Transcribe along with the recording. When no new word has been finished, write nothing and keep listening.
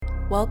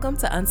Welcome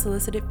to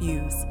Unsolicited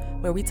Views,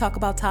 where we talk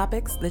about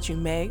topics that you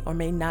may or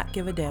may not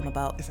give a damn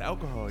about. It's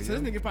alcohol, So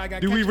this nigga probably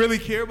got Do we ketchup. really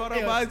care about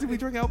our bodies if we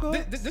drink alcohol?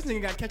 This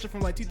nigga got ketchup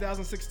from like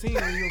 2016.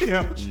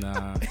 Yeah.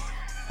 Nah.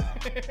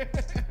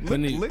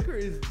 Liquor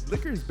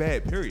is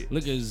bad, period.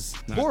 Liquor's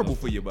not Horrible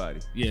good. for your body.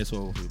 Yeah, it's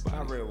horrible for your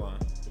Not body. red wine,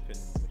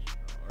 depending on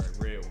which.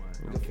 Or red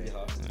wine.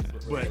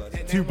 Okay.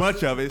 But too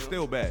much of it is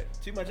still bad.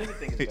 Too much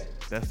anything is bad.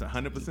 That's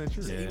 100%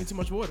 true. Yeah. Eating too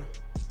much water.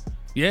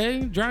 Yeah,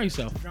 you drown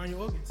yourself. Drown your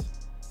organs.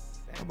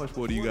 How much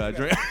water you gotta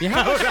drink? Yeah,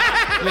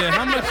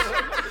 how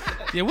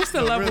much? Yeah, what's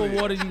the level of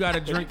water you gotta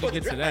drink to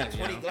get to that?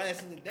 20 yo?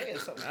 glasses a day or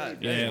something.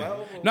 Yeah.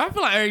 No, I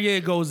feel like every year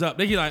it goes up.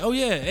 They get like, oh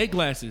yeah, 8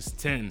 glasses,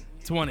 10,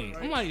 20.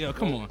 I'm like, yo,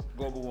 come on.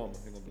 Global warming.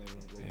 They're gonna blame it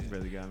on global warming.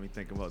 Really got me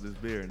thinking about this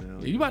beer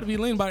now. You about to be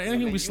leaning by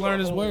anything we slurring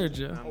his words,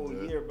 A yo. whole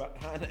year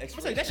behind the I'm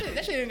saying, that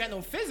shit ain't got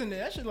no fizz in there.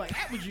 That shit like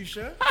apple juice,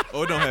 sure.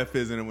 Oh, it don't have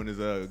fizz in it when it's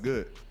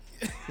good.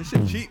 This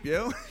shit cheap,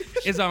 yo.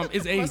 It's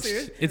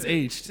aged. It's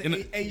aged.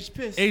 Aged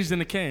piss. Aged in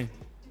the can.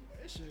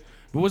 That shit.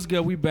 But what's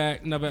good? We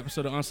back. Another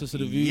episode of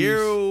Unsolicited Views.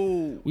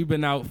 Yo. We've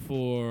been out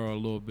for a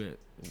little bit.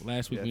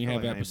 Last week Yeah, we I feel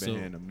have like I ain't been episode.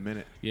 here in a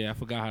minute. Yeah, I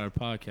forgot how to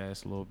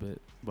podcast a little bit,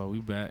 but we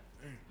back.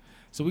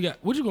 So we got.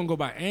 What you gonna go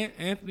by,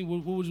 Anthony?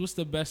 What's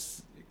the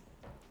best?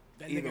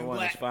 That Either nigga one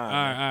black. is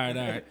fine.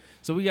 All right.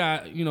 So we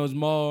got it's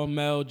Maul,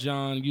 Mel,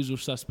 John, usual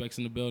suspects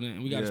in the building,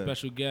 and we got a Yeah.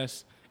 special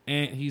guest.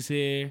 Ant, he's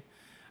here.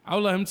 I'll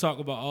let him talk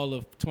about all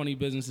of 20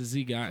 businesses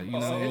he got. You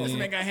know, So what I this mean?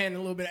 man got hand in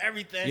a little bit of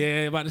everything.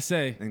 Yeah, about to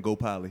say. And go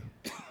Polly.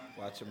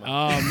 Watch your mouth.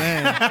 Oh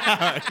man.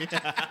 Watch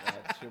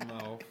your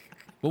mouth.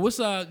 But what's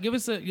give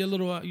us your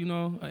little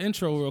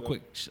intro real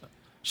quick,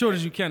 short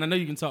as you can. I know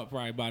you can talk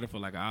probably about it for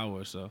like an hour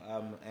or so.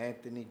 I'm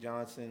Anthony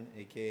Johnson,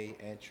 aka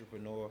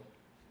Entrepreneur,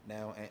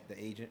 now the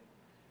agent.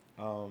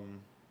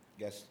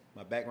 Guess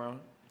my background.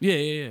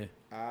 Yeah.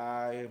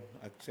 I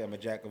say I'm a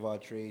jack of all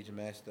trades, a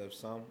master of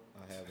some.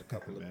 I have a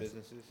couple of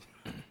businesses.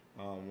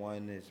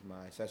 One is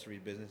my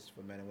accessories business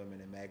for men and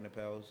women in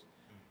Magnapels,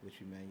 which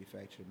we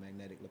manufacture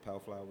magnetic lapel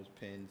flowers,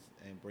 pins,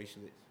 and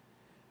bracelets.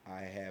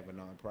 I have a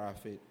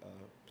nonprofit,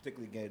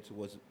 particularly geared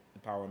towards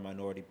empowering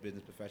minority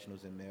business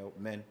professionals and male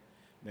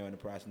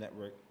enterprise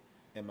network.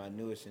 And my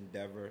newest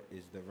endeavor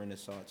is the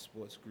Renaissance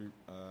Sports Group,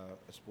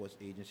 a sports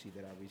agency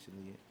that I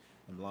recently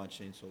am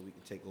launching so we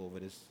can take over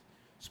this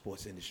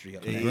sports industry.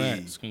 Up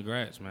Hey.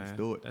 Congrats, man. Let's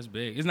do it. That's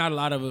big. It's not a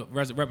lot of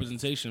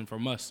representation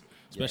from us,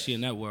 especially Yes.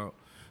 in that world.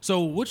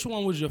 So, which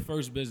one was your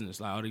first business?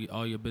 Like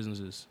all your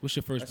businesses. What's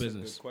your first That's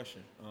business? a good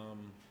question.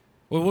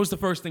 What was the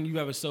first thing you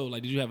ever sold?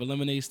 Like, did you have a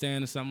lemonade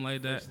stand or something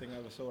like that? First thing I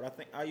ever sold, I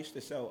think I used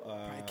to sell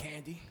Probably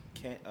candy.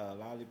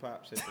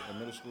 lollipops at the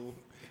middle school.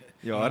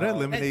 Yo, are there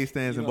lemonade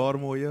stands in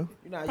Baltimore, yo?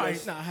 You know, I Probably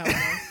used- not hell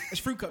no.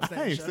 It's fruit cup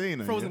stands. ain't sure. seen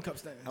none Frozen yet. cup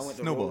stands. I went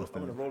to Snowball roller, I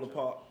stand. went to roller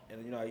park,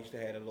 and I used to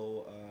have a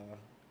little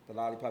the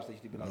lollipops that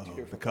used to be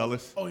like The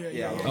colors. Oh yeah.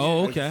 Yeah. I used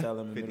Oh, to okay. sell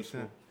them in 50 middle school.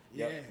 cent.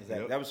 Yeah. Exactly.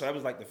 Yep. That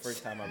was like the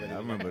first time I really. I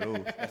remember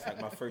those. That's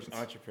like my first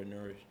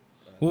entrepreneur.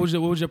 What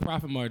was your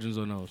profit margins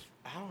on those?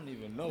 I don't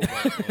even know.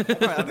 Back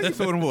then. I think you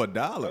sold them for I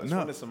 $1. just No,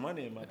 wanted some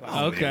money in my pocket.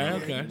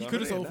 Okay. You could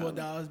have sold for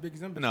 $1 as big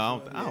as them.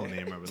 no, I don't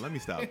even remember. Let me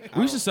stop.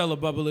 We used to sell a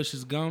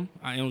Bubblicious gum.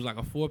 It was like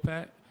a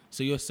 4-pack.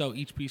 So you'll sell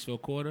each piece for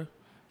 $0.25.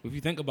 If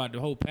you think about it, the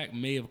whole pack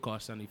may have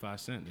cost 75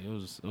 cents. It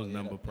was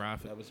number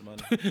profit. That was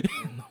money.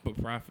 Number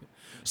profit.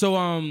 So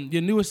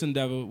your newest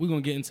endeavor, we're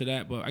gonna get into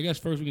that, but I guess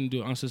first we can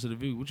do Unsolicited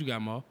View. What you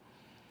got, Ma?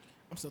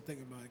 I'm still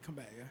thinking about it. Come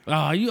back,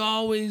 yeah. Oh, you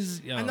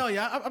always. Yo. I know,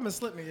 yeah. I've been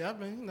slipping, yeah. It's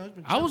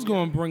been I was chilling,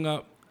 going to bring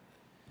up.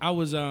 I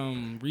was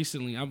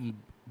recently. I'm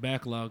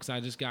backlogged because I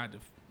just got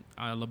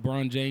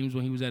LeBron James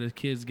when he was at his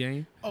kid's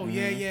game, yeah. Oh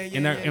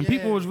yeah. and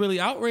people was really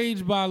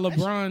outraged by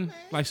LeBron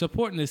like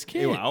supporting this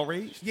kid. They were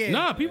outraged? Yeah.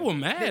 Nah, people were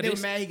mad. They were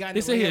mad he got in They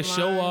the say he a red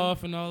show line.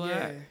 off and all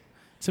that. Yeah.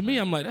 To me,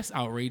 I'm like, that's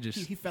outrageous.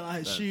 He fell out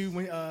his shoe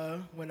when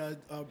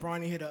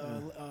Bronny hit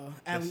a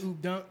alley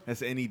oop dunk.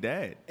 That's any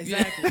dad.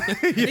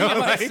 Exactly. I'm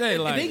about to say,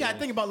 And like, they got to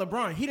think about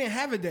LeBron. He didn't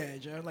have a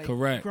dad, yo. Like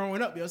Correct.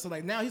 growing up, yo. So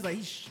like now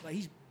he's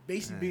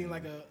basically being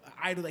like a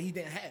idol that he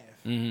didn't have.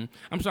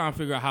 I'm trying to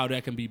figure out how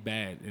that can be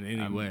bad in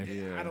any way.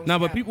 Yeah. I don't No, see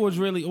but how. people was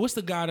really. What's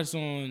the guy that's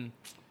on?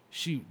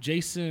 Shoot,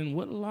 Jason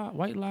Whitlock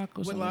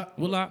or something?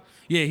 Whitlock.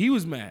 Yeah, he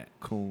was mad.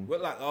 Cool.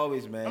 Whitlock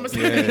always mad. I'm gonna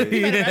say he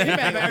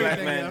mad about Black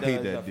everything. man yo. does.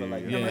 Hate that I feel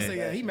like dude. I'm Yeah. gonna say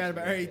yeah, he mad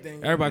about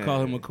everything. Everybody call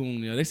Yeah. him a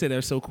coon. Yeah, they say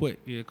they're so quick.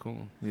 Yeah,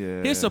 coon.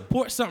 Yeah. He'll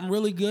support something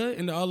really good,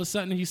 and then all of a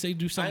sudden he say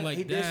do something like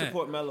he that. did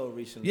support Melo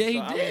recently. Yeah,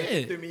 he so did.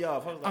 It threw me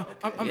off. I was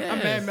like, I'm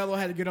Yes. mad Melo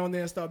had to get on there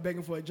and start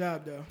begging for a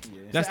job though.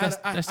 That's Out of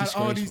all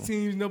these disgraceful.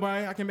 teams,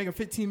 nobody I can make a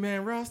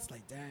 15-man roster.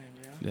 Like damn,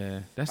 yeah. Yeah,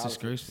 that's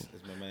politics, disgraceful.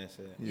 as my man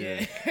said.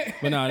 Yeah.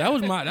 But no, that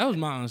was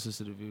my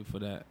unsolicited view for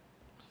that.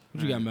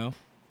 What you got, Mel?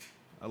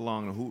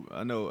 Along the hoop,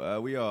 I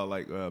know we all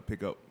like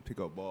pick up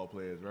ball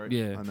players, right?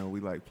 Yeah. I know we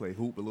like play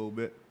hoop a little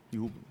bit. You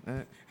hoop?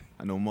 Eh?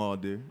 I know Maul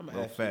do. I'm a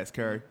Little half fast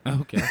carry.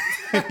 Okay,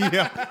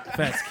 Yeah.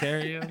 Fats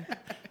carrier.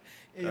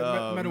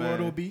 Yeah, Meta World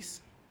man.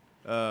 obese.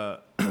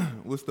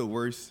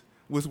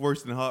 What's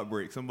worse than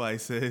heartbreak? Somebody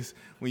says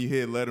when you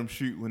hear "let them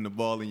shoot" when the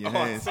ball in your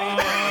hands. man.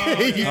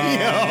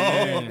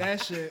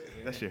 That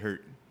shit. That shit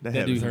hurt. That That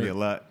happens do to me hurt. a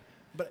lot.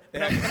 But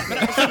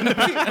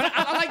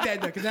I like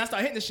that though, because then I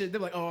start hitting the shit.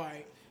 They're like, oh, all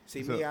right.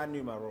 See, me, I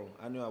knew my role.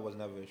 I knew I was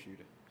never a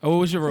shooter. Oh, what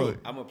was your role?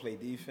 I'm gonna play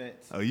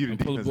defense. Oh, you the And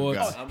pull the defensive boards.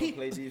 guy. I'm gonna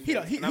play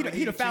defense.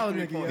 He the fouling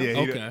nigga, yo. Yeah,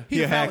 Okay.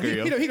 he a hacker,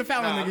 yo. He the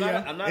fouling nigga,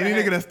 yo. I'm not Any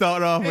a nigga that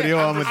start off with, yo,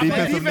 I'm a I play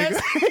defensive defense.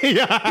 nigga.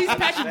 Yeah. He's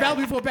Patrick Bell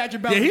before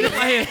Patrick Bell. Yeah, he look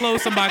like he'll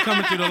close somebody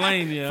coming through the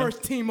lane. Yeah,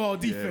 First team all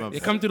defense. yeah,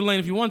 come through the lane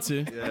if you want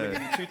to.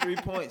 Yeah.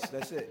 2-3 points.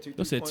 That's it. 2-3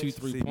 Those said points.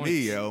 2-3 See, points. me,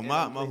 yo, And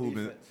my I'm play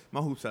hooping, defense.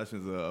 my hoop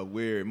sessions are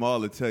weird.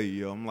 Maul will tell you,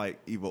 yo, I'm like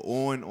either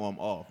on or I'm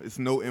off. It's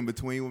no in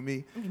between with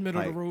me. Middle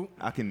of the road.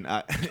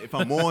 If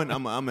I'm on,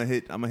 I'm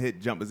gonna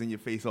hit jumpers in your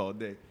face all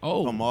day.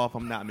 Oh. If I'm off,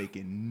 I'm not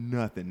making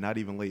nothing, not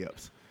even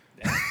layups.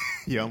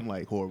 Yeah, I'm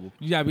like horrible.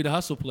 You gotta be the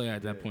hustle player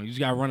at that point. You just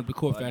gotta run up the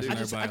court faster than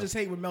I everybody. just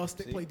hate when Mel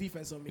Stick play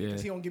defense on me because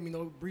Yeah. he don't give me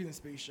no breathing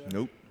space, yo.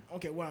 Nope. I don't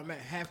care where I'm at.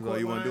 Half Cause all court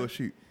you want line. to do is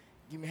shoot.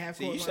 Give me half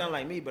See, court you line. sound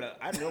like me, but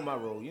I know my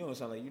role. You don't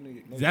sound like you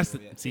know. That's the,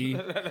 your role yet.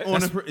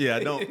 see. Yeah,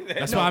 I don't.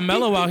 That's why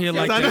Melo out here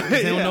like I that. know, 'Cause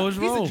They don't yeah. know his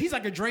role. He's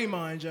like a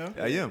Draymond, yo.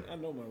 I am. I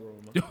know my role,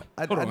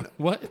 man. Hold on.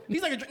 What?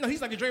 He's like a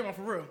Draymond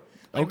for real.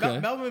 Like Okay.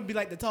 Melvin would be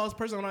like the tallest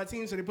person on our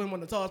team, so they put him on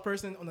the tallest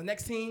person on the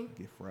next team.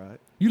 Get fried.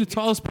 You the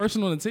tallest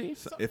person on the team?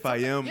 If I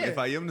am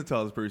the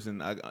tallest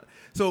person,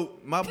 so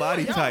my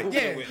body type.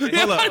 Yeah. Hold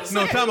up.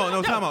 No, time out.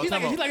 No, time out. He's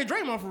Time like out. a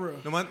Draymond for real.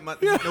 No,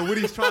 no, what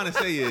he's trying to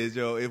say is,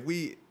 yo,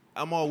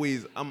 I'm a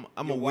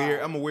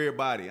weird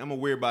body. I'm a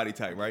weird body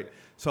type, right?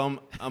 So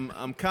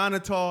I'm kind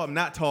of tall. I'm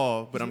not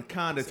tall, but I'm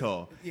kind of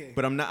tall. Yeah.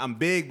 But I'm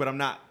big, but I'm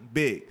not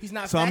big. He's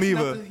not so fast I'm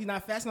enough. either. He's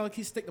not fast enough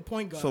to stick the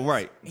point guard. So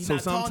right. He's So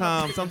not tall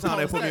enough to sometimes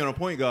they put me on a step.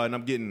 point guard and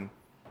I'm getting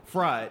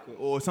fried,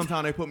 or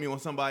sometimes they put me on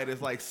somebody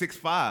that's like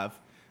 6'5"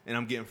 and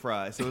I'm getting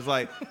fried. So it's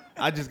like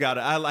I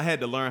had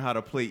to learn how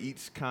to play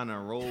each kind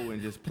of role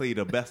and just play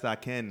the best I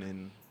can, and you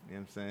know what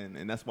I'm saying,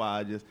 and that's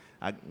why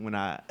when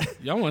I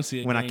Y'all want to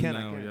see a When I game can,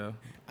 now, I can. yo.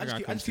 I just gotta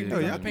keep- come I just see keep it. oh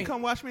niggas yeah, out I the can paint.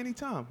 come watch me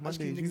anytime. I just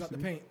keep niggas out the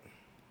paint.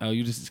 Oh,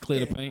 you just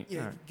clear the paint? Yeah,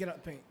 Alright. get out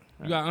the paint.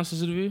 You got answers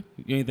to the view?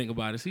 You ain't think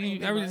about it. See, ain't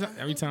think every about it.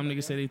 every time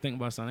niggas say they think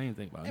about something, I ain't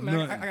think about Hey it.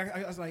 man,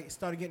 Nothing. I was like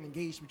started getting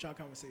engaged with y'all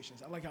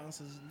conversations. I like how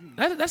answers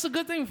views. That's a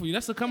good thing for you.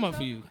 That's a come up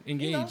for you.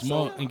 Engage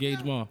more.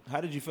 Engage more.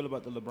 How did you feel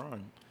about the LeBron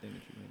thing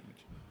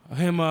that you made?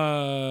 Him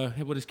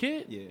with his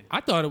kid? Yeah.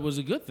 I thought it was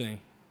a good thing.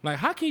 Like,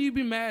 how can you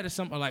be mad at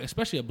something like,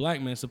 especially a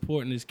black man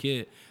supporting his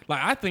kid?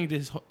 Like, I think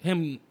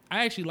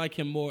I actually like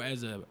him more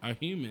as a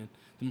human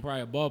than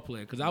probably a ball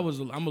player. Because I'm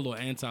a little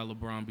anti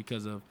LeBron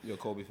because of You're a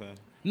Kobe fan.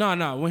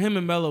 no. When him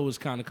and Melo was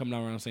kind of coming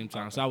out around the same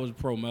time, so I was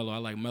pro Melo. I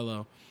like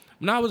Melo.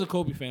 No, I was a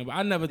Kobe fan, but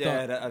I never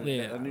Yeah, thought. I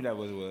knew that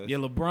was what it was. Yeah,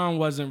 LeBron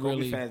wasn't Kobe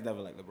really. fans never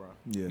like LeBron.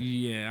 Yeah.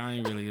 Yeah, I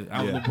ain't really.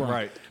 I was Yeah, LeBron.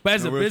 right. But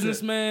as No, a real shit.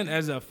 businessman,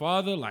 as a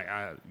father, like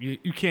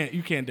you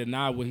can't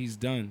deny what he's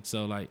done.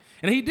 So like,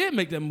 and he did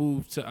make that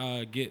move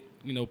to get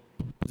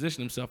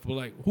position himself. But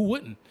like, who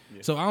wouldn't?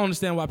 Yeah. So I don't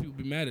understand why people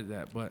be mad at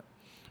that. But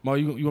Mo,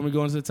 you want me to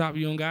go into the top?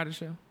 You don't got it,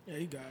 show? Yeah,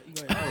 you got it.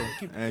 You got it.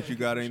 Keep it And if you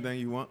got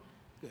anything you want,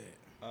 Go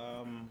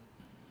ahead.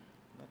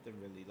 Nothing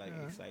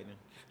really exciting.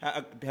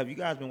 Have you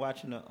guys been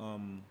watching the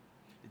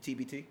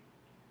TBT?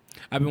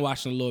 I've been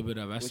watching a little bit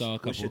of it. I saw a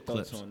What's couple your of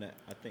clips. thoughts on that?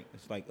 I think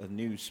it's like a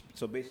news.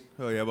 So basically,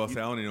 oh yeah, I'm about to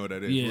say I don't even know what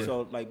that is. Yeah.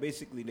 so like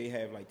basically they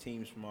have like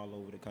teams from all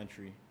over the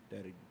country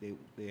that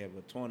they have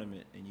a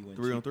tournament and you win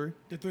 3-on-3.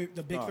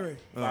 The big three.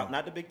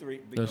 Not the big three.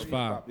 Big There's three is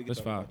five. We can There's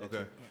talk five. about that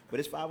Okay. too. But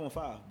it's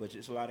 5-on-5. But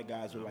it's a lot of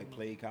guys who like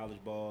played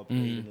college ball,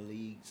 played in the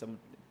league.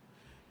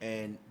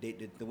 And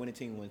the winning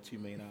team wins $2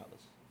 million.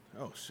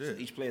 Oh So shit.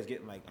 each player's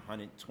getting like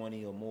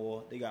 120 or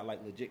more. They got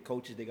like legit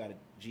coaches. They got a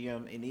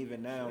GM, and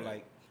even now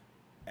like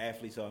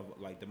athletes are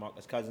like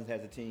DeMarcus Cousins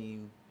has a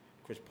team,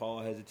 Chris Paul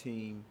has a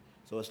team.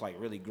 So it's like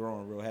really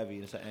growing real heavy.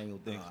 It's an annual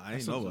thing. I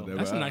ain't know about that.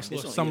 That's a but nice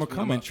It's little on summer ESPN. come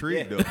I'm up.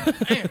 intrigued Yeah.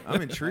 though.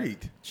 I'm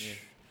intrigued. Yeah.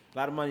 A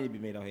lot of money to be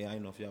made out here. I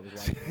don't know if y'all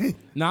was like,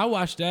 Now I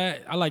watched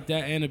that. I like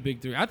that and the big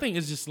three. I think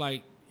it's just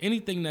like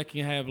anything that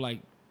can have like,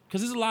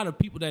 because there's a lot of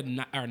people that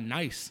are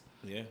nice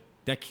yeah.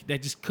 that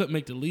just couldn't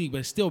make the league, but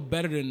it's still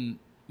better than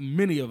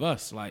many of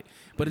us. Like,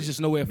 but it's just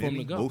nowhere for them to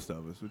Maybe go. most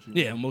of us. What you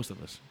Yeah, most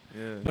of us.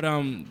 Yeah. But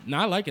no,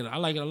 I like it. I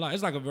like it a lot.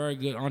 It's like a very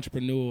good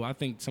entrepreneur. I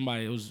think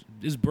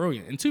it's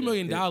brilliant. And $2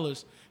 million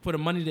for the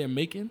money they're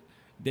making,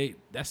 that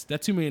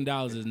 $2 million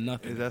is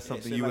nothing. Is that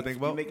something so you would like, think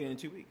you about? making it in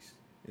 2 weeks.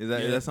 Is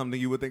that Yeah. something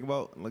you would think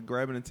about, like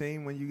grabbing a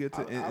team when you get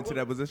to I into would-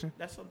 that position?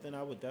 That's something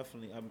I would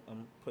definitely.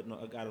 I'm putting.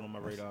 I got it on my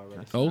radar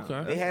already.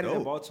 Okay. They had it in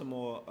dope.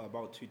 Baltimore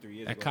about 2-3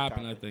 years At ago.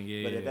 Coppin, I think,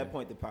 yeah, But yeah, at that yeah.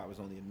 point, the pot was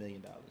only $1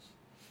 million.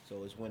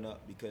 So it's went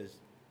up because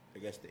I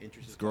guess the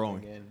interest is growing.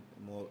 coming in.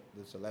 More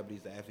the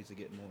celebrities, the athletes are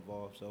getting more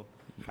involved. So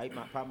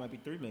pot might be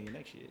 $3 million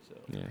next year. So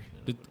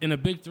Yeah. In a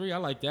big three, I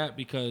like that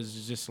because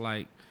it's just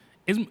like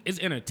it's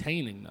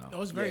entertaining though.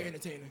 No, it's very Yeah.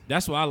 entertaining.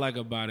 That's what I like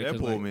about it. That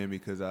 'cause, pulled like, me in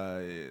because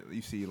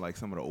you see like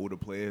some of the older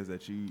players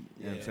that you know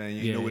what I'm Yeah. saying,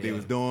 you Yeah, know what they yeah.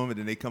 was doing, but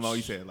then they come out,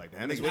 you say like,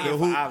 that nigga It's still waiting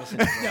for hoop. Iverson.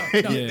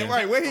 No, Yeah.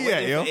 Right, where he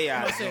at, yo?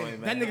 I'm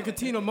saying, that nigga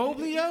Katino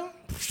Mobley, yo.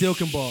 still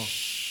can ball.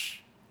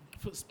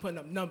 putting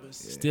up numbers.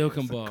 Still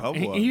can ball. come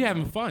And on, he bro.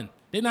 having fun.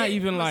 They're not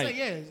even I was like,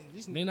 yeah,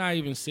 these- they're not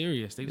even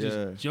serious. They just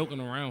Yeah. joking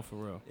around for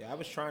real. Yeah, I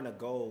was trying to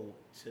go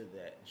to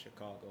that in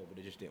Chicago, but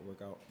it just didn't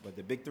work out. But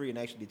the Big Three and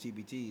actually the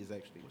TBT is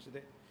actually what's the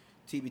day?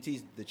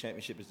 TBT's the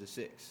championship is the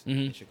 6th in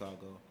Mhm.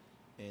 Chicago,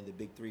 and the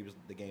Big Three was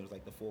the game was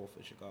like the 4th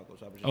in Chicago.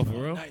 So I was just Oh, for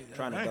trying, real?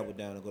 trying to Nice. double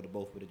down and go to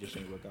both, but it just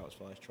didn't work out as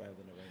far as traveling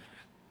arrangements.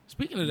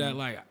 Speaking of that,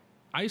 like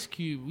Ice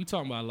Cube, we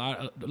talking about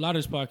a lot of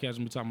this podcast.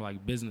 We talking about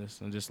like business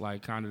and just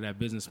like kind of that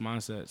business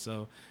mindset.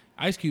 So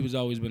Ice Cube has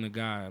always been a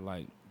guy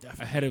like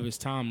Definitely. ahead of his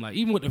time. Like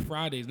even with the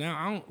Fridays now,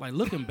 I don't like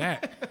looking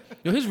back.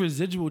 Yo, his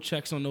residual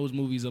checks on those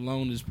movies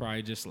alone is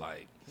probably just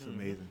like It's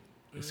amazing.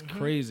 it's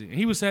crazy. And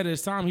he was ahead of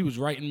his time. He was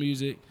writing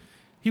music.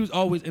 He was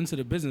always into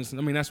the business. I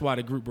mean, that's why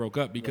the group broke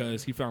up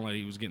because he found like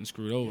he was getting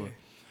screwed over.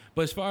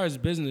 But as far as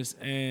business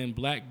and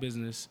black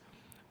business,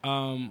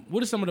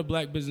 what are some of the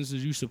black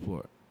businesses you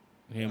support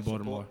here in I support?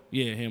 Baltimore?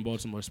 Yeah, here in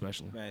Baltimore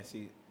especially. Man,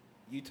 see,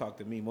 you talk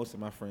to me. Most of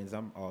my friends,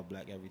 I'm all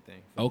black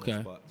everything. for the Okay.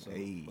 most part. So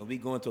Hey. when we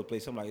go into a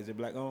place, I'm like, is it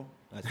black owned?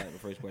 That's like the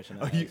first question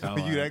I Oh, ask. you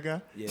alright. that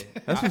guy? Yeah.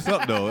 That's what's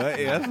up though.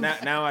 Yeah,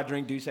 that's Now I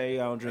drink Douce. I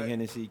don't drink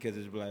Hennessy because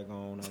it's black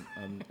owned.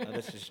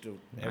 That's just true.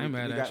 I ain't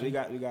mad at we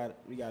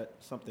got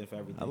something for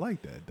everything. I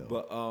like that though.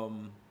 But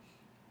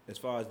as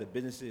far as the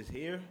businesses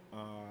here,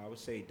 I would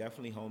say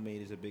definitely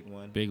Homemade is a big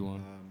one. Big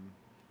one.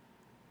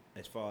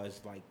 As far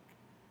as like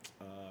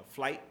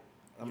Flight,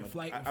 I'm Yeah, a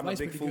Flight's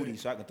big pretty foodie, good.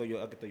 so I can throw you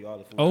all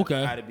the food.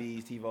 Okay. Ida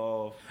B's,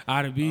 T-Volve.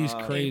 Out of B's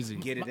crazy.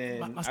 Get it in.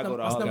 My I go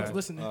to stomach's all that.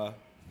 listening. I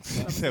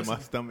said my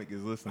stomach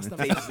is listening.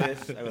 Taste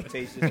this. I go to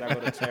Taste this. I go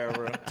to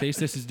Terra. Taste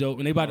This is dope.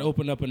 And they about to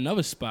open up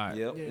another spot.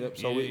 Yep, Yeah. yep.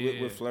 So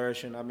Yeah. we're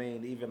flourishing. I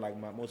mean, even like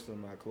most of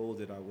my clothes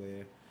that I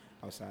wear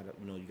outside of,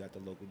 you got the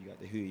local, you got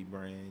the Huey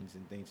brands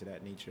and things of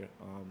that nature.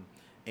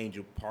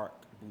 Angel Park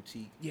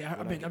Boutique. Yeah,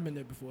 When I've been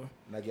there before.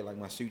 When I get like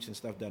my suits and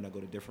stuff done, I go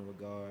to Different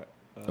Regard.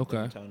 Okay.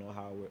 Downtown on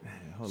Howard.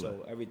 hold So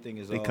up. everything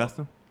is They all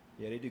custom?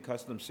 Yeah, they do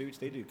custom suits.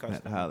 They do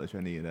custom. Holla, I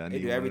need that. I They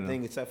need do one of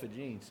everything them. except for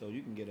jeans. So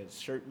you can get a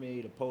shirt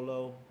made, a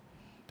polo,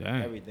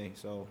 Damn. everything.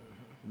 So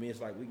I mean, it's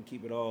like we can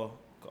keep it all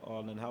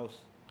in house.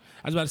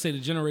 I was about to say the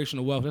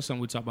generational wealth. That's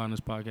something we talked about in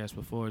this podcast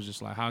before. It's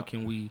just like how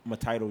can we I'm a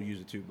title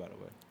user too, by the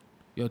way.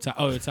 your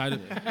title.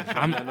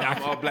 I'm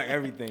all black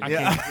everything. I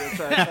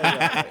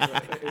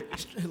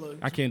Look,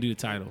 I can't do the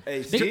title.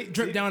 Hey,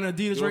 drip down Adidas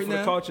do it right for the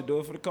now. culture. Do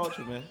it for the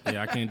culture, man.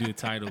 Yeah, I can't do the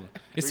title.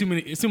 It's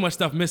too much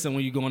stuff missing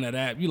when you go on that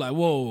app. You like,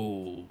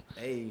 whoa.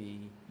 Hey,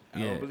 I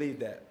Yeah. don't believe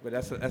that, but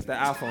that's the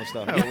iPhone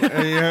stuff. Oh,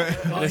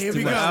 That's here too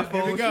we much.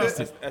 go. Here we go. That's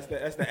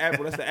the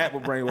Apple. That's the Apple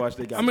brainwash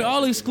they got. I mean,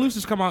 all the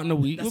exclusives come out in a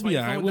week. That's We'll be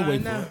why all right. your We'll phone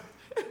wait dying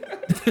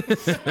for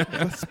it. now.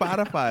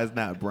 Spotify is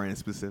not brand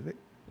specific.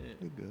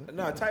 They good.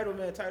 No, Title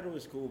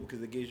is cool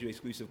because it gives you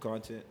exclusive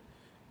content.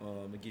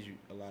 It gives you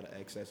a lot of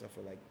access. I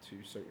feel like to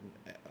certain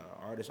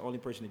artists. Only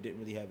person that didn't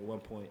really have at one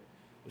point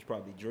was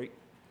probably Drake.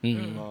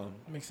 Mhm.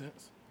 Makes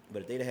sense.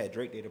 But if they'd have had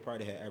Drake, they'd have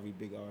probably had every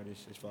big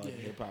artist as far as Yeah.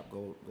 hip hop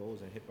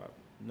goes and hip hop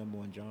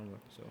 #1 genre.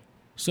 So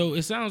So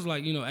it sounds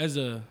like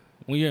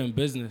when you're in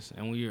business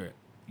and when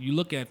you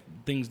look at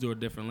things through a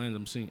different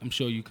lens. I'm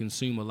sure you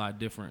consume a lot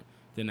different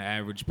than the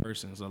average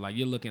person. So like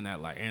you're looking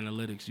at like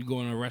analytics. You go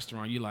in a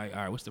restaurant, you're like,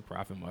 all right, what's the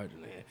profit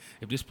margin there?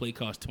 If this plate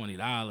costs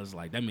 $20,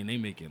 like that mean they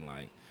making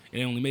like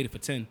they only made it for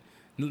 10.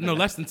 No,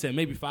 less than 10,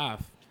 maybe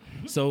 5.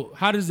 So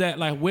how does that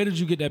where did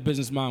you get that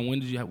business mind?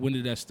 When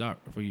did that start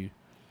for you?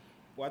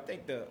 Well, I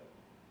think I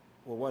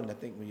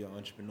think when you're an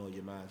entrepreneur,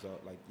 your mind's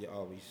out like you're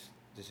always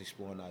just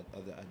exploring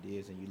other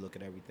ideas, and you look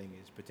at everything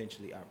as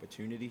potentially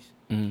opportunities.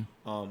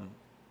 Mm-hmm.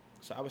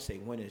 So I would say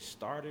when it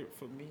started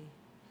for me,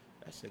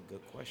 that's a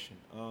good question.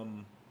 I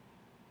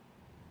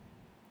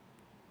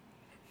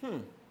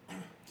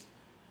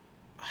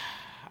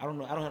don't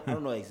know. I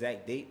don't know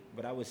exact date,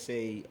 but I would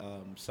say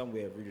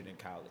somewhere rooted in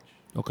college.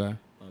 Okay.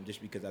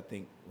 Just because I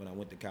think when I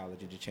went to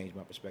college, it just changed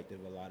my perspective.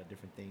 A lot of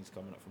different things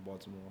coming up from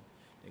Baltimore,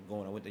 and I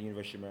went to the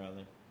University of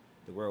Maryland.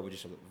 The world was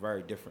just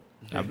very different.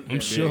 I'm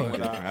sure.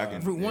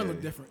 Route 1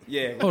 look different.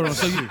 Yeah. Hold on.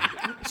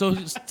 So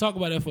just talk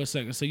about that for a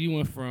second. So you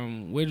went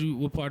from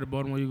what part of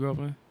Baltimore you grew up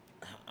in?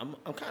 I'm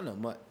kind of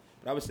mutt,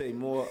 but I would say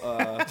more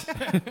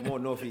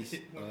northeast.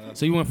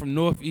 So you went from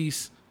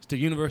Northeast to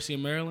University of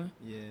Maryland,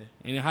 Yeah.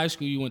 and in high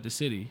school you went to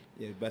City.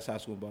 Yeah, best high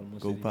school in Baltimore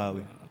Go City.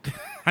 Poly.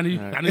 I knew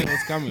it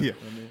was coming. Yeah.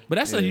 But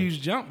that's a Yeah.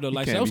 huge jump though.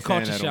 Like can't that was be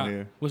saying culture that on shock.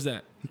 here. What's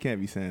that? He can't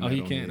be saying Oh, that.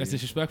 he on can't. here. That's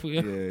disrespectful.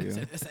 Yeah.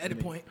 Yeah. That's the edit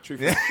point.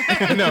 Truthfully.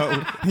 No,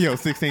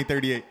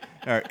 1638.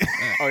 All right.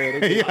 Oh yeah,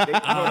 they did beat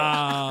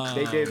us.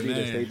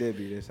 man. They did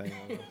beat us. I ain't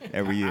gonna lie.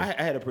 Every year.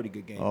 I had a pretty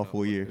good game. All though,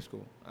 4 but years. It's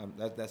cool.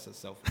 That's a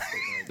selfish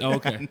statement. Oh,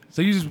 okay.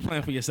 So you just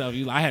playing for yourself.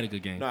 You like, I had a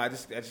good game. No, I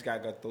just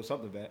got to throw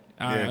something back.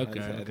 All right. Yeah. I Okay.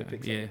 just had to Okay.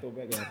 pick Yeah. something, throw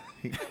back at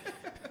him.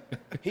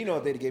 He know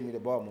if they'd have gave me the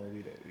ball more,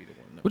 we'd have won.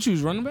 What you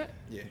was running back?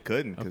 Yeah.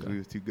 Couldn't because Okay. we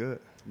was too good.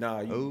 Nah,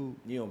 Oh.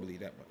 you don't believe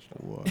that much.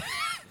 Though. What?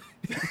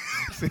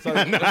 So,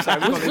 I'm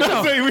sorry,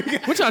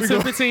 What y'all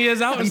 10, 15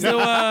 years out and still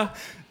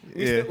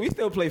Yeah. we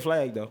still play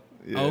flag though.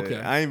 Yeah, Okay.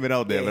 I ain't been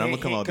out there, but I'm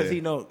gonna come out there. Because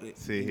he know.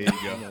 See, here you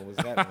You go. know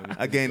what's happening.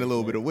 I gained a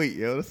little bit of weight,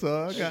 yo. That's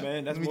all I got.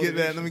 man, that's let me get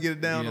that. Let motivation. me get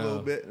it down a Yo.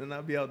 little bit, and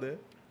I'll be out there.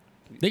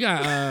 They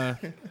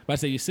got. But I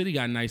say your city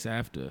got nice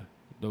after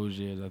those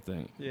years. I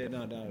think. Yeah,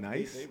 no.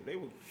 Nice. They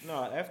were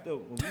after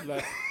when we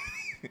left.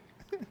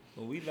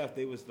 When we left,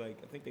 they was like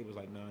I think they was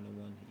like 9-1.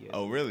 Yeah.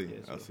 Oh, really? Yeah,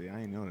 Oh, so- see,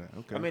 I didn't know that.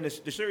 Okay. I mean, the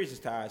series is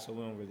tied, so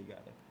we don't really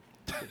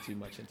gotta get too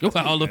much into You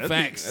got all the That's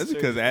facts. That's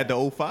because at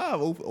the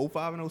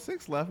 05 and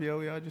 06 left,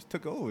 yo, y'all just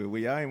took over.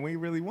 We ain't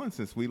really won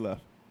since we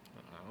left.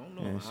 I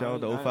don't know. Yeah, shout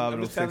out to I- 05 I'm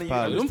and just telling 06 you, I'm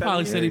pilots. Them just telling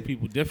Poly you. City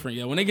people different,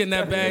 yeah. When they get in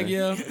that bag,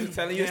 yeah, I'm just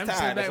telling you Yeah, it's I'm tied.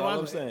 saying That's that all while I'm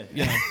I'm- saying.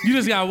 yeah. You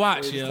just gotta watch,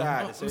 It's yeah.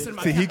 tied. It's I'm sending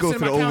my See, he goes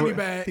send to the my county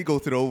bag. he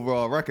goes to the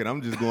overall record.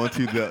 I'm just going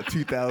to the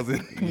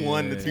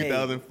 2001 to Yeah. Hey,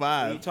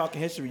 2005. when you talking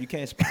history, you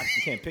can't spot.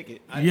 You can't pick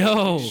it.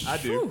 Yo, I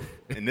do.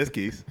 In this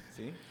case.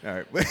 See, All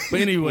right. But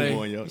anyway, Move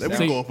on, yo. They so- was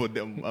going for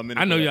a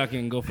minute. I know for y'all that.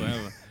 can go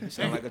forever. you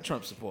sound like a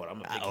Trump supporter. I'm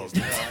a big Oh,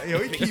 history. Yo,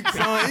 he keeps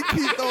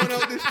throwing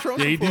out this Trump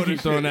Yeah, he do supporter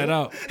keep throwing shit, that yo.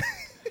 out.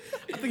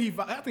 I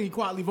think he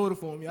quietly voted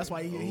for me. That's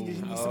why he needs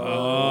some,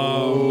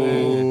 Oh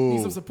man.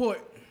 needs some support.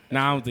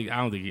 Nah, I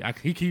don't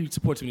think he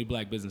supports too many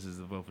black businesses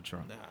to vote for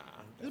Trump. Nah,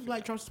 There's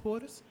black Trump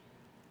supporters.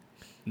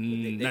 they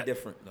Not-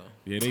 different though.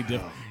 Yeah, they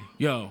different.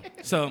 Yo,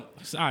 so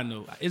I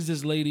know is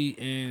this lady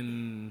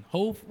in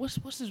Hove? What's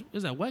this?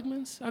 Is that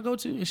Wegmans I go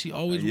to? And she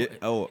always Yeah,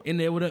 oh, in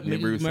there with a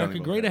maybe we was America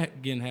talking Great about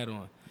Again hat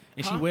on,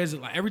 and she wears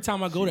it like every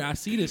time I go there. I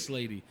see this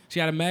lady. She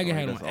had a MAGA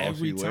hat on that's all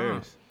every she time.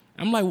 wears.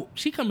 I'm like,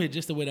 she come here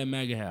just to wear that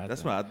MAGA hat. I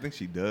That's think. what I think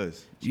she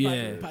does.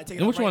 Yeah. probably take it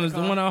And which up right one in is the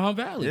the car. one out Hunt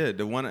Valley? Yeah,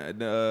 the one at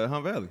the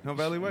Hunt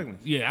Valley Wegmans.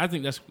 Yeah, I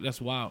think that's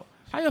wild.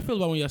 How y'all feel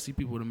about when y'all see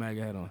people with a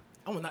MAGA hat on?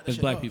 I'm gonna knock that As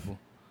shit black off. people.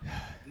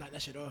 Knock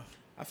that shit off.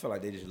 I feel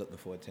like they just looking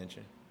for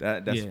attention.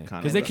 That's Yeah, kind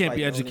because of they can't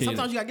be like, educated.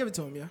 Sometimes you gotta give it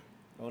to him, yeah.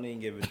 Don't even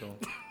give it to them.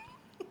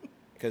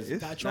 Because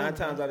It's- 9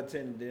 times out of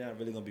 10, they're not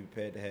really gonna be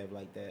prepared to have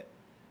like that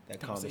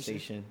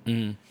Conversation.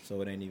 conversation. Mhm.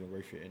 So it ain't even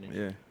worth your energy.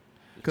 Yeah.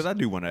 Because I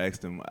do want to ask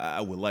them. I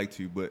would like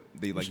to, but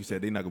they, like you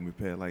said, they're not gonna be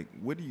prepared. Like,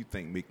 what do you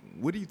think?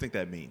 What do you think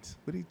that means?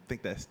 What do you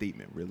think that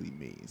statement really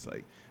means?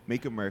 Like,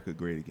 make America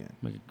great again.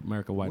 Make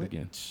America white What?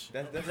 again.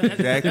 That's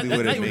exactly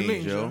what That's it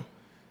means, yo. Joe.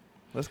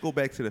 Let's go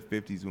back to the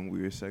 50s when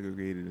we were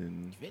segregated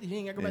and, You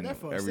ain't gotta go back that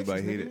far.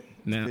 everybody 60s, hated.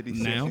 nigga. Now-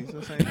 50s, now? 60s,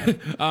 I'm saying.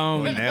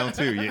 Well, now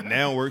too. Yeah,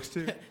 now works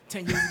too.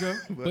 10 years ago.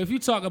 But if you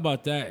talk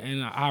about that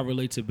and I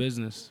relate to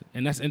business,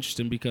 and that's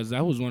interesting because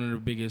that was one of the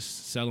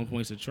biggest selling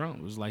points of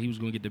Trump was like he was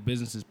going to get the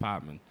businesses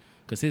popping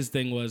because his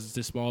thing was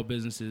the small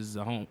businesses,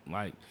 the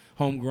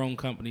homegrown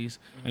companies,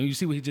 and you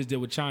see what he just did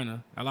with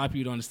China. A lot of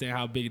people don't understand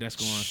how big that's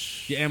going.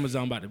 Your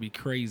Amazon about to be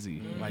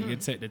crazy, like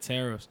the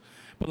tariffs.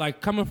 But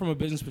like coming from a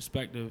business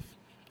perspective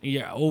and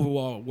your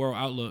overall world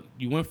outlook,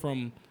 you went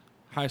from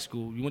high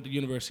school, you went to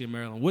University of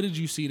Maryland. What did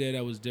you see there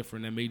that was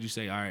different that made you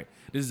say, all right,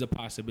 this is a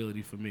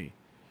possibility for me?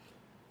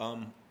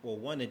 Well,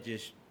 one, it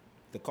just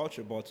the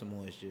culture of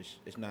Baltimore is just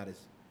it's not as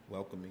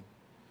welcoming.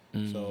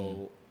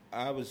 So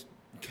I was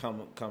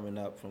coming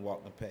up from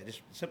walking past,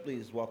 just simply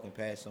as walking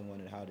past someone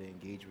and how they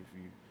engage with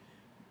you.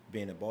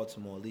 Being in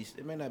Baltimore, at least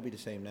it may not be the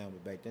same now,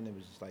 but back then it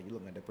was just like you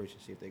looking at that person,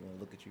 see if they're gonna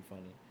look at you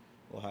funny,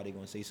 or how they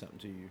gonna say something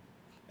to you.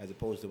 As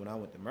opposed to when I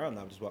went to Maryland,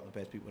 I was just walking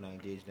past people and I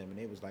engaged them, and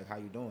they was like, "How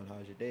you doing?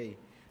 How's your day?"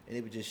 And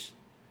it was just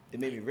it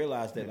made me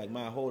realize that like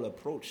my whole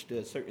approach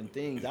to certain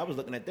things, I was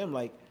looking at them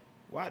like,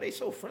 why are they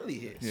so friendly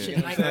here? Yeah. Shit,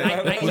 night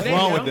and What's day,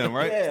 wrong yo. with them,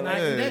 right? Yeah, Night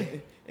like, and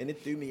day. and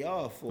it threw me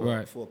off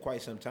Right. for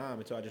quite some time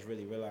until I just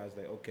really realized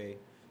that okay,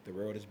 the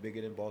world is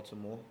bigger than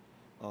Baltimore,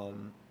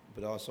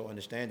 but also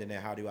understanding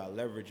that how do I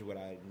leverage what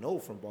I know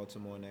from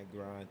Baltimore and that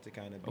grind to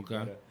kind of be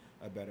Okay.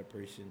 a better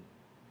person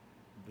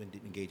when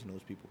engaging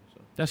those people.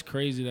 So That's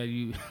crazy that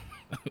you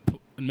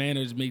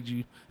manners made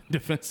you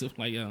defensive.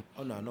 Like,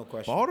 oh no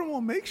question.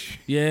 Baltimore makes you.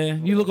 yeah,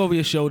 you look over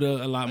your shoulder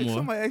a lot Like more.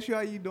 somebody asks you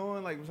how you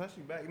doing, like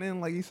especially back then,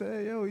 like you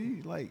said, yo,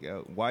 you like,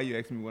 why you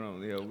asking me what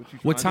I'm, yo, what you?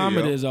 What tryna time do,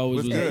 it yo? is always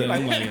What's was the good? thing.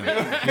 I'm like, you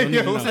don't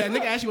even know. Say,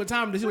 nigga ask you what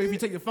time it is. If you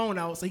take your phone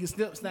out, so he can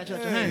still snatch it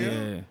out your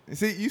hand. Yeah.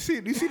 See, you see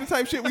the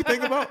type shit we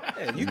think about.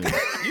 Yeah, you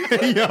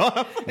yo,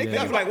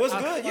 I was like, what's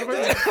good? You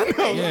good?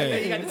 Yeah.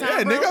 You got the yeah,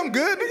 time, bro? nigga, I'm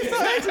good. Nigga,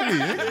 stop asking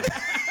me.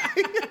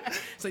 Nigga.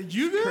 Say,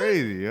 you good?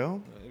 Crazy,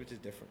 yo. It was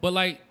just different. But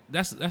like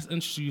that's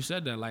interesting you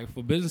said that. Like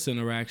for business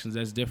interactions,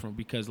 that's different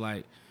because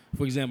like,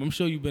 for example, I'm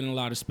sure you've been in a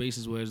lot of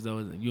spaces where as though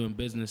you're in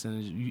business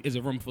and it's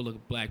a room full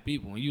of black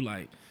people and you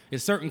like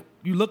it's certain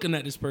you looking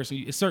at this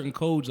person, it's certain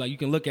codes like you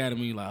can look at them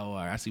and you're like, oh, all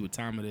right, I see what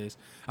time it is.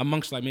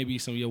 Amongst like maybe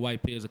some of your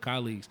white peers or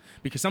colleagues,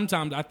 because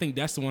sometimes I think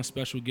that's the one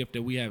special gift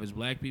that we have as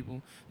black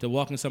people to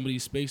walk in some of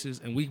these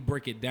spaces and we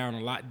break it down a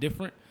lot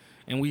different.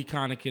 And we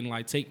kind of can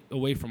like take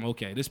away from,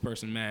 okay, this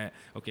person mad.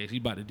 Okay, he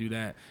about to do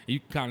that. And you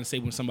kind of say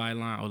when somebody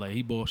lying, oh, like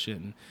he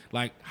bullshitting.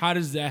 Like, how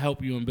does that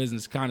help you in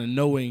business? Kind of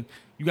knowing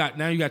you got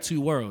 2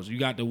 worlds. You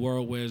got the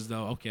world where it's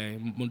though, okay,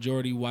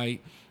 majority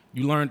white.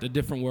 You learned a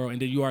different world,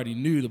 and then you already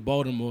knew the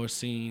Baltimore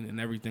scene and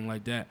everything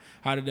like that.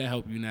 How did that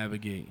help you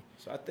navigate?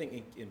 So I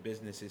think in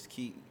business it's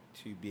key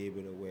to be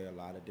able to wear a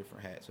lot of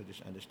different hats, or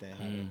just understand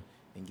how to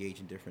engage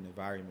in different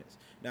environments.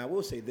 Now I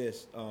will say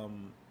this: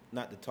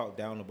 not to talk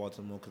down to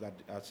Baltimore, because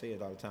I say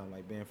it all the time,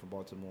 like being from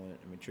Baltimore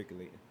and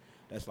matriculating,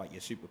 that's like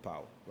your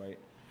superpower, right?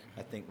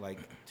 I think like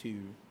to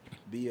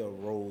be a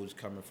Rose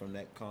coming from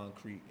that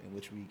concrete in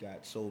which we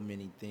got so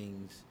many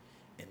things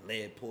and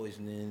lead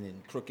poisoning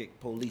and crooked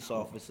police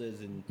officers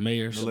and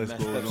Mayors. the list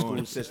messed up goes school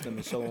on. system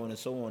and so on and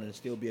so on, and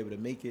still be able to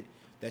make it,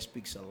 that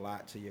speaks a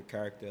lot to your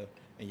character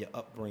and your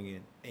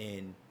upbringing.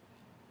 And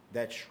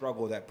that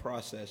struggle, that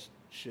process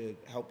should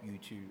help you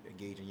to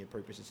engage in your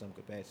purpose in some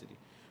capacity.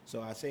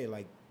 So I say,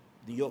 like,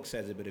 New York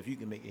says it, but if you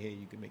can make it here,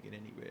 you can make it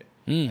anywhere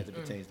as it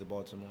pertains to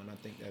Baltimore. And I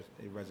think that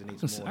it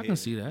resonates more I here can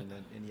see that.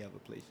 than any other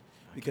place.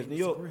 Because New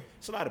York,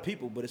 it's a lot of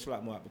people, but it's a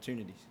lot more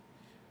opportunities.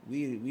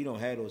 We don't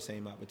have those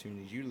same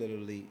opportunities.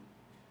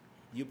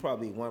 You're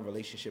probably one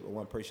relationship or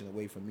one person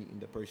away from meeting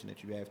the person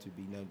that you have to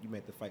be. Now, you may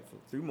have to fight for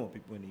 3 more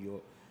people in New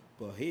York,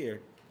 but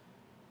here,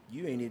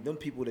 you ain't even, them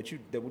people that you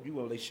want a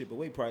relationship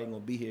away probably ain't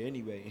gonna be here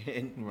anyway,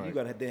 and Right. you're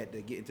gonna have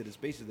to get into the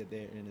spaces that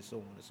they're in, and so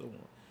on and so on.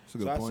 That's a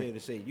good So I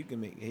point. say you can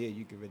make it here,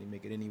 you can really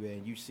make it anywhere,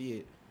 and you see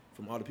it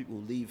from all the people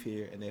who leave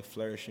here, and they're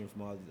flourishing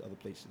from all these other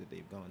places that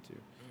they've gone to.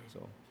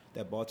 So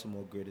that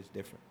Baltimore grid is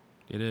different.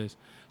 It is.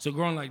 So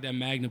growing like that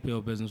Magna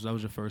Pill business, that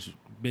was your first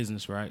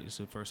business, right? It's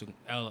the first,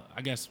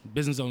 I guess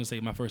business owners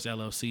say my first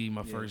LLC,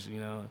 my first,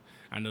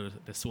 I know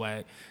the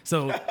swag.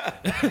 So,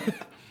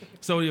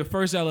 so your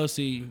first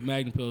LLC,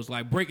 Magna Pills,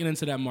 like breaking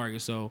into that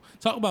market. So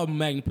talk about what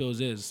Magna Pills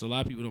is. So a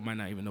lot of people might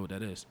not even know what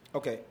that is.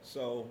 Okay,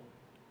 so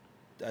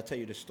I'll tell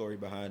you the story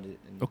behind it.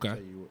 And Okay. Tell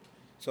you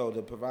so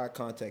to provide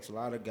context, a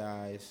lot of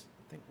guys,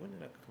 I think, when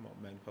did that come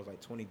out, Magna Pills?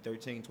 Like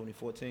 2013,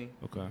 2014.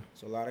 Okay.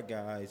 So a lot of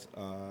guys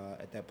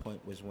at that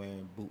point was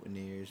wearing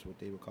boutonnieres, what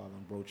they would call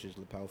them, brooches,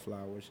 lapel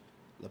flowers,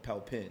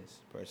 lapel pins,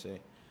 per se.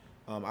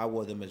 I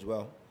wore them as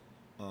well.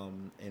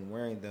 And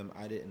wearing them,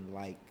 I didn't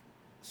like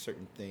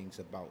certain things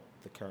about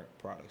the current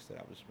products that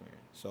I was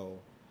wearing. So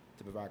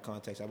to provide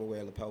context, I would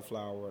wear a lapel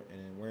flower, and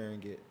in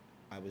wearing it,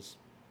 I was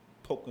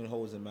poking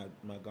holes in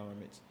my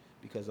garments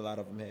because a lot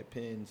of them had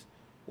pins,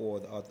 or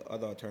the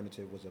other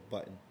alternative was a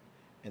button.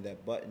 And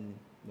that button,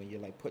 when you're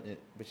like putting it,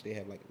 which they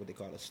have like what they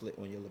call a slit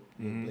on your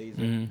little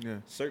blazer. Yeah.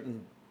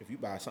 Certain, if you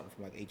buy something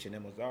from like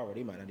H&M or Zara,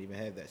 they might not even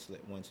have that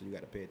slit one, so you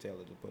got to pay a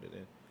tailor to put it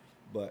in.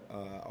 But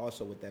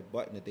also with that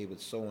button that they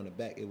would sew on the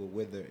back, it would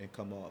wither and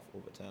come off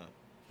over time.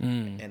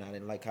 And I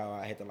didn't like how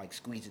I had to like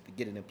squeeze it to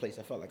get it in place.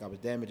 I felt like I was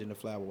damaging the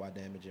flower while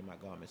damaging my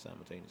garment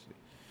simultaneously.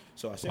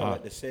 So I say all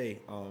that to say,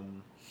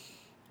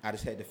 I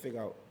just had to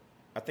figure out.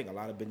 I think a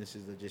lot of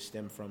businesses that just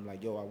stem from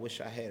like, yo, I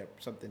wish I had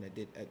something that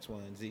did X, Y,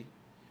 and Z.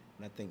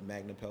 And I think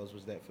Magna Pills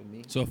was that for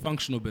me. So a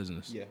functional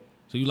business. Yeah.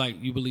 So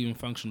you believe in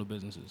functional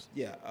businesses.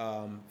 Yeah.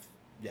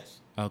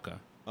 Yes. Okay.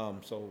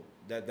 So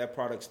that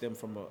product stemmed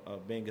from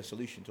being a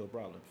solution to a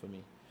problem for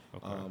me.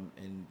 Okay.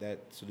 And that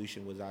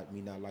solution was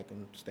me not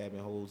liking stabbing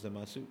holes in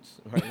my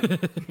suits.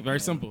 Right. Very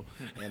simple.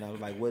 And I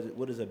was like,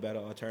 what is a better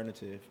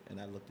alternative?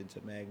 And I looked into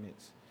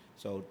magnets.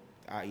 So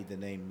I either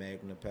named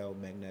Magna Pel,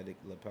 magnetic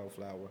lapel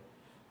flower.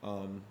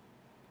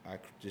 I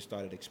just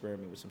started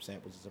experimenting with some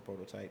samples and some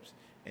prototypes,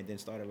 and then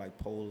started like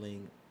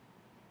polling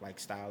like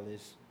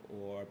stylists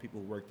or people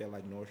who worked at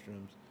like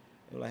Nordstrom's.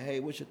 They were like, hey,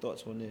 what's your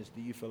thoughts on this?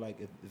 Do you feel like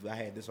if I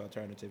had this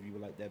alternative, you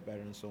would like that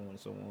better, and so on and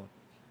so on.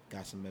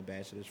 Got some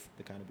ambassadors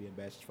to kind of be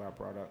ambassadors for our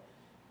product,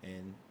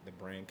 and the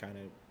brand kind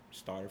of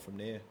started from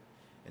there.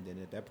 And then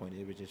at that point,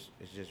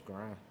 it's just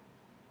grind.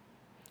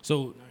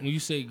 So when you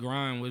say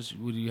grind, what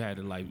you had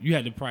to like? You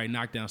had to probably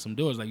knock down some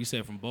doors, like you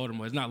said, from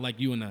Baltimore. It's not like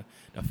you in a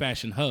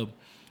fashion hub.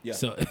 Yeah.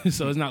 So it's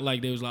not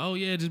like they was like, oh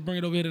yeah, just bring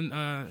it over here to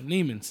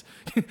Neiman's.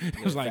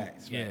 It was like,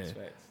 Facts.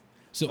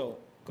 So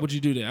what'd you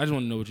do there? I just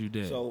want to know what you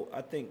did. So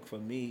I think for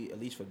me, at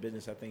least for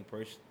business, I think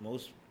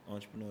most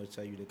entrepreneurs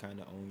tell you to kind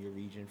of own your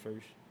region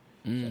first.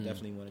 So I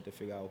definitely wanted to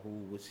figure out who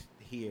was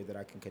here that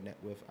I can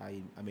connect with.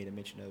 I made a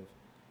mention of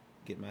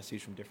getting my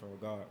seeds from Different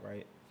Regard,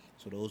 right?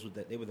 So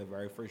they were the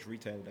very first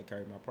retailer that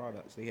carried my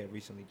products. They had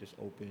recently just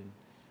opened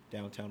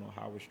downtown on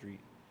Howard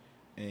Street,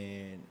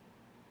 and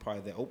part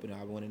of the opening,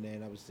 I went in there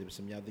and there was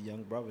some other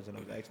young brothers, and I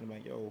was asking them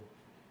like, "Yo,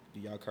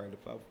 do y'all carry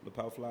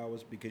lapel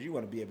flowers?" Because you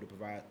want to be able to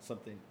provide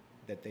something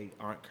that they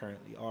aren't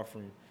currently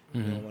offering.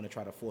 You don't want to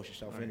try to force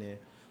yourself in there.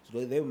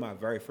 So they were my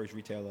very first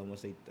retailer, and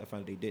once I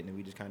found they didn't, and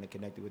we just kind of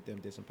connected with them,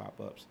 did some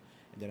pop-ups,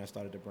 and then I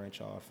started to branch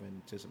off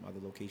into some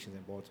other locations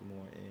in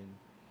Baltimore, and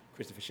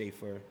Christopher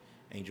Schaefer,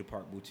 Angel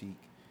Park Boutique,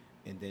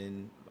 and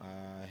then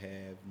I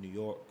have New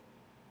York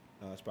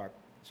spot.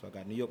 So I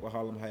got New York with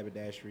Harlem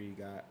Haberdashery,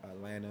 got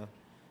Atlanta.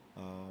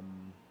 I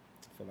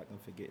feel like I'm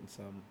forgetting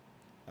some.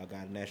 I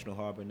got National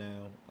Harbor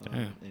now,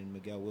 and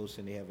Miguel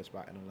Wilson. They have a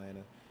spot in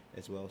Atlanta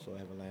as well, so I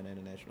have Atlanta and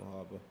the National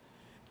Harbor.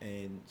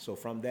 And so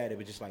from that, it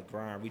was just like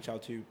grind, reach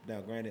out to.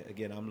 Now, granted,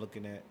 again, I'm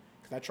looking at,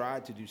 because I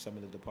tried to do some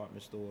of the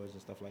department stores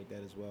and stuff like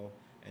that as well,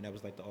 and that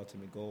was like the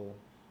ultimate goal,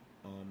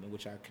 in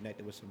which I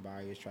connected with some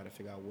buyers, try to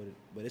figure out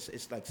but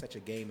it's like such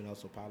a game, and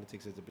also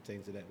politics as it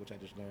pertains to that, which I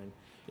just learned.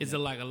 Is it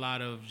like a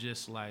lot of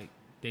just like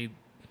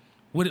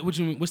what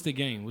you mean? What's the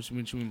game? What you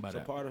mean by So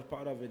that?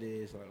 part of it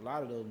is like a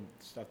lot of them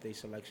stuff they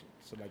select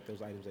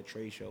those items at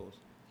trade shows,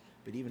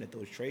 But even at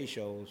those trade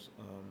shows,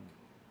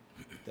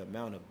 the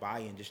amount of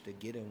buy-in just to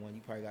get in one,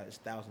 you probably got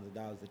thousands of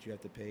dollars that you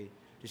have to pay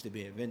just to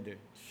be a vendor.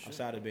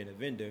 Outside of being a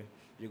vendor,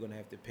 you're going to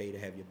have to pay to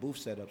have your booth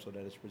set up so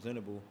that it's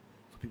presentable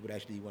for people to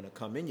actually want to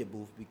come in your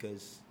booth,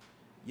 because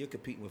you're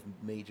competing with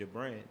major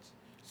brands.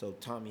 So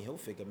Tommy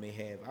Hilfiger may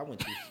have, I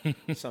went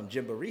to some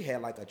Gymboree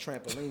had like a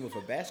trampoline with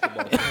a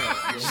basketball court.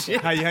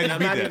 How you I'm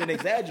beat not that? even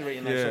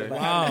exaggerating. Like, Yeah. so, like,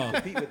 Wow. how do you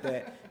compete with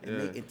that and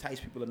make, entice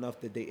people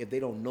enough that if they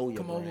don't know your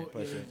Come brand over,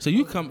 per se. So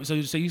you come. So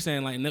you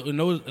saying like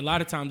a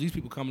lot of times these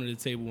people come to the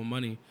table with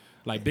money,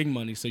 like big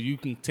money, so you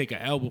can take an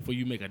L before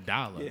you make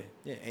 $1.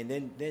 Yeah. And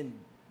then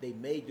they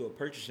made your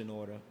purchasing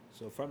order.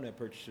 So from that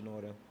purchasing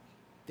order,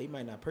 they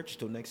might not purchase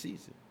till next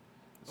season.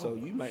 So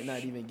you might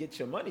not even get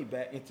your money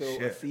back until a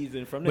Shit.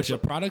 season from But next. your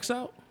product's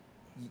out.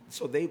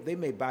 So they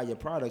may buy your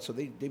product. So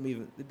they may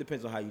even, it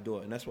depends on how you do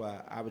it. And that's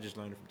why I was just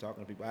learning from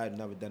talking to people. I had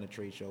never done a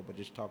trade show, but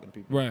just talking to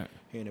people, Right.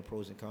 hearing the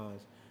pros and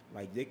cons.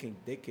 Like they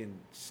can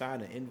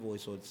sign an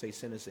invoice or say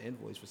send us an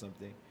invoice for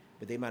something,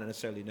 but they might not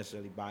necessarily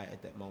buy it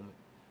at that moment,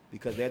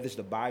 because they're just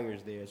the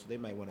buyers there. So they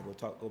might want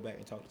to go back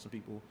and talk to some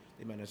people.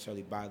 They might not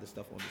necessarily buy the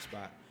stuff on the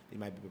spot. They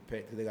might be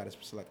prepared because they got to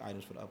select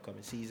items for the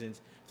upcoming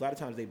seasons. So a lot of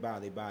times they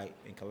buy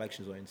in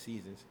collections or in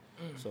seasons.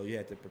 So you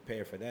have to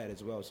prepare for that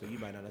as well. So you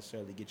might not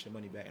necessarily get your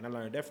money back. And I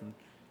learned that from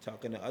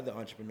talking to other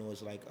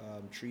entrepreneurs like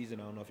Treason.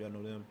 I don't know if y'all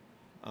know them.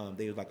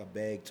 They was like a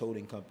bag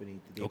toting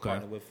company that they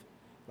partner with.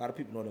 A lot of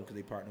people know them because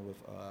they partner with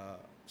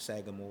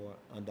Sagamore,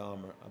 Under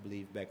Armour, I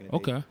believe, back in the day.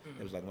 Okay.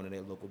 It was like one of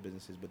their local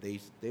businesses. But they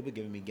were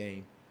giving me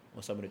game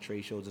on some of the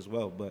trade shows as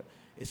well. But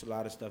it's a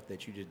lot of stuff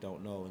that you just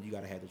don't know, and you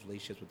got to have those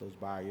relationships with those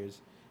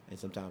buyers. And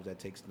sometimes that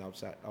takes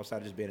outside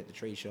of just being at the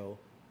trade show,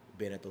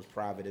 being at those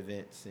private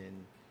events,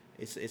 and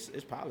it's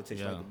politics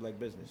Yeah. like the black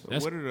business. So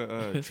That's- what are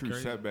the that's true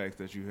crazy. setbacks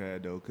that you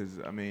had though? Because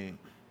I mean,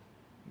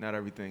 not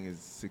everything is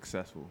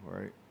successful,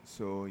 right?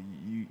 So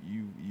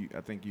you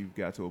I think you've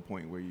got to a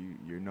point where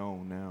you're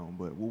known now.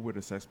 But what were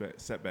the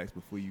setbacks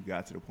before you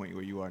got to the point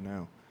where you are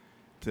now?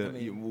 What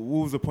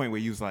was the point where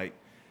you was like,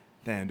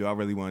 damn, do I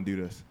really want to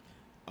do this?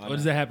 Or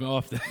does that happen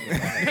often?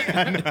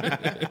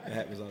 It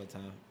happens all the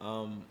time.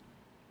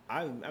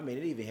 I mean,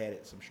 it even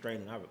had some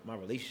strain in my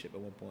relationship at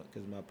one point,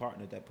 because my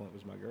partner at that point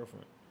was my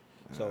girlfriend.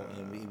 So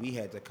and we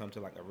had to come to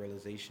like a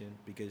realization,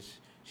 because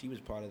she was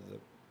part of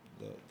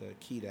the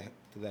key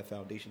to that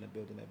foundation of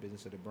building that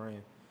business of the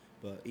brand.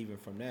 But even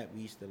from that,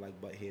 we used to like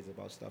butt heads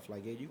about stuff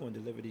like, hey, you gonna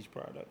deliver these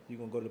products? You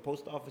gonna go to the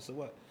post office or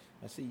what?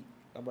 I see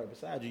I'm right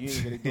beside you. You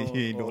ain't really doing.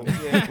 You ain't doing it.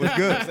 Yeah, what's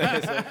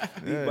good? So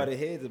we butted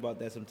heads about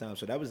that sometimes.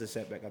 So that was a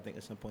setback, I think,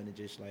 at some point. It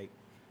just like,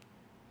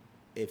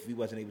 if we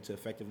wasn't able to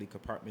effectively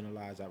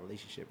compartmentalize our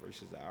relationship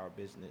versus our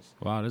business.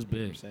 Wow, that's You know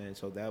what I'm big. saying?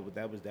 So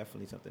that was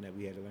definitely something that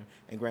we had to learn.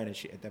 And granted,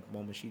 at that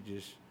moment,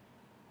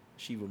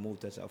 she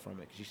removed herself from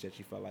it, because she said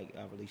she felt like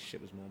our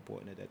relationship was more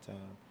important at that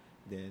time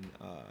than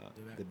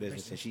the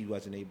business, and she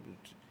wasn't able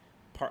to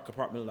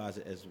compartmentalize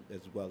it as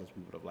well as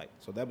we would have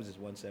liked. So that was just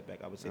one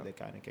setback, I would say, that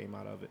kind of came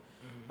out of it.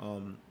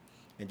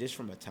 And just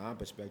from a time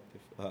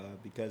perspective,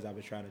 because I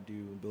was trying to do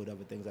and build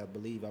other things, I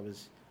believe I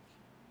was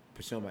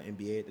pursuing my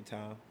MBA at the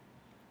time.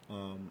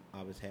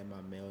 I had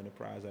my mail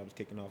enterprise I was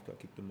kicking off. I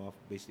kicked them off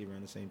basically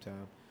around the same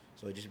time.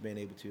 So just being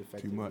able to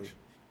effectively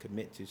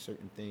commit to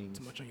certain things.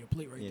 Too much on your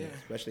plate right there.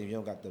 Especially if you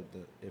don't got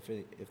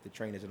if the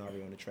train isn't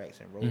already on the tracks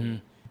and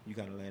rolling, you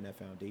kind of land that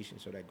foundation.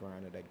 So that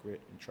grind or that grit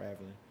and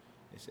traveling,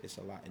 it's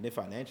a lot. And then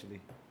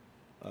financially,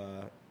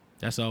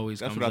 That's always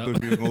That's comes what I up.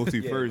 thought you was going to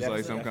Yeah, first,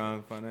 like definitely. some kind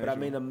of financial. but I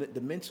mean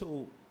the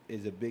mental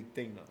is a big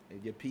thing though.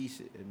 Your piece,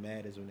 it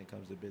matters when it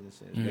comes to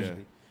business, and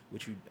especially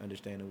what you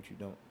understand and what you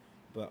don't.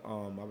 But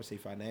I would say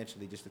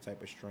financially, just the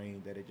type of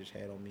strain that it just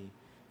had on me,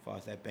 as far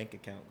as that bank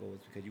account goes,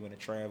 because you want to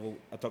travel.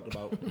 I talked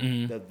about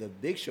the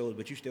big shows,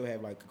 but you still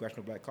have like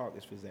Congressional Black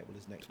Caucus, for example,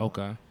 this next month.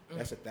 Okay.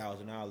 That's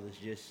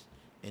 $1,000 just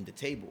in the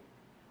table.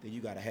 Then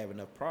you got to have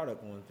enough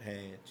product on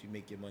hand to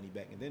make your money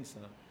back and then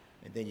some.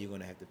 And then you're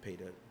going to have to pay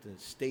to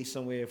stay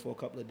somewhere for a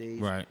couple of days.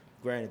 Right.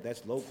 Granted,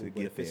 that's local, but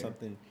get if it's there.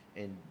 something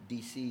in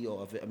D.C.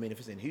 or if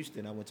it's in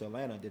Houston, I went to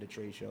Atlanta, I did a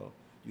trade show.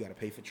 You got to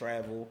pay for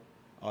travel,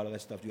 all of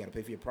that stuff. You got to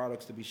pay for your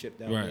products to be shipped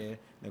down Right. there.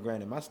 Now,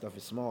 granted, my stuff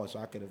is small, so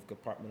I could have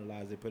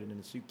compartmentalized it, put it in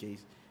a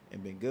suitcase,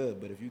 and been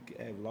good. But if you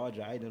have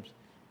larger items,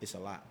 it's a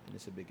lot, and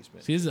it's a big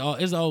expense. See,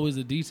 it's always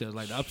the details,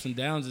 like the ups and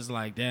downs. It's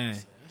like, dang,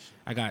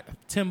 I got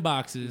 10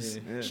 boxes,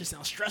 That shit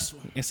sounds stressful.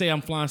 and say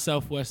I'm flying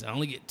Southwest, I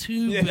only get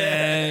 2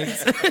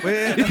 bags.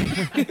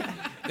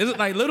 It's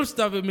like little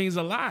stuff. It means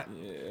a lot.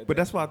 But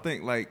that's why I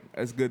think like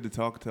it's good to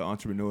talk to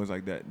entrepreneurs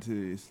like that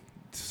too,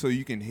 so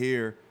you can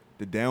hear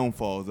the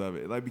downfalls of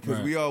it. Like because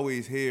Right. we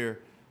always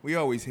hearing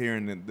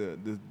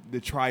the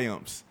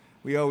triumphs.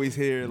 We always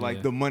hear like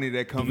Yeah. the money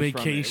that comes from it.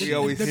 vacation. We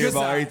always The hear good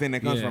about side. everything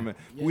that comes Yeah. from it.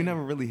 But we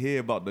never really hear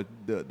about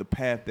the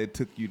path that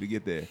took you to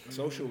get there.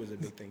 Social was a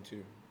big thing,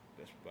 too.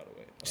 That's, by the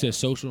way. You said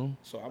social.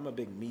 So I'm a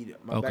big media.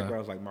 My Okay.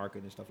 background's like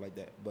marketing and stuff like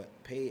that. But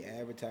paid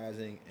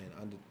advertising and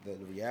under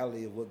the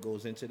reality of what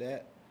goes into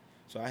that.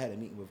 So I had a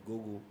meeting with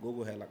Google.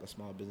 Google had like a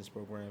small business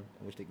program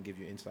in which they can give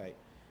you insight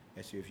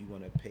as to if you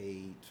want to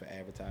pay for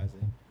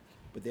advertising.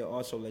 but they'll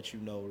also let you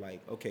know,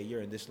 like, okay,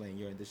 you're in this lane,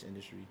 you're in this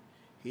industry.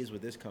 Here's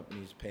what this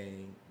company is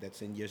paying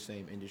that's in your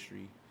same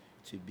industry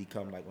to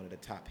become like one of the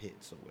top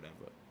hits or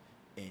whatever.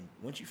 And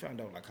once you find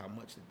out like how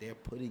much that they're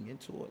putting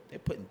into it, they're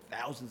putting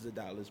thousands of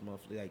dollars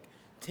monthly, like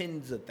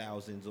tens of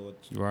thousands or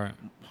Right.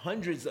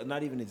 hundreds,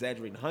 not even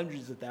exaggerating,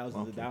 hundreds of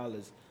thousands of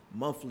dollars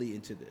monthly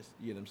into this.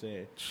 You know what I'm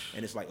saying?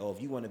 And it's like, oh,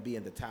 if you want to be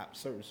in the top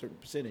certain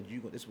percentage,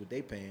 this is what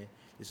they paying.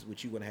 This is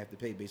what you're going to have to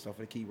pay based off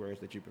of the keywords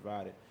that you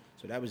provided.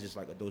 So that was just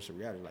like a dose of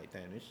reality. Like,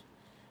 damn,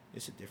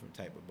 it's a different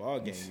type of ball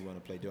game you want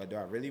to play. Do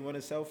I really want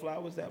to sell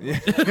flowers that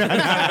much?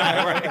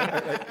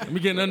 Let me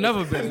get in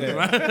another business,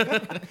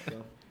 right?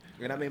 So,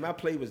 and I mean, my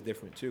play was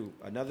different too.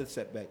 Another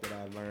setback that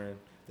I learned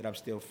that I'm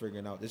still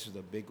figuring out. This is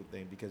a big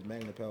thing because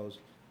Magnapels,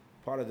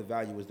 part of the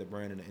value was the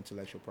brand and the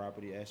intellectual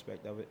property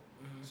aspect of it.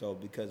 Mm-hmm. So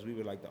because we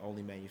were like the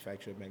only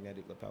manufacturer of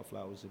magnetic lapel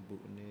flowers and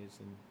boutonnieres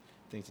and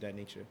things of that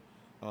nature,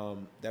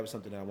 that was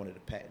something that I wanted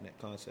to patent that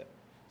concept.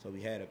 So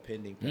we had a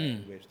pending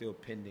patent. We're still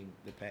pending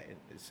the patent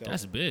itself.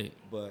 That's big.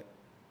 But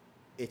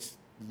it's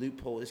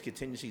loophole, it's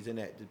contingencies in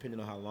that depending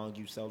on how long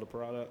you sell the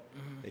product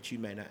that you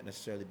may not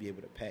necessarily be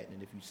able to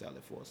patent it if you sell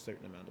it for a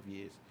certain amount of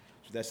years.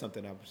 So that's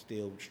something I'm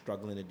still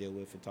struggling to deal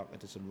with and talking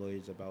to some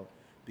lawyers about,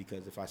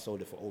 because if I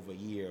sold it for over a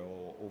year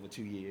or over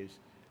 2 years,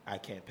 I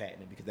can't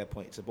patent it because at that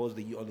point,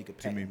 supposedly you only could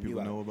patent many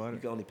people know about You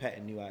it? can only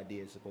patent new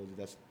ideas. Supposedly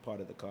that's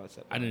part of the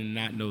concept. I did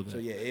not know that. So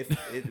yeah,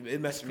 it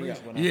messed me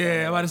up when I Yeah, found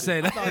I'm out about to too. say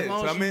I that. thought as long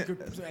So, as I mean- you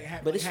could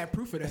have, But it's- have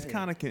proof of that. It's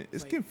kind of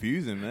it's Like-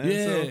 confusing, man.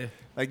 Yeah. So,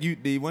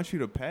 like they want you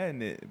to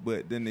patent it,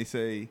 but then they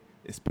say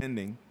it's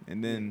pending,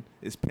 and then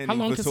it's pending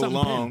long for can so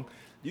something long.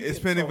 You It's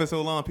can- pending so- for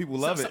so long, people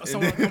love it. And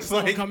Someone, then it's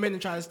someone like, come in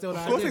and try to steal the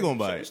of course idea. they're gonna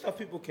buy Certain it. stuff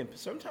people can.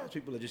 Sometimes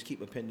people will just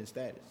keep a pending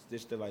status,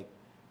 just to like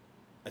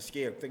a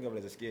scare. Think of it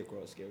as a scarecrow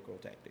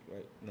tactic,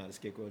 right? Not a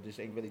scarecrow, just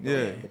ain't really doing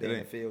Yeah, that, but they're it in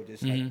the ain't. field,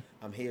 just Mhm. like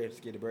I'm here to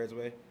scare the birds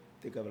away.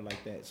 Think of it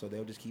like that. So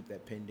they'll just keep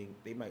that pending.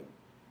 They might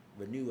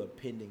renew a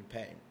pending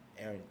patent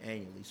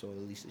annually, so at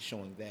least it's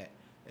showing that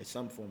as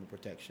some form of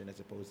protection as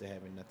opposed to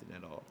having nothing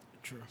at all.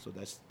 True. So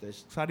that's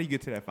So how do you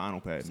get to that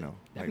final patent now?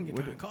 That can get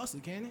what kind of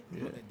costly, can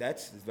it?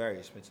 That's very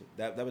expensive.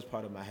 That was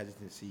part of my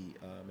hesitancy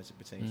as it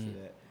pertains to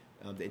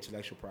that, the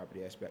intellectual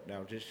property aspect.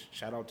 Now, just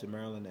shout out to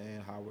Maryland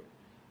and Howard.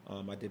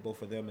 I did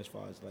both of them as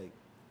far as like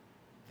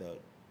the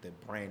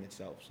brand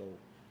itself. So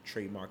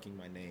trademarking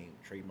my name,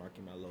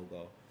 trademarking my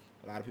logo.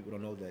 A lot of people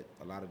don't know that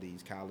a lot of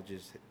these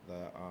colleges,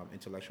 the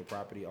intellectual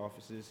property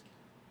offices,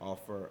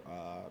 offer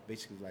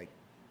basically like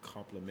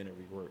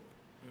complimentary work.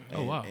 Oh,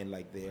 And, wow. and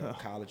like their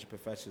college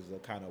professors will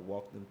kind of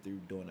walk them through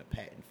doing a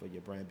patent for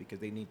your brand because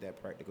they need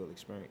that practical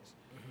experience.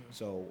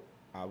 So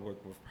I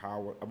work with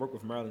Howard. I worked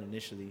with Maryland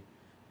initially,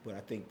 but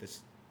I think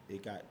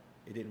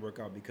it didn't work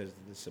out because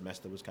the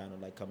semester was kind of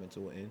like coming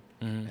to an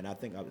end. And I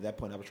think at that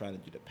point I was trying to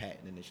do the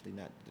patent initially,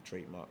 not the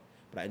trademark.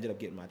 But I ended up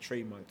getting my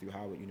trademark through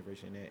Howard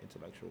University and their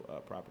intellectual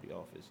property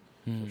office.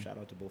 So shout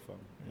out to both of them.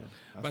 Yeah.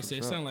 But I say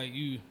it sounds like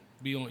you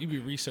be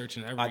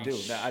researching every I do.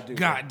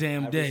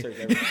 goddamn I day. research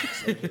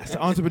everything. It's an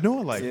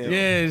entrepreneur like Yeah. that.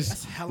 Yes.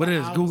 That's hella What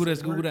is hours Google of this?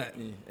 Google work. that.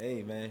 Yeah.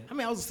 Hey man, How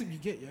many hours of sleep you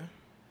get, yeah?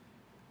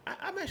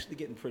 I'm actually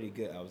getting pretty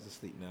good. I was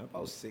asleep now,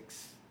 about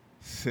 6.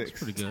 Six.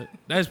 Pretty good.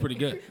 That's pretty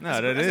good.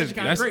 No, that is.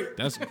 kinda great.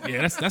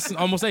 That's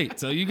almost 8.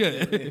 So you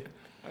good.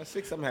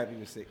 6. I'm happy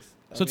with 6.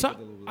 So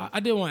I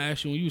did want to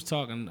ask you when you was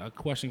talking, a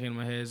question came to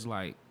my head. Is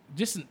like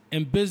just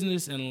in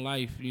business and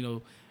life,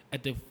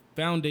 at the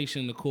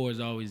foundation, the core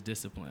is always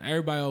discipline.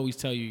 Everybody always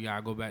tell you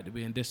gotta go back to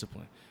being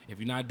disciplined. If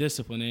you're not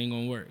disciplined, it ain't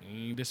gonna work.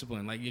 You ain't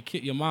disciplined. Like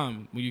your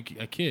mom, when you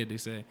a kid, they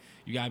say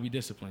you gotta be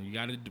disciplined. You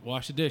gotta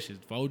wash the dishes,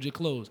 fold your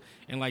clothes,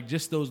 and like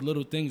just those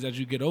little things. As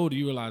you get older,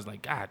 you realize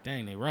like, God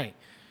dang, they right.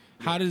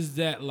 How does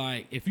that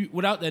if you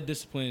without that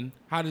discipline,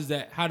 how does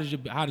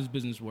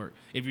business work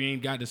if you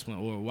ain't got discipline,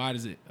 or why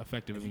is it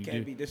effective If if you you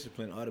can't do? be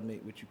disciplined,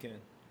 automate what you can.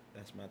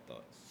 That's my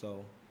thoughts.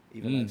 So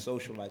even like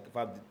social, like if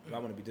I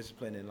want to be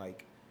disciplined and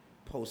like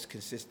post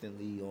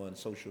consistently on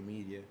social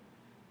media,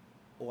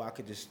 or I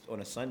could just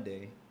on a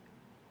Sunday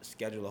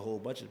schedule a whole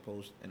bunch of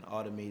posts and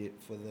automate it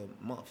for the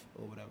month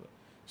or whatever.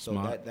 So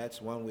Smart.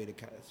 that's one way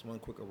that's one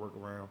quicker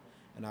workaround.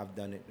 And I've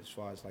done it as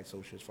far as like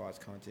social, as far as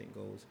content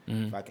goes.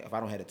 If I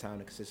don't have the time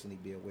to consistently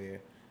be aware,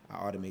 I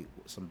automate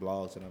some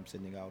blogs that I'm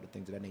sending out or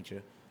things of that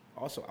nature.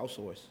 Also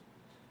outsource.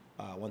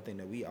 One thing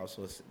that we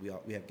outsource,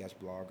 we have guest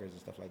bloggers and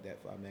stuff like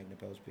that for our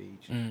Magnapels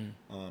page.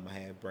 I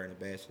have brand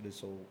ambassadors,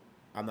 so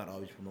I'm not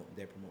always promoting.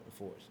 They're promoting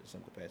for us in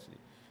some capacity.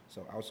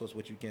 So outsource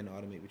what you can,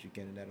 automate what you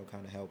can, and that'll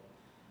kind of help.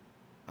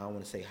 I don't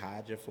want to say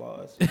hide your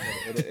flaws.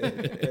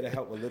 It'll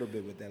help a little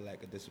bit with that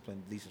lack of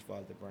discipline, at least as far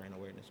as the brand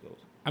awareness goes.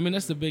 I mean,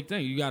 that's the big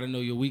thing. You got to know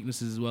your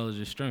weaknesses as well as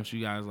your strengths.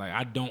 You guys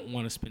I don't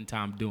want to spend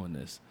time doing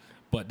this,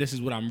 but this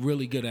is what I'm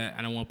really good at,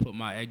 and I want to put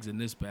my eggs in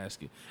this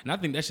basket. And I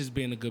think that's just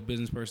being a good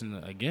business person.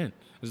 Again,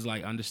 it's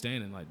like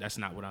understanding that's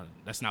not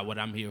what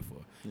I'm here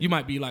for. You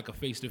might be like a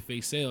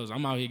face-to-face sales.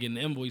 I'm out here getting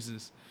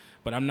invoices,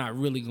 but I'm not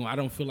really going. I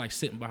don't feel like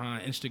sitting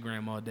behind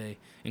Instagram all day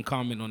and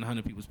commenting on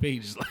 100 people's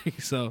pages.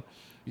 So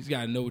you just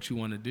got to know what you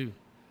want to do.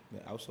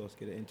 Yeah, outsource,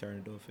 get an intern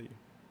to do it for you.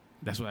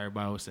 That's what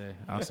everybody always say.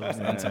 Also, it's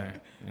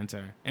an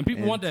intern. And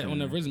people want that on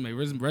their resume.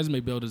 Resume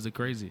builders are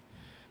crazy.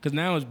 Because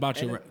now it's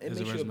about your it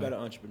makes you a better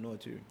entrepreneur,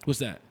 too. What's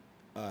that?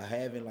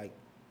 Having,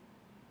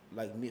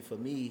 like me, for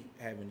me,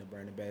 having the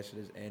brand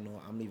ambassadors, and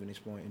I'm even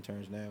exploring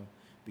interns now,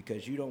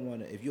 because you don't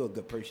want to, if you're a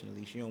good person at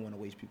least, you don't want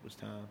to waste people's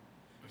time.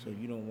 So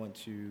you don't want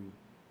to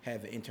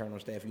have an internal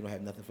staff. You don't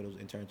have nothing for those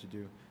interns to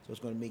do. So it's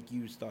going to make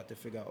you start to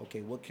figure out,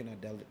 okay, what can I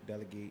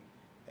delegate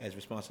as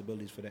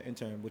responsibilities for that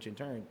intern, which in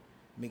turn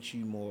makes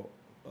you more,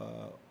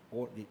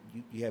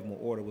 you have more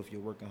order with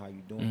your work and how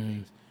you're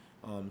doing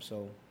things.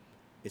 So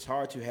it's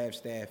hard to have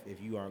staff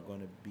if you aren't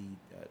going to be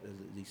at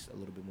least a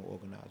little bit more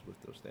organized with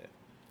those staff.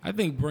 I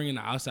think bringing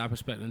the outside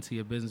perspective into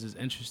your business is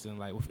interesting,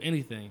 like with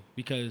anything,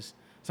 because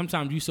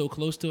sometimes you so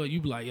close to it,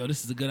 you be like, yo,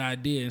 this is a good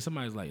idea. And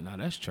somebody's like, nah,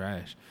 that's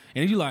trash.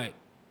 And you like,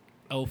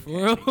 oh, for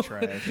real?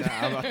 Trash.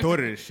 I thought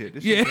of this shit.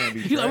 This shit can't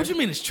be trash. You're like, what you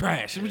mean it's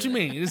trash? What you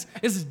mean?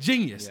 It's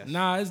genius. Yes.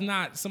 Nah, it's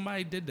not.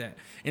 Somebody did that.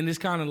 And this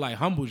kind of like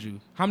humbles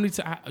you. How many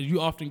times you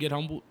often get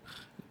humbled?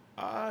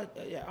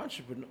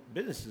 Entrepreneur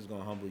business is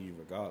gonna humble you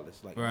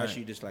regardless. Like unless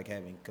you just like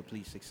having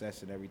complete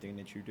success in everything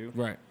that you do.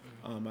 Right.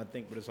 I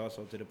think, but it's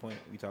also to the point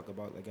we talk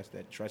about. I guess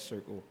that trust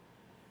circle.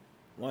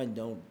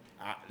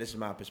 This is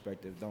my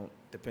perspective. Don't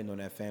depend on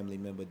that family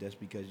member just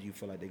because you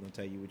feel like they're gonna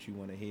tell you what you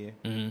want to hear.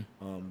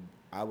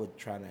 I would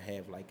try to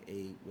have like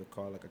we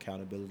call like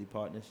accountability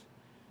partners.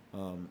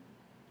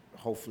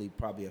 Hopefully,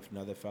 probably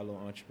another fellow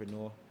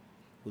entrepreneur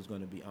who's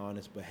going to be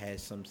honest but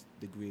has some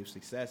degree of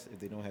success. If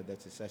they don't have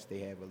that success,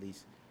 they have at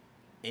least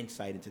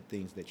insight into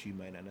things that you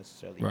might not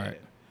necessarily have.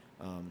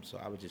 So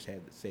I would just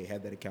have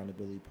that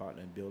accountability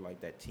partner and build like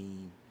that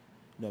team.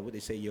 You know what they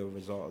say, you're a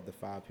result of the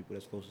 5 people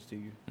that's closest to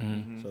you.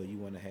 So you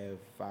want to have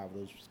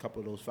a couple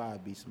of those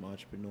 5 be some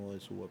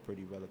entrepreneurs who are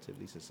pretty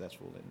relatively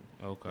successful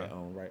in their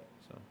own right.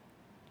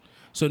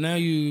 So now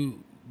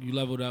you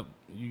leveled up.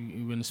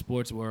 You in the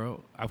sports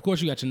world. Of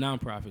course, you got your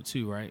nonprofit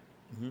too, right?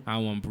 I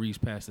don't want to breeze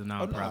past the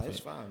nonprofit. Oh, no, it's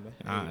fine,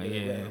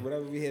 man.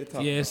 Whatever we here to talk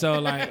about. Yeah, so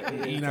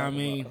like, you know what I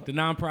mean? The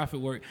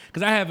nonprofit work.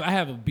 Because I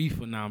have a beef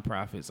with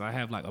nonprofits. I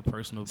have like a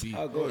personal beef.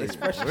 Oh, go ahead.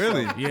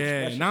 Really?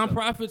 Yeah,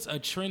 nonprofits are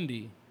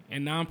trendy.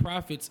 And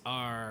nonprofits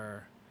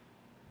are,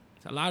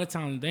 a lot of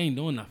times, they ain't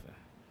doing nothing.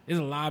 There's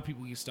a lot of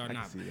people who start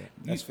not.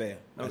 That's fair.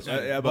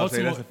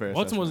 Baltimore's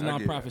a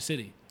nonprofit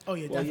city. Oh,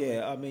 yeah, well, definitely.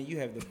 yeah, I mean, you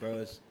have the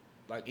buzz.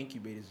 Like,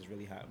 incubators is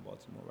really hot in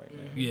Baltimore right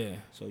now. Yeah.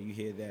 So you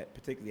hear that,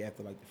 particularly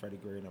after, like, the Freddie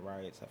Gray and the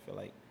riots, I feel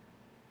like,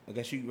 I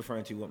guess you're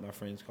referring to what my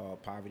friends call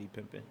poverty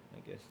pimping,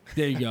 I guess.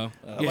 There you go.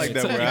 I like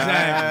that word.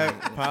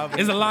 Exactly.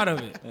 There's a lot of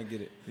it. I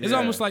get it. It's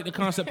almost like the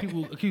concept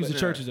people accuse the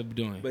churches of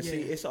doing. But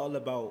see, it's all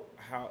about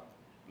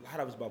a lot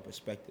of it's about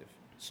perspective.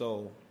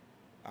 So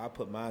I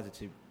put mine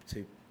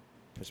to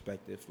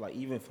perspective, like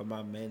even for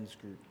my men's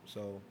group.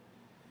 So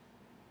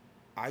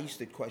I used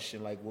to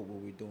question like what were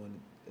we doing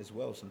as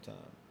well sometimes,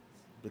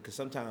 because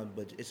sometimes,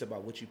 but it's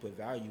about what you put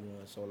value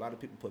on. So a lot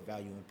of people put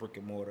value on brick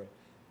and mortar,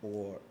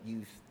 or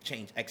you've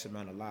changed X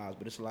amount of lives,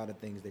 but it's a lot of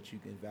things that you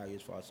can value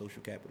as far as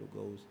social capital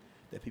goes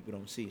that people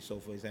don't see. So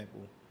for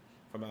example,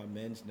 from our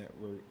men's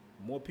network,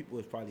 more people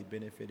have probably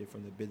benefited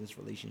from the business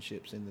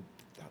relationships and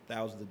the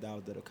thousands of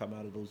dollars that have come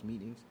out of those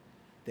meetings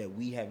that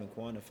we haven't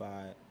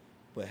quantified,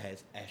 but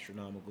has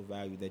astronomical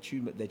value that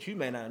you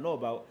may not know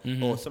about,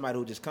 or somebody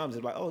who just comes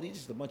and like, oh, these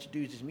just a bunch of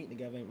dudes just meeting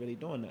together, ain't really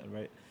doing nothing,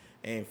 right?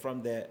 And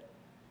from that,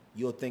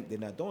 you'll think they're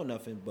not doing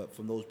nothing, but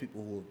from those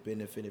people who have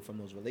benefited from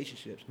those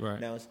relationships,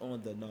 now it's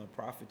on the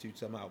nonprofit to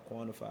somehow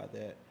quantify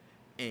that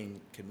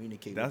and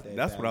communicate.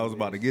 That's what I was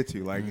about to get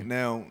to. Like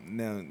now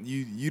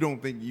you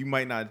don't think, you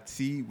might not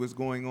see what's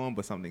going on,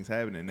 but something's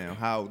happening now.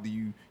 How do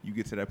you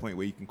get to that point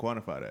where you can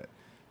quantify that?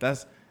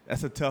 That's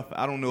a tough.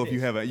 I don't know if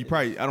you have I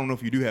don't know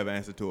if you do have an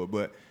answer to it,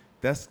 but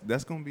that's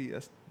gonna be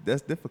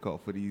that's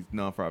difficult for these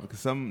nonprofits, because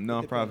some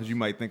nonprofits you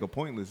might think are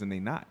pointless and they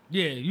not.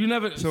 Yeah, you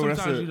never. So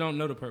sometimes you don't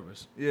know the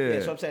purpose.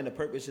 Yeah. So I'm saying the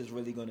purpose is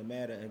really going to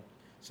matter, and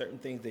certain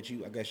things that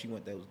I guess you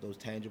want those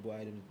tangible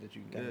items that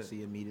you can kind of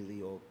see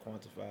immediately or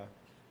quantify.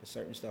 But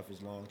certain stuff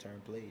is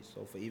long-term plays.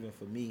 So even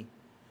for me,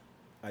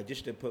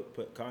 just to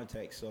put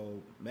context,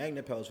 so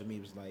Magna Pels for me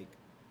was like,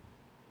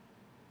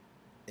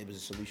 it was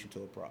a solution to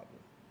a problem.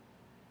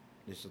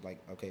 This is like,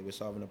 okay, we're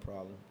solving a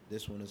problem.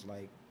 This one is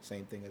like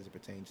same thing as it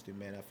pertains to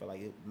men. I felt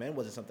like men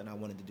wasn't something I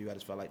wanted to do. I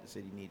just felt like the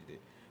city needed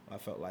it. I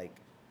felt like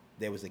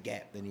there was a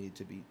gap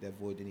that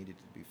void that needed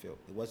to be filled.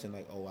 It wasn't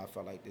like, oh, I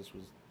felt like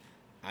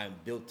I'm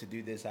built to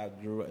do this. I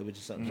grew up. It was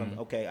just something.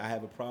 Okay, I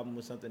have a problem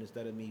with something.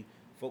 Instead of me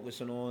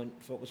focus on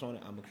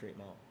it, I'm gonna create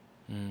my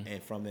own.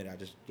 And from it, I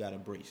just got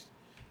embraced.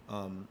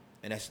 And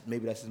that's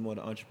just more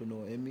the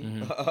entrepreneur in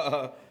me.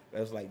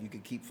 That's like, you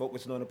can keep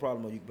focusing on the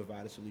problem, or you can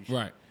provide a solution.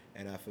 Right.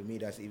 And for me,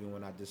 that's even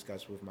when I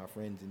discuss with my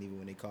friends, and even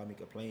when they call me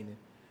complaining,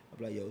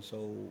 I'm like, yo,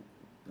 so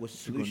what's the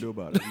solution?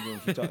 What you gonna do about it? You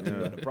gonna keep talking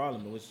about the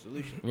problem, but what's the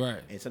solution?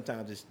 Right. And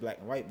sometimes it's black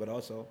and white, but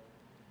also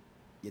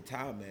your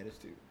time matters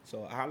too.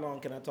 So how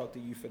long can I talk to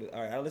you for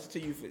all right, I'll listen to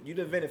you you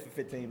done vented for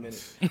 15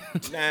 minutes.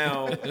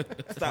 Now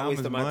stop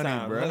wasting my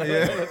time, bro.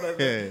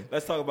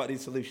 Let's talk about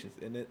these solutions.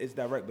 And it's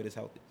direct, but it's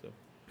healthy. So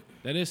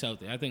that is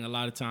healthy. I think a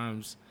lot of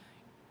times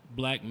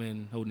black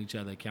men holding each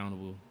other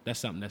accountable. That's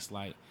something that's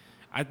like,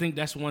 I think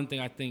that's one thing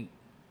I think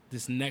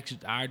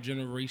our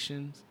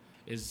generations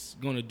is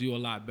going to do a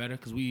lot better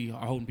because we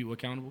are holding people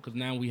accountable because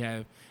now we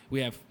have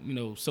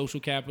social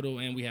capital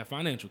and we have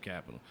financial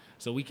capital,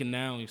 so we can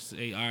now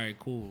say, all right,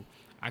 cool,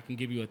 I can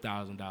give you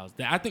 $1,000.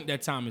 I think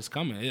that time is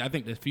coming. I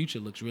think the future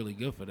looks really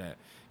good for that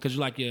because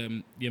like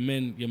your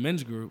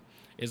men's group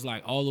is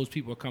like all those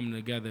people are coming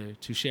together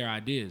to share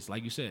ideas,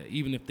 like you said,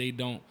 even if they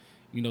don't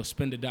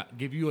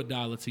give you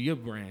 $1 to your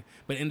brand,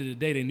 but at the end of the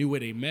day they knew where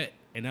they met.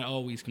 And that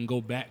always can go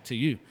back to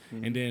you.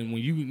 Mm-hmm. And then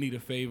when you need a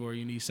favor or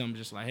you need something,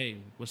 just like, hey,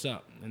 what's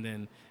up? And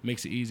then it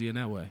makes it easier in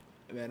that way.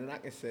 Man, and I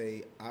can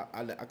say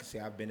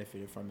I've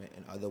benefited from it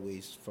in other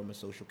ways from a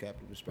social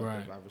capital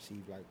perspective. Right. I've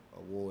received like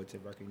awards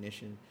and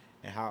recognition,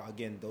 and how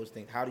again those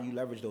things. How do you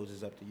leverage those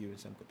is up to you in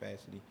some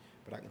capacity.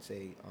 But I can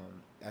say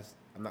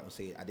I'm not gonna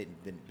say I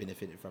didn't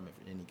benefit from it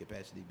in any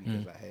capacity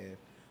because I have.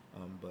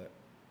 But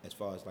as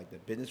far as like the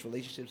business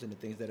relationships and the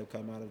things that have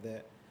come out of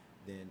that,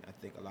 then I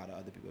think a lot of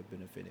other people have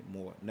benefited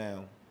more.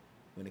 Now,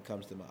 when it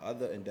comes to my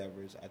other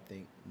endeavors, I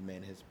think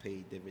men has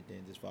paid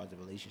dividends as far as the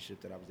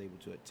relationship that I was able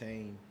to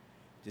attain,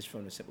 just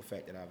from the simple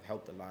fact that I've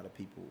helped a lot of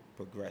people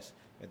progress,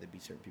 whether it be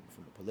certain people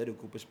from a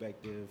political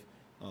perspective,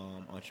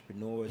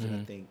 entrepreneurs,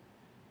 and I think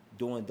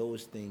doing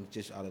those things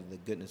just out of the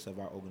goodness of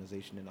our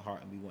organization and the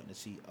heart, and we want to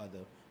see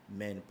other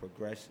men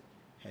progress,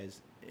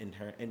 has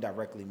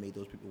indirectly made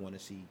those people want to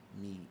see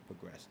me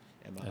progress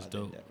in my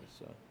other endeavors.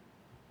 So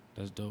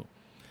that's dope.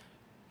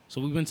 So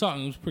we've been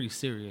talking. It was pretty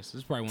serious. This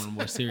is probably one of the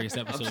more serious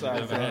episodes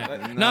I've ever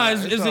had. No,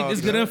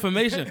 it's good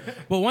information.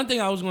 But one thing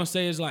I was going to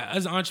say is like,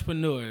 as an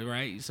entrepreneur,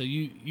 right? So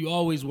you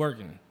always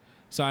working.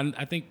 So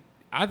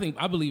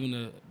I believe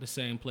in the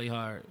same play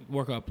hard,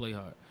 work hard, play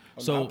hard.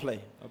 So I'll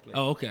play.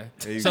 Oh, okay.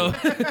 So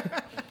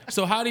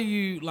so how do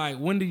you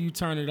when do you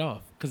turn it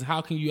off? Because how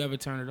can you ever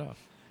turn it off?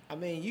 I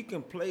mean, you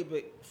can play,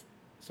 but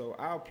so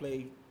I'll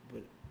play,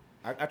 but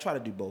I try to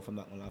do both. I'm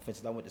not gonna lie. For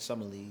instance, I went to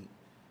Summer League.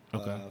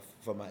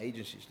 For my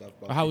agency stuff.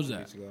 How was that?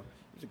 Weeks ago. It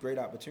was a great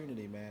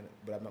opportunity, man.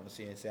 But I'm not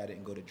gonna say I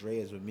didn't go to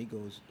Dre's with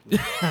Migos. You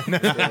know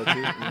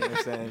what I'm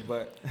saying?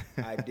 But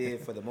I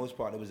did for the most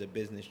part. It was a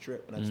business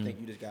trip, and I just think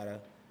you just gotta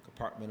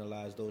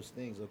compartmentalize those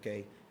things.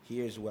 Okay,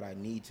 here's what I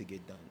need to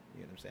get done.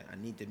 You know what I'm saying? I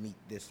need to meet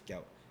this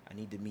scout. I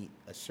need to meet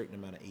a certain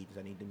amount of agents.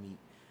 I need to meet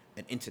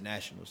an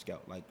international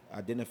scout. Like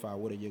identify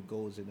what are your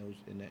goals in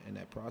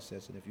that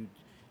process, and if you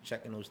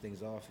checking those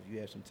things off, if you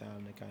have some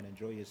time to kind of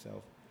enjoy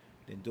yourself,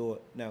 then do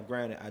it. Now,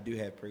 granted, I do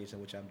have periods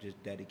in which I'm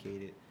just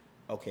dedicated.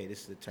 Okay,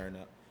 this is a turn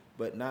up.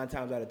 But 9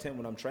 times out of 10,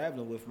 when I'm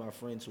traveling with my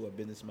friends who are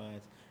business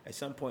minds, at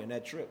some point in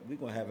that trip, we're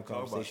gonna have a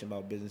conversation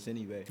about business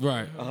anyway.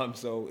 Right.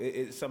 So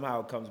it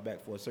somehow comes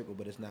back full circle,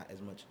 but it's not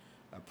as much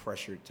a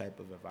pressured type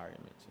of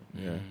environment. So.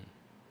 Yeah.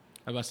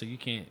 I was about to say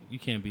you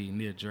can't be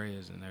near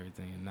Dre's and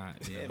everything and not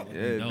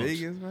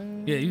Vegas,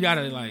 man. Yeah, you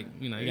gotta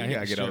you gotta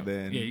get out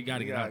there. You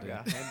gotta get out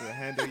there.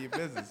 Handle your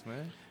business,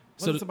 man.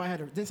 Didn't somebody have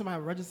a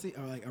residency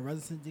or like a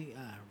residency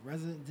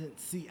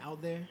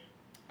out there?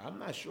 I'm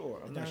not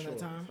sure. That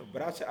time?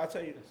 But I'll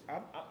tell you this.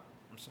 I'm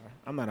sorry.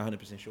 I'm not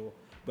 100% sure.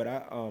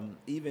 But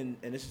even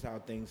and this is how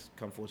things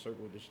come full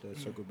circle. Just to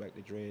circle back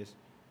to Dre's.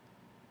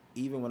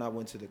 Even when I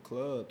went to the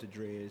club to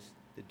Dre's,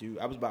 the dude,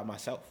 I was by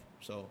myself.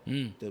 So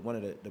one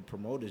of the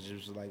promoters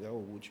was like, "Oh,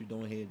 what you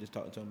doing here?" Just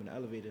talking to him in the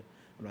elevator.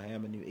 I'm like, "Hey,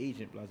 I'm a new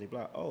agent." Blah blah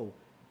blah. Oh,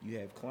 you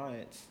have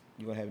clients.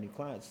 You gonna have any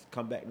clients?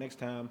 Come back next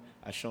time.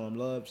 I show them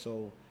love.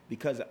 So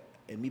because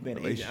and me being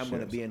an agent, I'm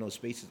gonna be in those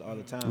spaces all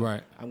the time.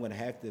 Right. I'm gonna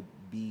have to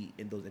be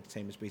in those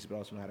entertainment spaces, but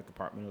also know how to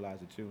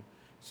compartmentalize it too.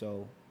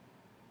 So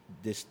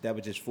that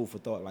was just food for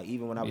thought. Like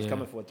even when I was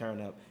coming for a turn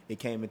up, it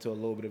came into a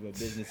little bit of a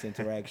business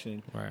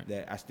interaction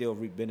that I still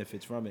reap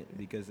benefits from it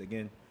because I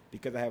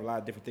have a lot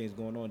of different things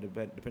going on,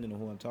 depending on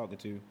who I'm talking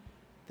to,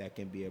 that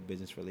can be a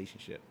business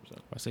relationship. So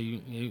I say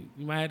you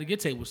might have to get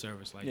table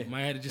service. Like you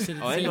might have to just sit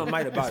at the ain't table. no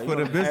might about it. For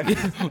the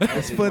business.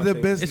 It's for the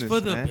business. It's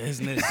for the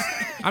business.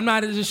 I'm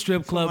not at a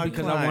strip club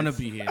because I want to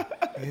be here.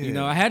 Yeah. You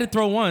know, I had to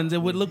throw ones.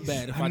 It would look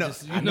bad if I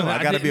just.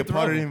 I got to be a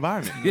part of the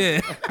environment.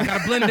 Yeah, I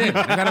got to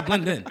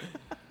blend in.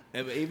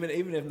 And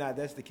even if not,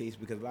 that's the case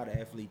because a lot of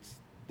athletes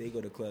they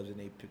go to clubs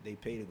and they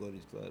pay to go to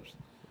these clubs.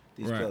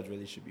 These clubs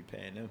really should be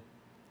paying them.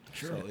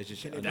 Sure. So it's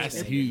just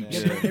that's huge.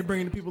 Yeah, they're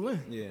bringing the people in.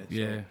 Yeah.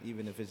 So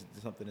even if it's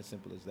something as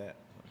simple as that.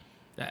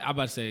 I'm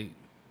about to say,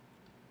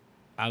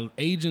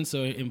 agents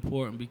are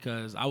important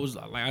because we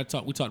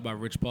talked about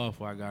Rich Paul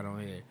before I got on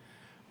here.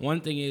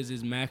 One thing is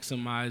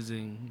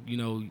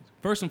maximizing,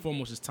 first and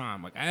foremost is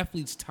time. Like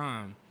athletes'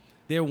 time,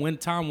 their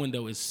time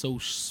window is so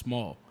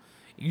small.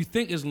 You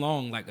think it's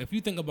long. Like if you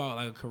think about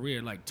like a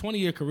career, like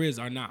 20-year careers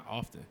are not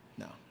often.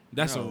 No.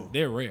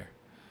 They're rare.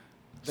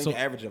 I think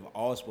the average of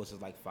all sports is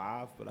like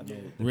 5, but I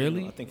mean,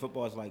 really? I think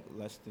football is like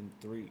less than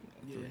 3.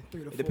 Yeah,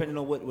 3 to 4. Depending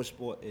on what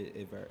sport,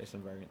 it's some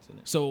variance in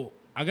it. So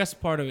I guess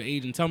part of an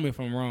agent, tell me if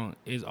I'm wrong,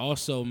 is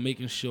also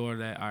making sure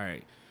that all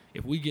right,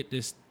 if we get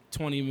this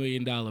 $20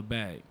 million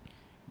bag,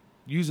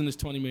 using this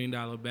 $20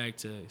 million bag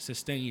to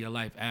sustain your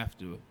life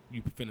after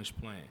you finish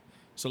playing.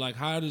 So like,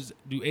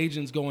 do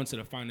agents go into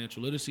the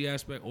financial literacy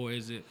aspect, or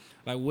is it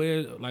like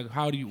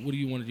what do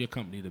you want your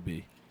company to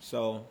be?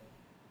 So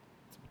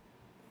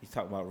he's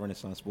talking about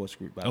Renaissance Sports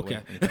Group, by the way.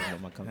 He's talking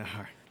about my company.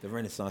 The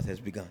Renaissance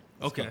has begun.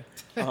 Let's Okay.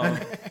 go.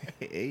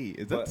 Hey,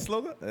 is that the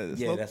slogan?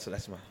 Yeah,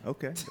 that's my.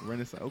 Okay,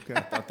 Renaissance. Okay,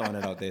 I'm throwing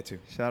it out there too.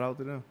 shout out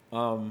to them.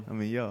 I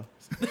mean, y'all.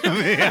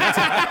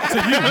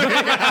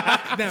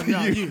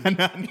 Damn, you.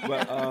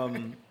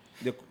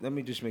 But let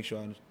me just make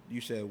sure. You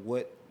said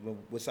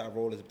what's our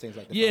role as things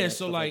like the Yeah, finance,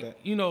 so stuff like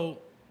that? you know,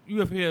 you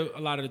have hear a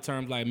lot of the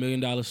terms like $1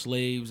 million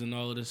slaves and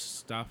all of this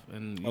stuff,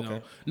 and you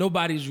know,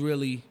 nobody's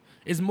really.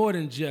 It's more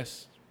than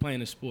just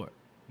playing a sport.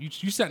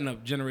 You setting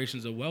up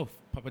generations of wealth.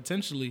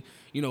 Potentially,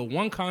 you know,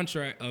 one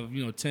contract of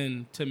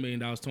 $10 million,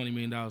 $20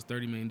 million,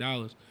 $30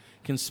 million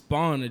can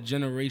spawn a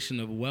generation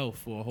of wealth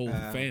for a whole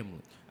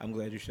family. I'm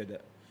glad you said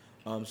that.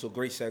 So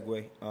great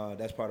segue.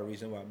 That's part of the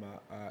reason why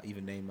I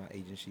even named my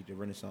agency the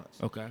Renaissance.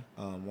 Okay.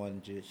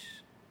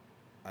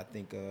 I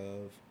think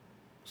of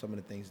some of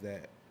the things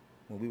that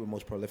when we were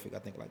most prolific, I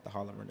think like the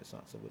Harlem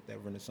Renaissance and what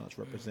that Renaissance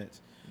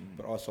represents,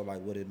 but also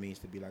like what it means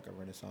to be like a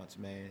Renaissance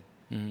man,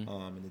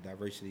 and the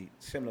diversity,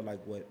 similar like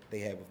what they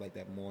have with like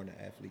that more than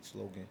an athlete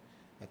slogan.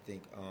 I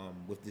think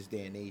with this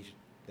day and age,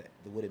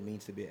 what it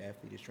means to be an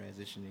athlete is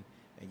transitioning,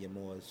 and you're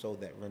more so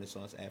that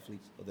Renaissance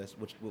athletes. That's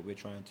what we're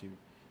trying to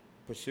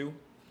pursue.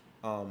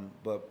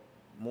 But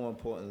more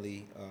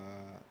importantly,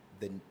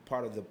 the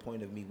part of the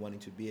point of me wanting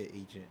to be an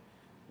agent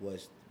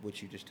was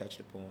what you just touched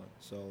upon.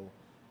 So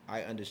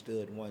I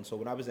understood one. So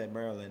when I was at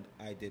Maryland,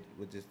 I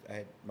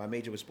had my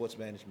major was sports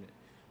management,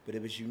 but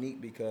it was unique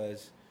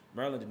because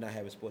Maryland did not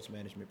have a sports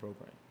management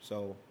program.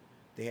 So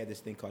they had this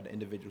thing called the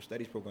individual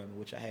studies program, in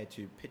which I had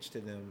to pitch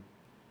to them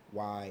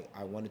why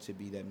I wanted to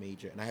be that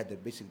major, and I had to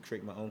basically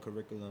create my own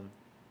curriculum,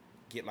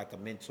 get like a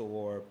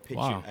mentor, pitch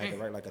it, I had to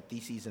write like a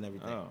thesis and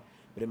everything. Oh.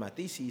 But in my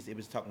thesis, it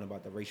was talking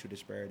about the racial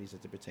disparities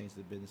as it pertains to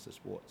the business of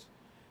sports.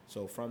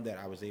 So from that,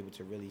 I was able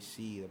to really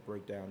see the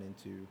breakdown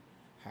into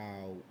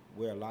how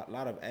where a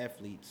lot of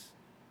athletes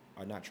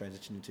are not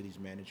transitioning to these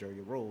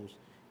managerial roles,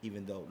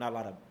 even though not a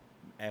lot of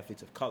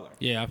athletes of color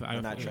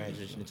are not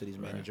transitioning to these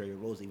managerial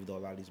roles, even though a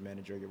lot of these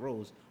managerial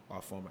roles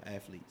are former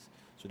athletes.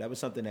 So that was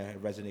something that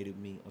had resonated with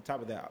me. On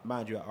top of that,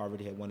 mind you, I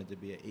already had wanted to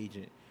be an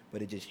agent,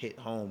 but it just hit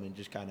home and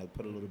just kind of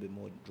put a little bit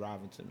more drive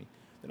into me.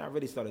 Then I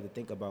really started to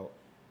think about,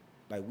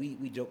 like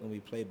we joke when we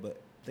play, but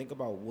think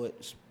about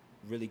what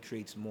really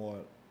creates more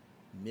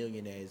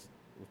millionaires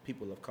with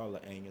people of color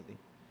annually.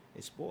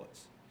 It's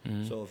sports.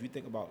 Mm-hmm. So if you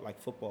think about like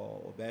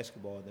football or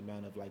basketball, the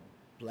amount of like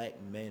black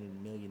men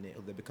millionaires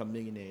that become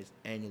millionaires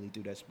annually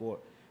through that sport,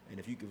 and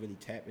if you could really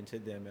tap into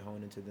them and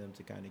hone into them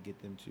to kind of get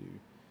them to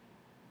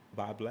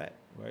buy black,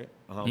 right,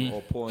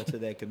 or pour into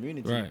that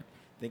community, right.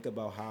 Think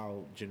about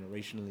how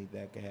generationally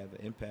that could have an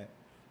impact,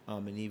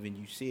 and even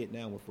you see it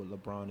now with what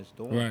LeBron is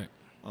doing, right.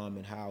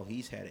 And how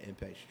he's had an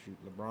impact.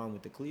 LeBron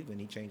with the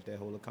Cleveland, he changed that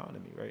whole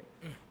economy, right?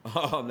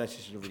 That's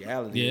just the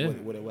reality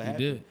of what happened.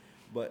 Did.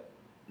 But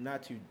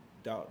not to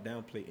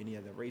downplay any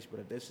other race,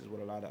 but this is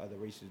what a lot of other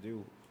races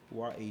do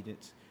who are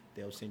agents.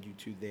 They'll send you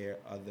to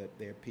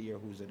their peer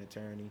who's an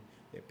attorney,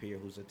 their peer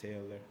who's a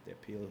tailor, their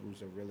peer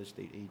who's a real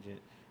estate agent,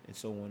 and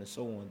so on and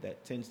so on.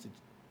 That tends to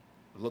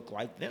look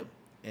like them,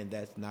 and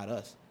that's not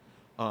us.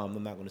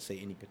 I'm not going to say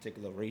any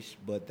particular race,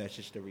 but that's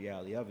just the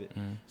reality of it.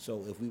 Mm.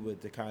 So if we were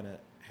to kind of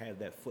have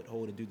that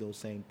foothold and do those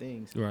same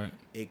things, right.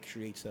 It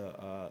creates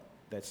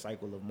that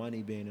cycle of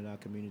money being in our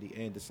community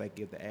and the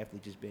psyche of the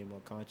athlete just being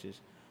more conscious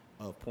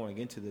of pouring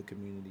into the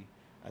community.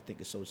 I think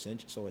it's so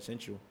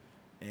essential,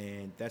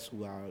 and that's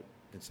who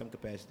in some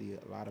capacity,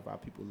 a lot of our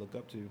people look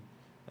up to.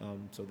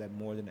 So that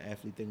more than the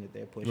athlete thing that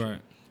they're pushing,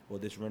 right. Or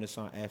this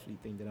Renaissance athlete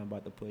thing that I'm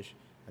about to push,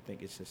 I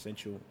think it's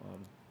essential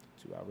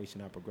to our race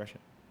and our progression.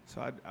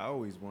 So I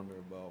always wonder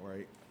about,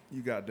 right,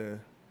 you got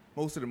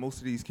most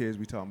of these kids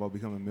we talking about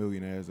becoming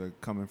millionaires are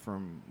coming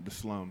from the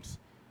slums,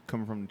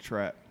 coming from the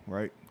trap,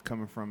 right,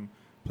 coming from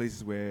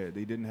places where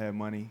they didn't have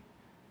money,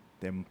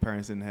 their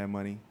parents didn't have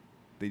money,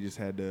 they just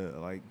had to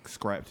like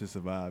scrap to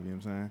survive, you know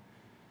what I'm saying?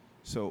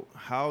 So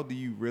how do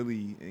you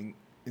really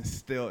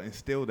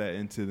instill that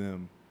into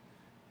them,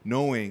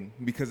 knowing,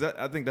 because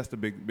I think that's the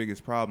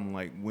biggest problem,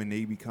 like when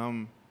they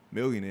become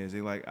millionaires,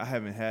 they like, I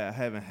haven't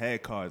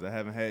had cars, I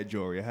haven't had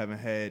jewelry, I haven't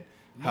had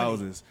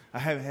houses, I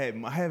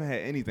haven't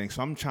had anything,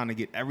 so I'm trying to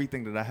get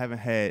everything that I haven't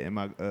had in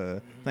my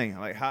thing.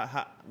 Like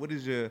how what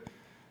is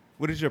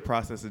your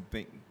process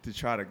to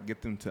try to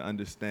get them to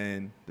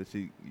understand that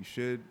you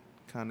should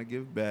kind of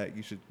give back,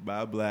 you should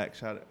buy black,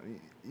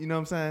 you know what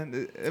I'm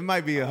saying? It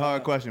might be a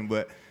hard question,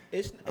 but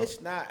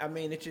it's not. I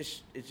mean, it's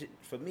just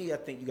for me. I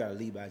think you got to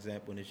lead by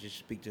example, and it's just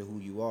speak to who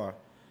you are,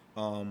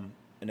 and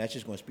that's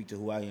just going to speak to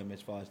who I am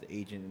as far as the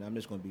agent. And I'm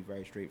just going to be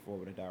very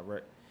straightforward and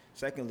direct.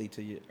 Secondly,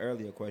 to your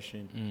earlier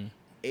question,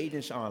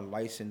 agents aren't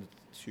licensed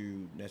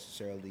to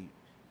necessarily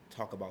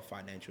talk about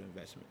financial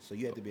investments. So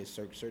you have to be a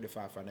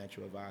certified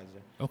financial advisor.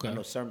 Okay. I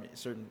know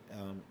certain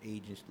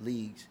agents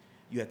leagues,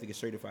 you have to get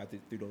certified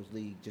through those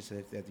leagues, just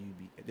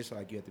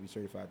like you have to be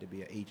certified to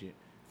be an agent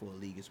for a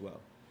league as well.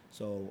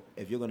 So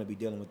if you're going to be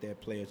dealing with their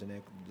players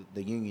and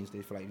the unions,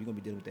 they feel like if you're going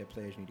to be dealing with their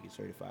players, you need to get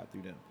certified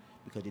through them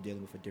because you're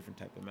dealing with a different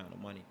type of amount of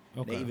money.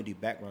 Okay. They even do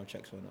background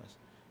checks on us.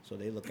 So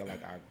they look at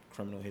like our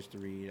criminal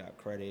history, our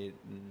credit,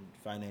 and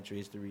financial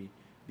history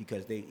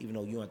because they, even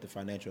though you aren't the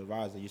financial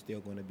advisor, you're still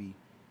going to be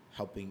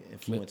helping,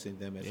 influencing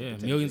them as a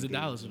potential millions of engagement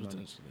dollars with money.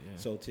 potentially. Yeah.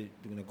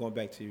 So going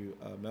back to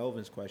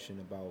Melvin's question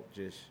about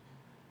just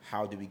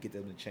how do we get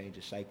them to change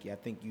the psyche? I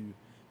think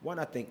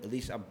at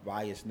least I'm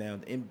biased now.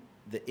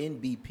 The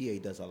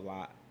NBPA does a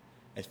lot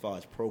as far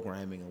as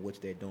programming and what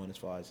they're doing as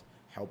far as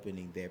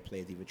helping their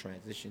players either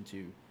transition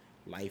to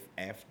life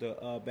after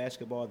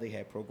basketball. They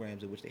have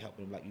programs in which they help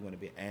them, like you want to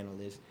be an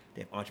analyst.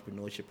 They have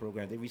entrepreneurship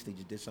programs. They recently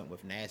just did something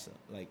with NASA.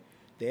 Like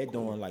they're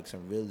doing like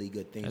some really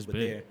good things, That's but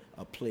big. they're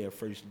a player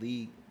first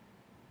league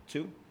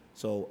too.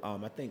 So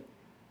I think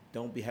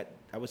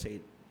I would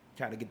say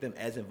try to get them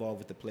as involved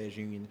with the players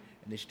union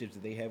initiatives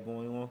that they have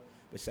going on.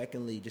 But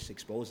secondly, just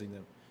exposing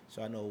them.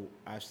 So I know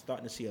I'm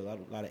starting to see a lot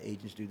of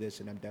agents do this,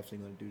 and I'm definitely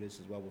going to do this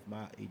as well with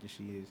my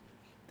agency. Is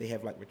they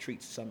have like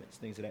retreats, summits,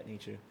 things of that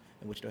nature,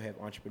 in which they'll have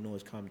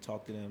entrepreneurs come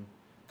talk to them,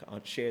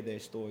 share their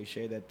stories,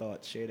 share their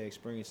thoughts, share their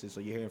experiences.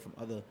 So you're hearing from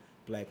other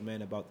black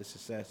men about the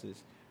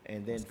successes,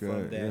 and then That's from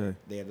good, that, yeah.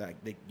 they're like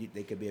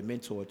they could be a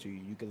mentor to you.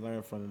 You can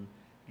learn from them.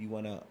 You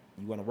wanna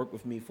work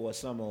with me for a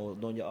summer or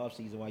during your off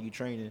season while you're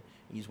training, and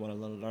you just want to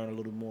learn a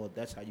little more.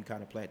 That's how you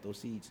kind of plant those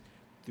seeds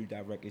through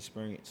direct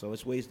experience. So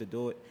it's ways to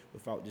do it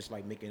without just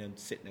like making them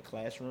sit in a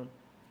classroom.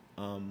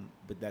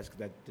 But that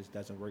just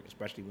doesn't work,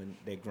 especially when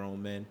they're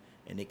grown men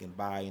and they can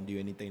buy and do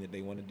anything that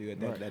they want to do at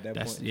that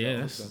That's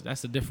point.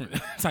 that's a different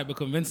type of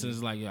convincing.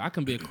 It's like I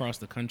can be across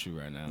the country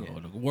right now or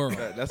the world.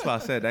 That's why I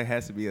said that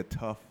has to be a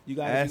tough You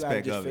gotta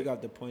aspect just of figure it.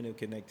 out the point of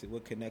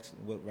what connects,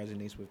 what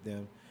resonates with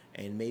them,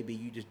 and maybe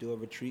you just do a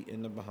retreat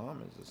in the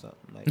Bahamas or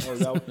something. Like, oh,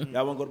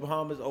 y'all want to go to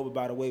Bahamas? Oh, but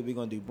by the way, we're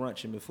gonna do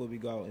brunch, and before we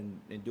go out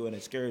and do an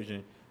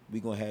excursion,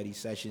 we're gonna have these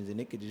sessions, and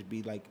it could just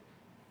be like,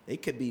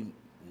 it could be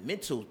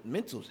mental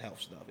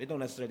health stuff. It don't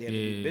necessarily have to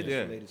be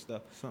business related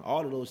stuff.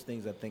 All of those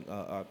things I think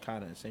are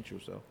kind of essential.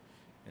 So,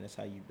 and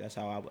that's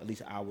how at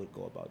least I would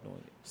go about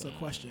doing it. So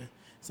question.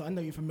 So I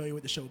know you're familiar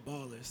with the show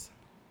Ballers.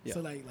 Yeah.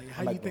 So like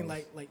how I you like think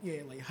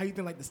Ballers. how you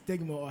think like the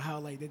stigma or how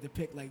like they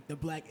depict like the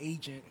black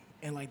agent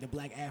and like the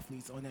black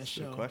athletes on that Good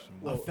show question.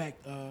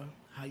 affect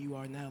how you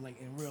are now like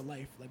in real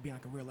life, like being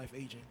like a real life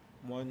agent?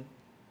 One,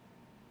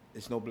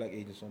 it's no black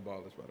agents on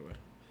Ballers, by the way.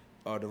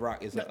 The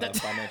Rock is a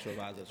financial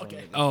advisor. So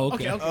Okay. Oh,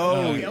 okay.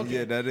 Oh, Okay.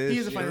 yeah, that is He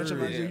is a financial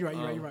true. advisor.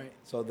 Yeah. You're right.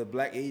 So the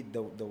black aide,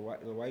 the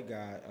white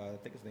guy, I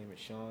think his name is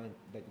Sean,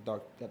 like the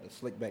dark, got the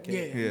slick back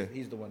hair. Yeah. Yeah.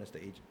 He's the one that's the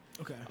agent.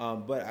 Okay.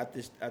 But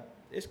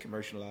it's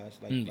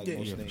commercialized, like Yeah,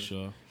 most for things.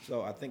 sure.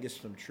 So I think it's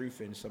some truth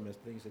in some of the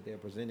things that they're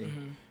presenting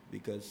Mm-hmm.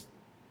 because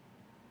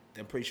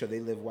I'm pretty sure they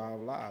live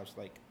wild lives.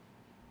 Like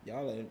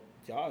y'all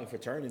in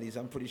fraternities,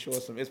 I'm pretty sure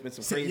it's been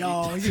some crazy.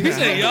 Y'all, He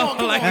said, "Yo,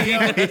 come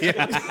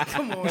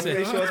on, I'm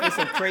pretty sure it's been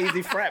some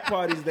crazy frat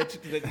parties that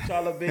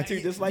y'all have been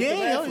to, just like the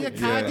last one.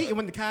 Kadi,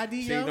 when the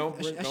Kadi, See, yo, don't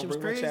that shit bring was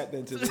my crazy. chapter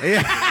into this.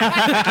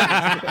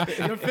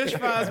 Your fish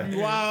fries be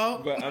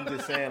wild. But I'm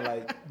just saying,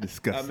 like,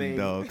 Disgusting I mean,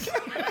 dogs.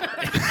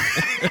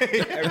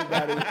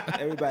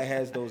 everybody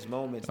has those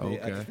moments. I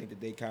Okay. just think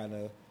that they kind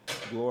of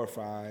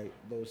glorify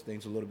those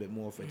things a little bit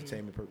more for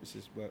entertainment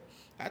purposes. But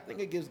I think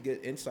it gives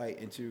good insight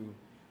into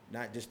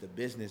not just the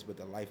business, but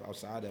the life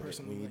outside of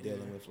Personal it when you're life,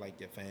 dealing yeah. with like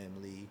your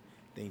family,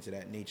 things of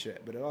that nature.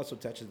 But it also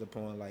touches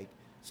upon like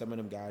some of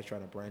them guys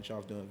trying to branch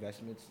off doing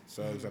investments.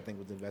 Suggs, I think,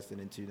 was invested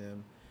into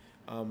them.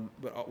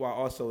 But while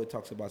also it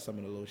talks about some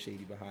of the little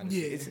shady behind the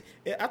Yeah. scenes.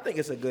 I think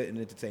it's a good and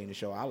entertaining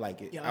show. I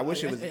like it. Yeah, I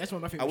wish it was. that's one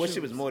of my favorite I wish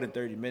it was shows. more than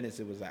 30 minutes.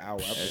 It was an hour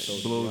episode.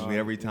 It blows me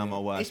every time I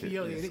watch HBO, it.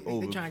 yeah, It's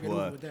they try and get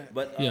over with that.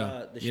 But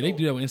Yeah, the yeah, they show-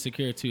 do that with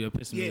Insecure too. It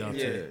pisses me Yeah. off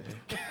Yeah, too.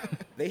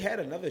 they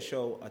had another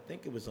show. I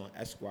think it was on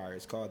Esquire.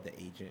 It's called The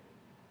Agent.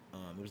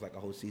 It was like a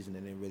whole season,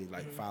 and then really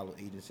like follow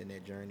agents in their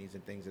journeys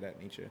and things of that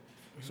nature.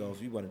 So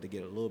if you wanted to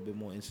get a little bit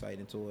more insight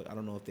into it, I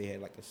don't know if they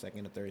had like a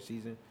second or third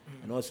season.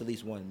 I know it's at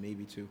least one,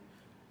 maybe two.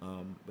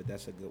 But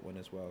that's a good one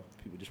as well.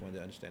 People just wanted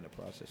to understand the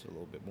process a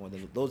little bit more.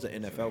 Those are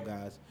NFL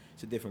guys.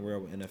 It's a different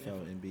world with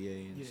NFL,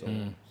 NBA, and so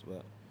on.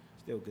 But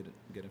still good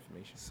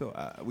information. So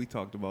we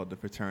talked about the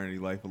fraternity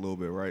life a little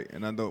bit, right?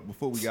 And I know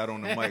before we got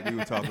on the mic, we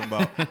were talking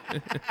about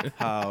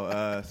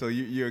how. So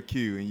you're a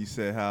Q, and you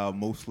said how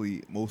most of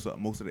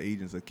the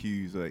agents are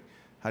Qs. Like,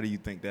 how do you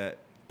think that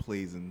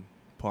plays in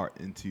part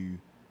into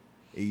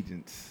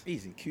agents'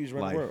 Easy. Q's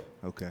run life? the world.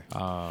 Okay.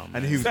 Oh, I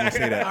knew he was gonna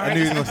say that. I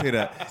knew he was gonna say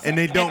that. And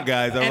they don't,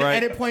 guys. All right.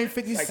 Edit point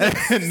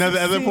 56. Another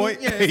other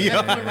point. Yeah, it's Yeah.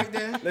 edit point right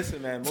there.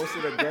 Listen, man, most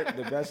of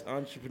the best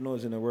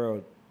entrepreneurs in the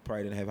world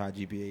probably didn't have high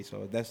GPA,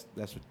 so that's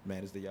what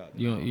matters to y'all.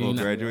 you Well,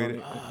 not,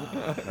 graduated.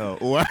 Oh,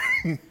 what?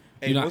 And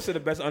You're not- most of the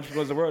best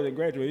entrepreneurs in the world didn't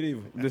graduate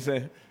either. I'm just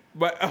saying.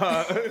 But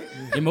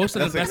and most of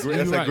the That's best. a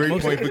you're right, great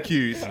most- point for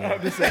Qs.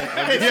 I'm just saying.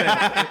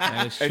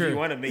 That is If you true.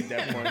 want to make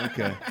that point.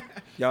 Okay.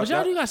 But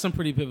y'all do got some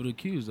pretty pivotal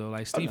cues though,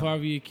 like Steve no.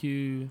 Harvey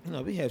Q.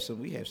 No, we have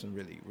some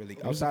really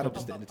outside of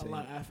just the A lot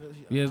entertainment. of athletes.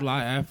 He has a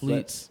lot of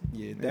athletes.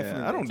 Yeah,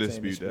 definitely. I don't the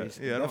dispute entertainment that.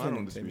 space. Yeah, I Definitely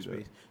don't the dispute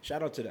entertainment space.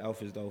 Shout out to the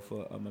Alphas though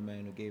for my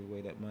man who gave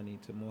away that money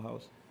to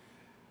Morehouse.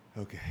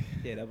 Okay.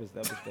 Yeah, that was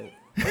dope.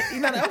 He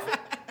not an Alpha?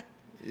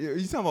 You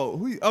talking about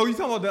who? Oh, you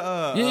talking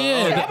about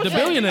the? The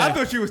billionaire. I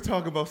thought you was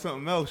talking about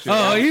something else.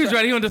 Oh, he was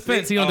ready. He on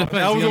defense. He on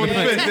defense. I was He on the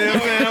fence. You know what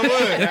I'm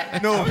saying? I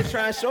was. No, I was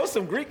trying to show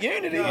some Greek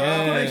unity. I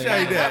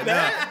appreciate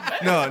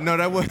that. No,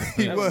 that was.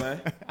 He was.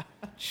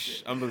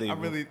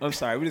 Unbelievable. I'm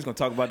sorry. We're just gonna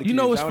talk about the You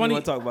know kids. what's I don't funny? even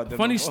wanna talk about them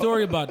Funny no more.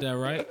 story about that,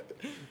 right?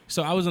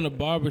 So I was in a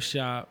barber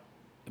shop.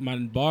 My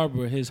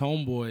barber, his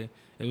homeboy,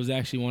 it was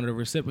actually one of the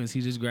recipients.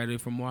 He just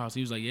graduated from Morehouse.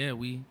 He was like, "Yeah,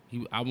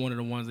 I'm one of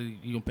the ones that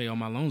you gonna pay all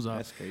my loans off."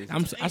 That's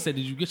crazy. I said,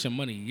 "Did you get your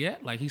money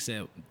yet?" Like he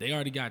said, they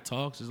already got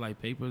talks. It's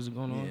like papers are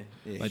going on.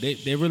 Yeah. Like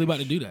they're really about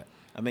to do that.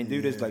 I mean,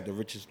 dude is like the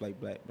richest black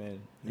man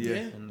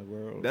in the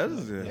world. That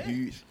was a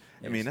huge.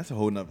 I mean, that's a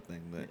whole nother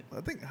thing. But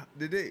I think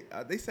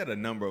they said a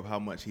number of how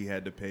much he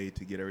had to pay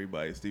to get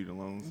everybody's student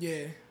loans.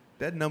 Yeah.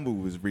 That number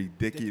was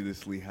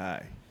ridiculously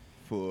high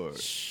for.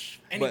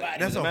 Anybody.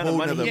 That's the a amount of whole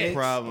money nother he makes,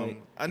 problem.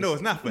 like- I know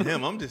it's not for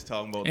him. I'm just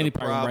talking about And he the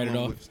probably write it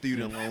problem off. with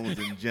student loans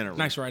in general.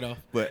 Nice write off.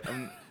 But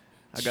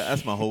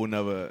that's my whole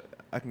nother.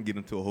 I can get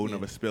into a whole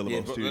nother spill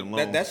about but student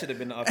that loans. should have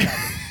been the off topic.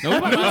 No, I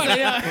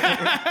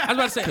was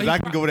about to say. Because I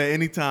can go there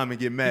anytime and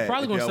get mad. He's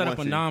probably if gonna y'all set up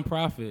a want to.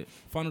 nonprofit,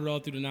 fund it all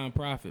through the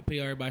nonprofit, pay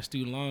everybody's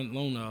student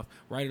loan off,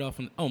 write it off.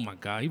 Oh my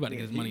God, he about to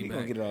get his money He back.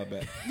 gonna get it all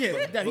back.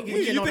 Yeah, that, he What can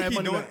you get all think that he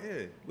money doing? back.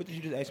 Yeah. What did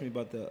you just ask me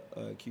about the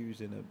cues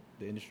in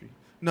the industry?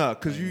 No,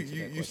 because I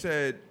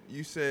answered that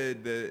you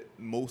said that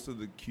most of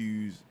the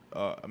Qs.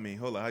 I mean,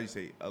 hold on. How do you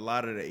say? A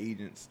lot of the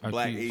agents, Are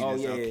black Qs.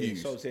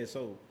 agents, are Qs.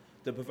 So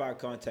to provide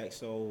context,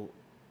 so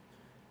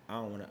I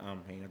don't want to.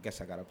 I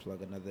guess I gotta plug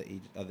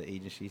other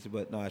agencies,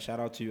 but no. Shout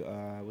out to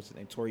what's his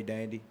name, Tory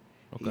Dandy.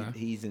 Okay.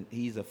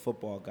 He's a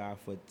football guy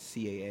for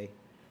CAA.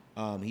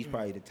 He's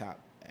probably the top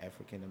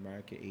African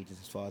American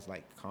agents as far as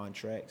like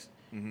contracts.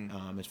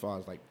 As far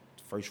as like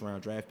first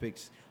round draft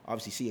picks.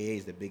 Obviously, CAA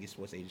is the biggest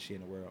sports agency in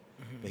the world,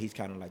 but he's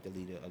kind of like the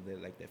leader of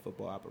their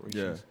football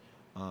operations.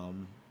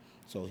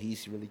 So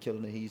he's really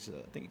killing it. He's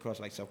I think he crossed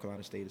like South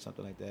Carolina State or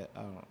something like that.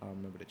 I don't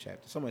remember the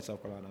chapter. Somewhere in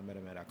South Carolina, I met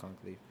him at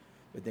Conclave.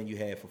 But then you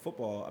have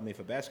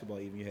for basketball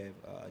even, you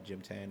have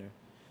Jim Tanner.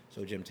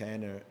 So Jim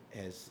Tanner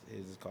is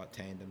called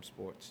Tandem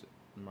Sports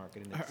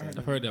Marketing. I've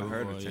heard that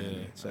before. of Yeah.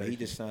 Tanner. So he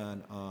just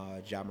signed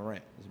Ja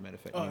Morant, as a matter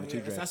of fact. Oh, number 2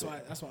 yeah, draft that's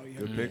pick. why we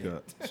Good heard.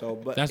 pickup. So,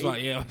 but That's why.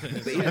 Yeah.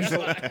 but even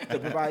so, to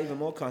provide even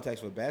more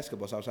context for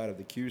basketball, so outside of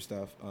the Q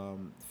stuff,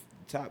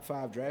 top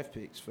 5 draft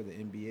picks for the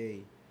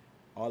NBA,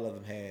 all of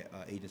them had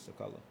agents of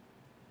color.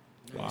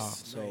 Wow.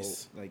 So,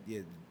 Nice. like,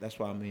 yeah, that's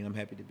why I'm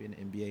happy to be in the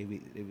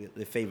NBA.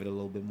 They favored a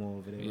little bit more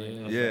over there. Right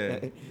now.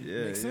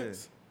 Yeah. Makes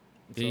sense.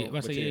 Yeah, but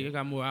I say, you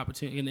got more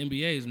opportunity. In the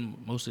NBA is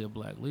mostly a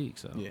black league,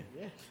 so Yeah.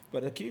 Yeah.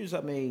 But the Qs,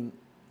 I mean,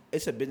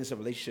 it's a business of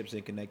relationships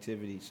and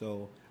connectivity.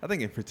 So, I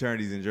think in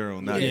fraternities in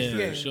general, not Yeah, just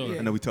yeah, sure.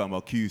 I know we talking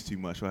about Qs too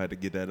much, so I had to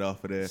get that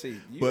off of there. see,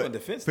 you But on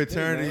defense today,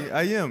 fraternity, man.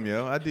 I am,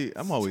 yo.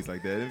 I'm always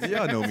like that. If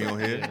y'all know me on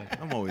here,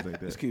 I'm always like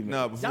that. It's cute, man.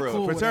 No, but for Y'all real,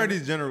 cool with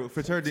fraternities in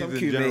Some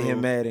Q general. made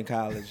him mad in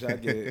college. I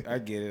get it. I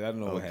don't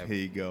know Oh, what here happened.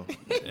 you go.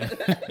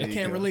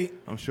 Can't relate.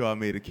 I'm sure I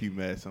made a Q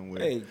mad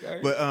somewhere. Hey,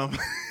 But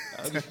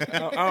I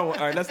don't, all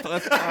right, let's.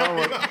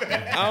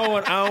 I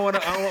don't want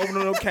to open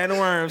no can of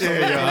worms. Yeah,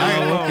 yeah, Leave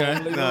it oh, alone. okay.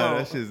 Leave it nah, alone.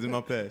 that shit's in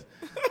my past.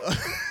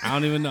 I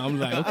don't even know. I'm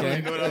like,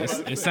 okay,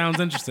 it sounds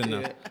interesting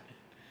though.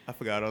 I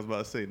forgot what I was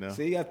about to say now.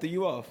 See, after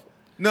you off.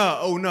 No.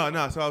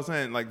 So I was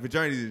saying, like,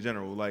 fraternities in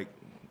general, like,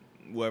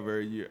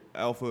 whether you're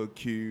Alpha,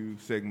 Q,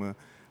 Sigma,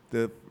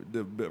 the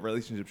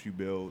relationships you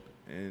build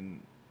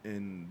and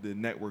the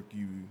network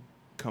you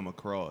come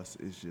across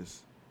is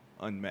just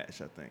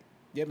unmatched, I think.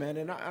 Yeah, man,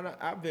 and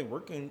I've been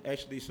working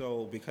actually.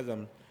 So because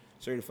I'm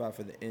certified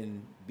for the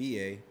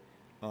NBA,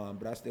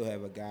 but I still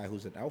have a guy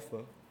who's an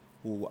alpha,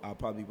 who I'll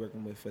probably be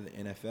working with for the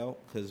NFL.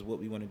 Because what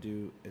we want to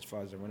do, as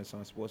far as the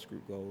Renaissance Sports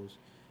Group goes,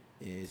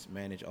 is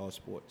manage all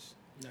sports.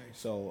 Nice.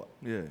 So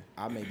Yeah.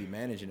 I may be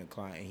managing a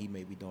client, and he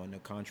may be doing the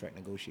contract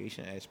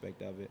negotiation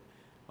aspect of it.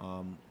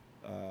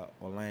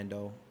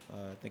 Orlando,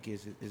 I think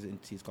his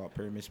entity's called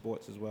Pyramid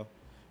Sports as well.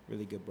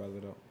 Really good brother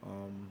though.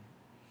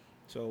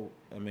 So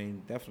I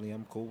mean, definitely,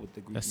 I'm cool with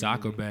the group. That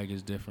soccer community. bag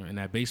is different, and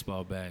that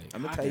baseball bag.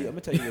 I'm gonna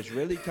tell you what's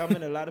really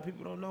coming. A lot of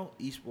people don't know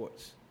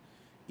esports.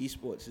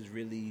 Esports is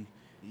really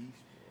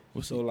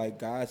What's so like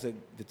guys are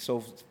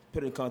so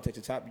put in context.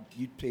 The top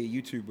you pay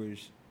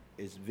YouTubers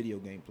is video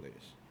game players.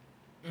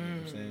 You know what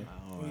I'm saying?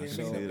 Oh, Yeah, I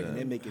So can see that. and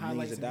they're making millions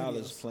Highlights of and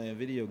dollars videos. playing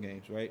video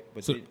games, right?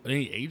 But So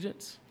any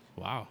agents?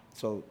 Wow.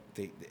 so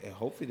they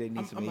hopefully they need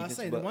I'm some about to agents.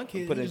 say the but one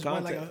kid put he in just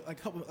won context. like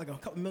a couple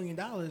 $1 million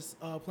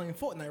playing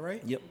Fortnite,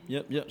 right?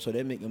 Yep. So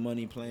they're making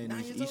money playing 9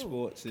 these years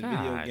old. esports and video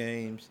God.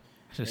 games.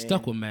 I should have And-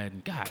 stuck with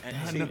Madden. God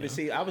And damn.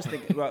 see, I was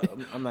thinking. Well,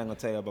 I'm not gonna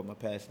tell you about my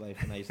past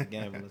life when I used to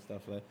gamble and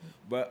stuff like.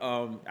 But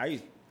when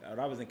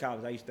I was in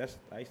college, I used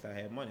to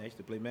have money. I used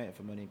to play Madden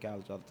for money in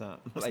college all the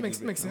time. Makes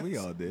sense. We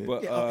all did.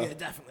 But Yeah, oh, yeah,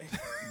 definitely.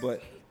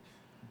 but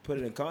put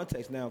it in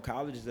context now,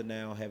 colleges are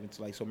now having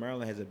to, like, so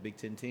Maryland has a Big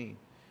Ten team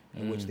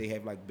in which they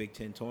have like Big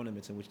Ten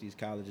tournaments in which these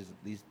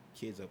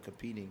kids are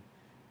competing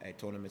at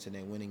tournaments and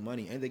they're winning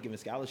money, and they're giving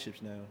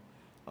scholarships now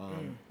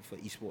for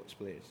esports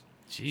players.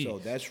 Jeez. So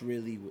that's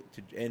really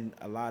and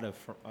a lot of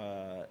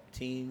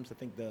teams. I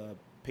think the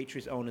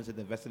Patriots owners have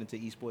invested into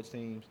esports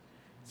teams.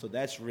 So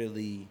that's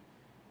quietly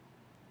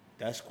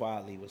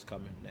what's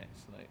coming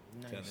next. Like,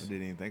 Nice. I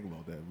didn't even think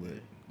about that, but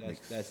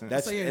that's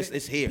So, yeah,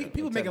 it's here.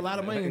 People I'm make a telling lot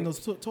of you. money in those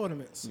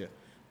tournaments. Yeah.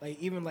 Like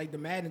even like the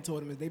Madden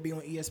tournaments, they be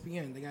on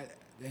ESPN. They got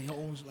their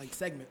own like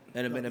segment.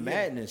 And I mean, the Yeah.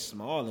 Madden is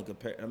small in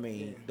comparison. I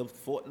mean, the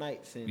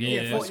Fortnites and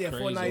Yeah, those, that's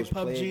crazy. Fortnite, those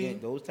player PUBG.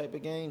 games, those type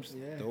of games,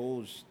 Yeah.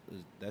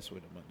 that's where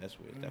it's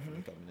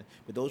definitely coming in.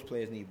 But those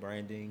players need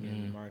branding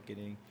and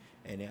marketing,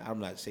 and I'm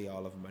not saying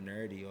all of them are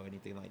nerdy or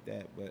anything like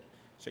that, but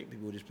certain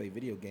people who just play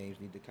video games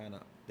need to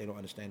they don't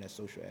understand that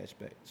social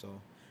aspect. So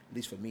at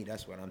least for me,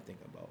 that's what I'm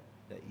thinking about,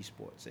 the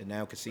esports. And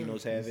now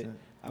casinos have it.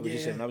 I was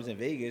just saying, when I was in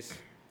Vegas,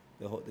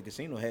 the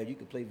casino had, you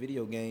could play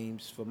video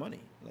games for money,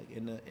 like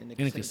in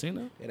the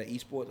casino. They had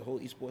the whole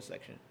esports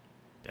section.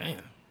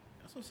 Damn.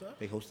 That's what's up.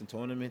 They hosting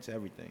tournaments,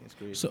 everything. It's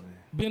crazy. So,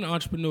 being an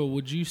entrepreneur,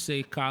 would you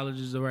say college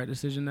is the right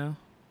decision now?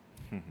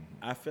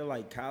 I feel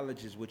like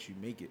college is what you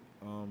make it.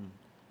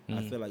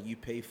 I feel like you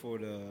pay for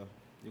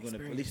you're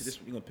gonna at least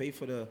you're gonna pay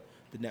for the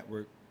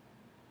network.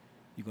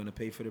 You're gonna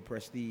pay for the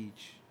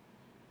prestige,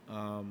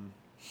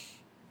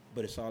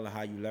 but it's all in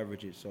how you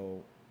leverage it.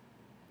 So,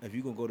 if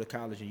you're gonna go to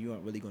college and you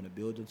aren't really gonna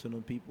build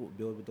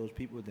with those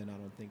people, then I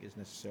don't think it's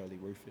necessarily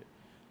worth it.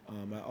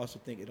 I also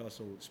think it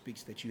also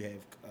speaks that you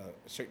have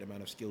a certain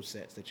amount of skill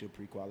sets that you're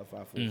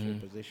pre-qualified for a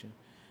position.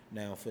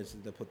 Now, for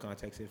instance, to put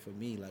context in for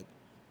me, like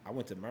I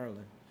went to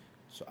Maryland,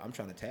 so I'm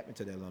trying to tap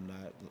into the alumni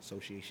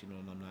association or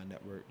alumni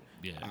network.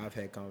 Yeah. I've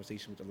had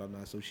conversations with the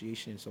alumni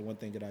association. So one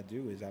thing that I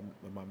do is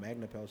with my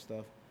MagnaPel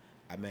stuff,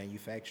 I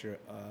manufacture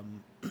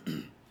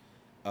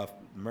a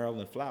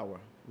Maryland flower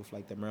with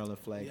like the Maryland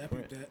flag Yeah, I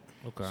print. peeped that.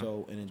 Okay.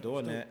 So, and in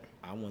doing dope. that,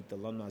 I want the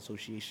Alumni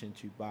Association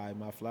to buy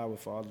my flower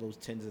for all those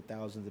tens of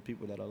thousands of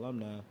people that are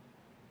alumni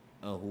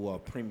who are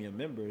premium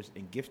members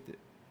and gift it.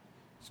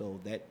 So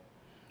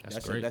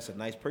that's great. that's a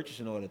nice purchase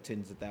in order,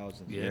 tens of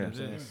thousands. You know Yeah. what I'm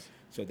saying?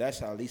 So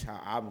that's at least how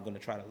I'm going to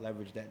try to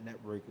leverage that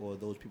network or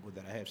those people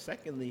that I have.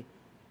 Secondly,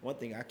 one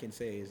thing I can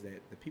say is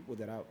that the people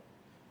that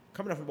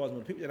coming up from Baltimore,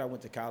 the people that I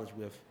went to college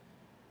with,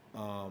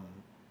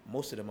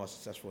 most of them are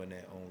successful in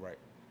their own right.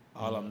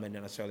 All of them may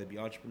not necessarily be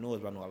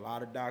entrepreneurs, but I know a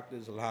lot of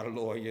doctors, a lot of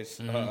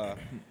lawyers,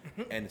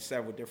 and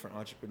several different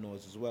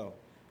entrepreneurs as well.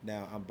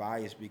 Now, I'm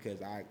biased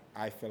because I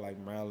feel like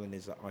Maryland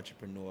is an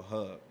entrepreneur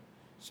hub.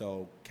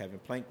 So Kevin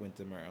Plank went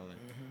to Maryland.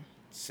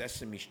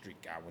 Sesame Street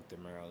guy went to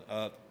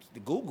Maryland. The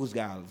Google's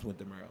guy went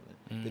to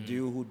Maryland. The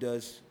dude who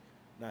does,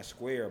 not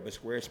Square, but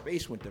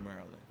Squarespace went to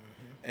Maryland.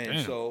 And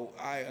Damn. so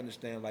I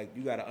understand, like,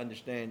 you got to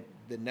understand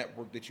the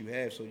network that you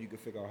have so you can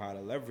figure out how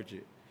to leverage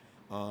it.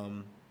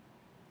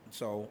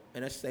 So,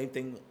 and that's the same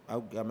thing. I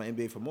got my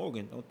MBA from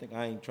Morgan. Don't think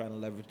I ain't trying to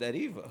leverage that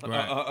either.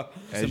 Right.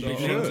 As you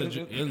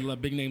should. There's a lot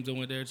of big names that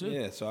went there too.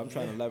 Yeah, so I'm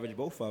trying to leverage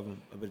both of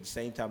them. But at the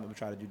same time, I'm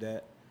trying to do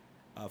that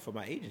for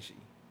my agency.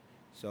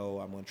 So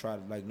I'm going to try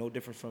to, like, no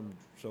different from,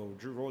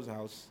 Drew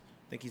Rosenhaus,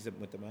 I think he's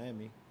went to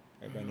Miami.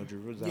 Everybody know Drew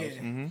Rosenhaus.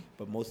 Yeah.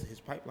 But most of his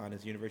pipeline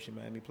is University of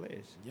Miami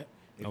players. Yep.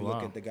 If Oh, you look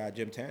wow. at the guy,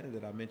 Jim Tanner,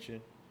 that I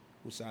mentioned,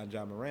 who signed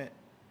John Morant,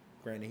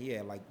 granted, he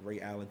had, like,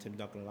 Ray Allen, Tim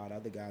Duncan, and a lot of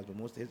other guys, but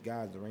most of his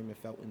guys, the Raymond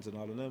Feltons and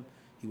all of them,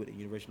 he went to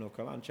University of North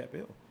Carolina, Chapel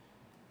Hill.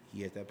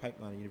 He has that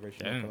pipeline at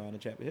University of North Carolina,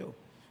 Chapel Hill.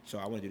 So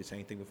I want to do the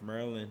same thing with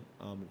Maryland,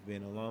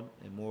 being an alum,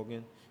 and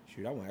Morgan.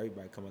 Shoot, I want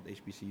everybody to come out to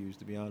HBCUs,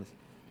 to be honest.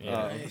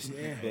 Yeah.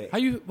 But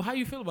How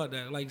you feel about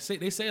that? Like,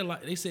 they say a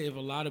lot. They say if a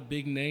lot of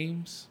big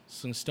names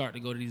start to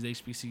go to these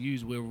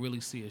HBCUs, we'll really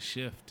see a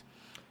shift.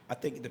 I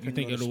think it depends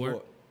think on the it'll sport.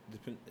 work?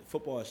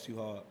 Football is too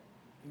hard.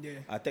 Yeah.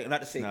 I think,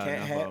 not to say it Nah, can't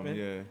no happen, problem,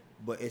 yeah.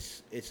 but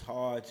it's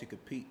hard to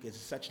compete. It's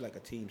such like a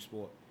team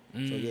sport. So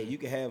yeah, you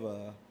can have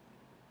a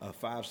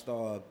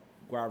 5-star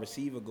wide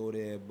receiver go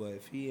there, but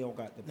if he don't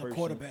got the No person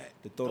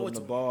quarterback. to throw Throw them it the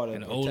to ball and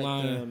And the protect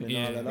O-line, them and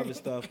yeah. all that other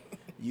stuff,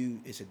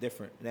 it's a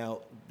different.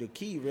 Now the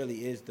key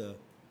really is the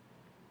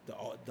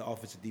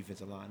offensive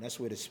defensive line. That's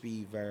where the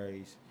speed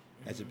varies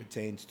as it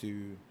pertains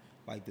to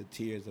like the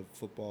tiers of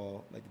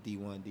football, like the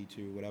D1,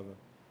 D2, whatever.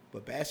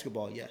 But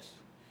basketball, yes,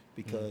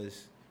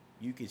 because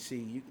you can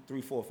see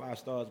 3, 4, 5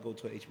 stars go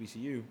to a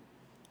HBCU.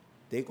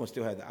 They're gonna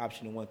still have the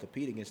option to want to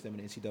compete against them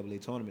in the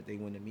NCAA tournament. They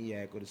win the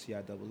MEAC or the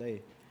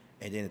CIAA,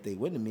 and then if they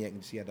win the MEAC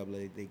and the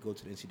CIAA, they go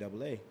to the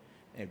NCAA.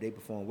 And if they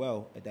perform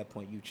well, at that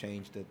point you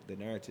change the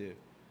narrative.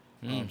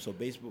 So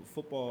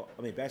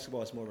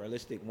basketball is more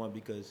realistic. One,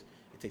 because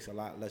it takes a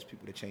lot less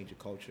people to change a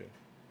culture.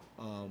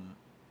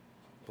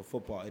 For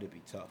football, it'll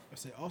be tough. I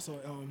say also,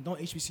 don't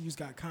HBCUs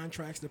got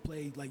contracts to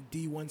play like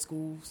D1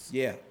 schools?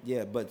 Yeah,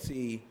 but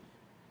see,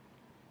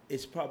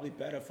 it's probably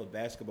better for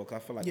basketball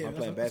because I feel like Yeah, if I'm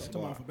playing that's what I'm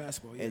basketball, talking about for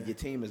basketball, and yeah. your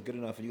team is good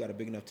enough and you got a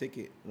big enough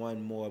ticket,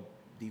 one more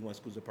D1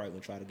 schools are probably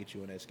going to try to get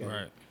you on that schedule.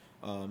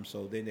 Right.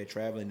 So then they're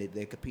traveling,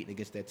 they're competing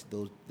against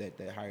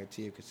that higher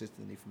tier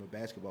consistently from a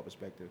basketball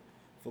perspective.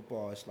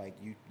 Football, it's like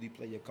you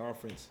play your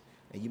conference,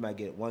 and you might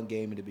get one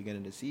game in the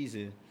beginning of the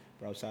season,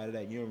 but outside of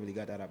that, you don't really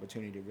got that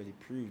opportunity to really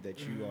prove that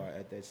you are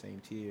at that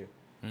same tier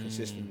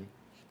consistently.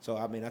 So,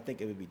 I mean, I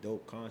think it would be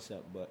dope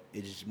concept, but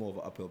it's just more of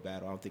an uphill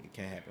battle. I don't think it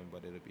can happen,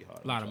 but it'll be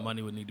hard. A lot of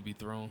money would need to be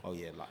thrown. Oh,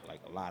 yeah,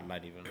 a lot,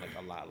 not even like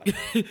a lot,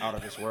 out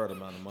of this world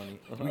amount of money.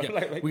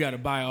 We got to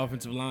buy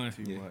offensive line.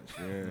 Too much,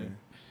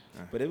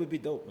 yeah. But it would be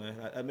dope, man.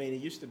 I mean,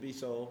 it used to be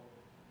so,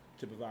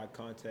 to provide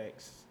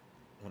context,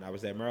 when I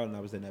was at Maryland,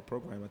 I was in that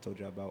program I told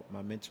you about.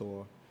 My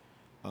mentor,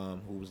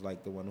 who was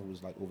like the one who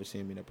was like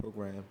overseeing me in the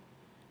program,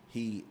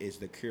 he is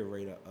the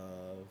curator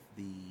of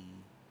the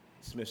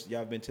Smith.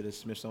 Y'all been to the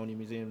Smithsonian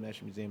Museum,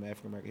 National Museum of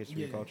African American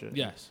History and Culture?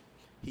 Yes.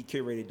 He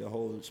curated the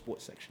whole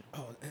sports section.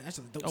 Oh, that's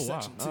a dope Oh, wow.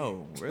 section too.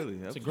 Oh, really?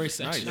 It's a great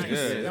section. Nice.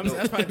 Nice. Yeah.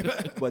 That's probably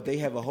good. But they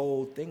have a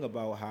whole thing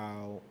about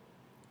how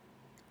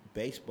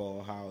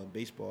baseball,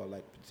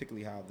 like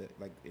particularly how the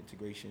like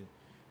integration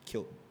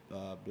killed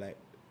the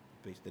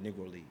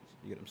Negro leagues.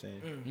 You get what I'm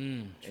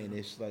saying? And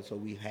it's like, so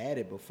we had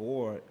it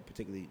before,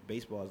 particularly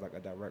baseball is like a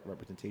direct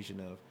representation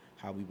of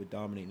how we were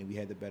dominating, and we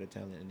had the better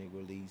talent in the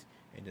Negro leagues,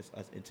 and just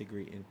us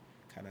integrating.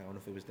 Kind of, I don't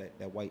know if it was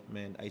that white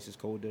man ISIS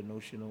Coda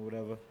notion or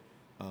whatever,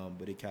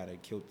 but it kind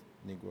of killed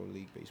Negro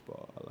League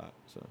baseball a lot.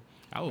 So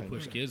I would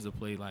push kids to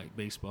play like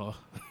baseball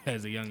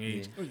as a young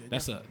age. Oh,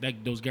 yeah,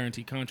 Those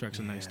guaranteed contracts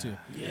are nice too.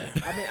 Yeah.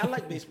 I mean, I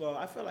like baseball.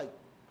 I feel like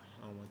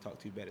I don't want to talk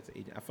too bad as an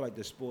agent. I feel like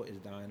the sport is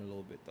dying a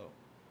little bit though.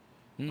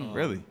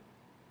 Really?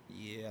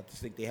 Yeah, I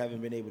just think they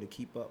haven't been able to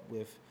keep up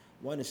with.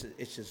 One, it's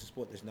just a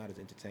sport that's not as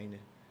entertaining.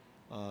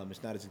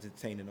 It's not as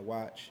entertaining to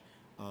watch.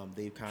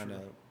 They've kind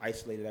of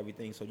isolated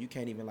everything, so you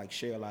can't even like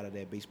share a lot of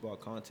their baseball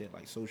content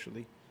like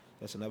socially.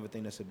 That's another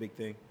thing that's a big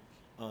thing.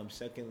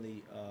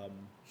 Secondly,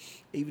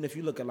 even if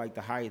you look at like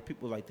the highest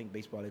people, like think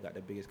baseball they got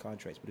the biggest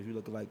contracts, but if you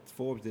look at like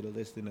Forbes did a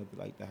listing of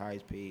like the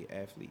highest paid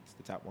athletes,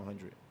 the top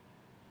 100,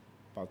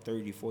 about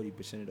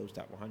 30-40% of those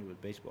top 100 was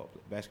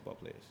basketball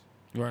players.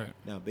 Right.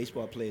 Now,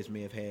 baseball players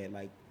may have had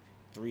like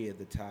 3 of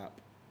the top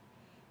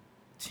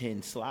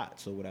 10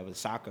 slots or whatever,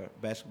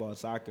 basketball and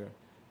soccer.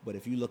 But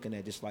if you're looking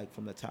at just like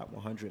from the top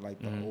 100, like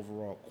the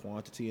overall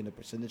quantity and the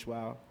percentage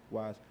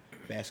wise,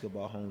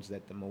 basketball homes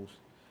that the most.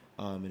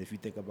 And if you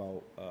think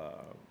about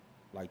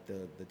like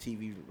the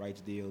TV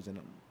rights deals and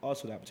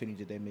also the opportunities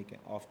that they're making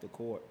off the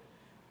court,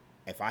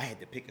 if I had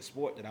to pick a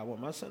sport that I want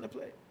my son to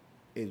play,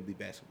 it would be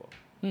basketball.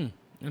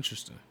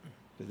 Interesting.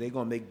 Because they're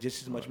going to make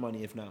just as much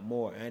money, if not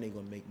more, and they're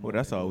going to make more.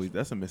 Well,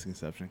 that's a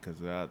misconception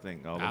because I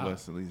think all of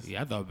us at least.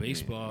 Yeah, I thought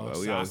baseball.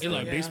 Well, we always It's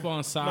like think- baseball and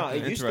No, soccer.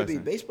 it used to be.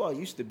 Interesting. Baseball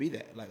used to be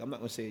that. Like, I'm not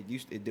going to say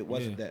it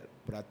wasn't that,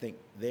 but I think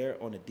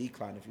they're on a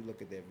decline. If you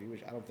look at their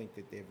viewership, I don't think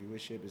that their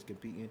viewership is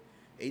competing.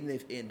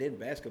 And then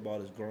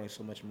basketball is growing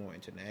so much more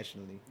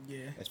internationally.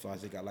 Yeah. As far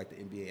as they got like the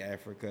NBA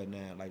Africa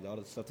now, like all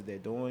the stuff that they're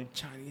doing.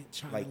 China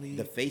Like League.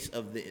 the faces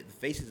of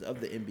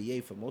the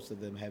NBA for most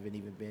of them haven't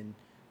even been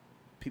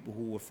people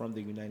who were from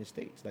the United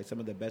States. Like some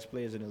of the best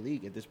players in the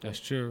league at this point That's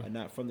true. are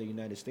not from the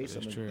United States.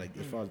 That's Some of, true. like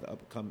as far as the up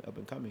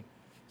and coming.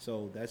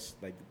 So that's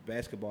like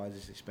basketball is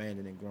just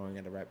expanding and growing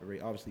at a rapid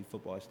rate. Obviously,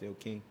 football is still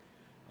king.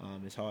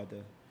 It's hard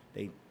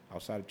to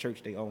outside of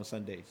church they own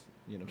Sundays.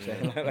 You know what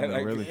I'm saying?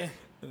 No, really? Yeah.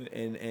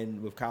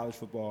 And with college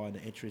football and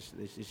the interest,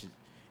 it's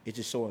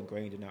just so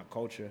ingrained in our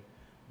culture.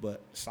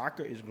 But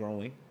soccer is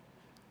growing.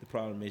 The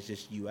problem is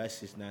just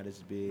U.S. is not as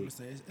big.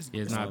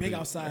 It's not big big.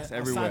 outside. That's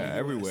outside the US.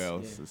 everywhere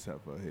else Yeah.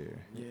 except for here.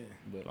 Yeah.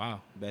 But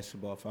Wow.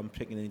 basketball, if I'm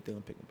picking anything,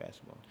 I'm picking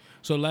basketball.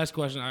 So last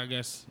question, I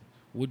guess.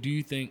 What do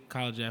you think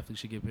college athletes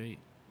should get paid?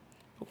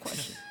 Good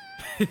question.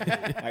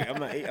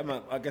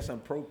 I guess I'm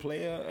pro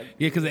player.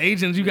 Yeah, because the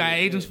agents, you got Yeah,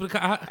 agents yeah. for the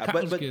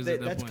college But kids at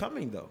that that's point.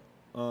 coming though.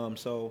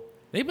 So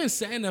They've been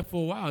saying that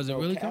for a while. Is it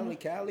really coming?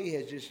 California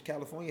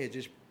has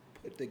just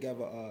put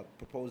together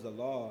proposed a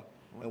law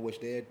in which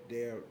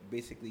they're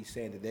basically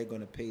saying that they're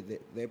going to pay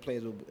their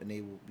players and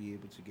they will be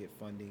able to get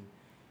funding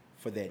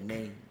for their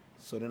name.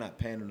 So they're not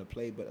paying them to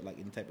play, but like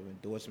any type of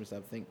endorsements, I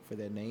think, for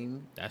their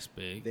name. That's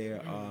big. They're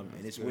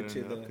and it's went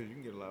to the. because you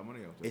can get a lot of money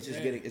off that. It's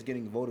just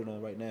getting voted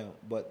on right now,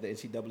 but the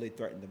NCAA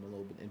threatened them a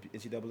little bit.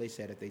 NCAA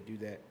said if they do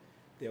that,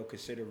 they'll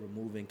consider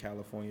removing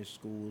California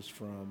schools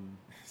from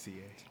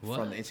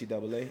What? the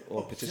NCAA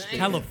or participate.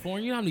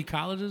 California? You know how many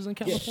colleges in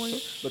California?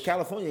 But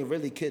California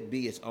really could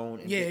be its own.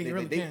 Yeah, it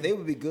really can. They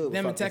would be good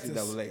Them with in Texas.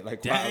 NCAA.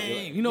 Like,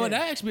 Dang. You know what?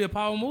 That actually be a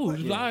power move.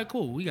 Just be like, all right,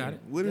 cool. We got it.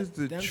 What is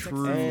the Them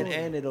true?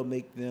 and it'll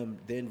make them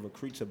then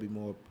recruits will be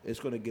more. It's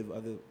going to give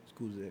other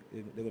schools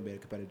they're going to be at a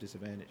competitive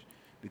disadvantage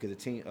because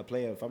a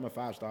player. If I'm a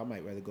 5-star, I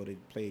might rather go to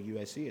play at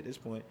USC at this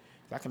point.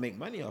 'Cause I can make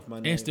money off my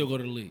name And still go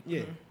to the league.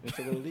 Yeah, and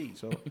still go to the league.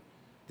 So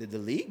the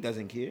league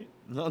doesn't care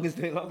as long as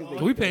they.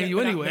 We paying you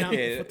Been out- anyway. been out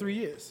Yeah. for 3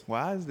 years.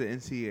 Why is the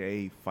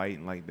NCAA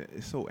fighting like that?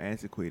 It's so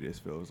antiquated. It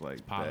feels like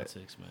that.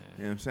 Politics, man.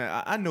 You know what I'm saying?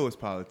 I know it's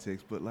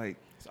politics, but like,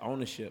 It's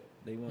ownership.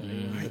 They want to own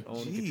and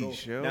control.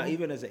 geez, yo. Now,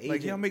 even as an agent,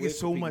 like y'all making we're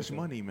so competing much with them.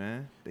 money,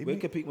 man. They We're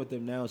make- competing with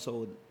them now.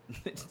 So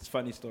it's a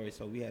funny story.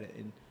 So we had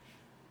an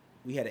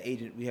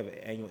agent. We have an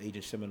annual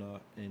agent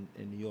seminar in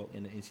New York,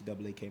 and the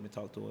NCAA came to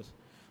talk to us.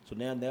 So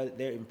now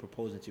they're even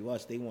proposing to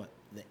us. They want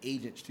the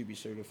agents to be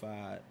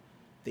certified.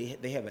 They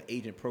have an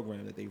agent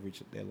program that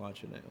they're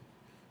launching now.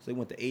 So they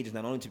want the agents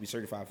not only to be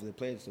certified for the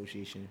Players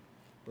Association,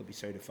 but be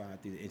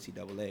certified through the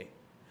NCAA.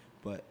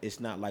 But it's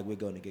not like we're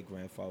going to get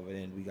grandfathered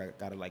in. We got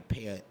to like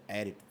pay an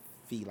added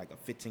fee, like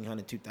a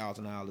 $1,500,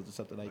 $2,000 or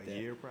something like that. A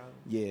year, probably.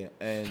 Yeah,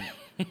 and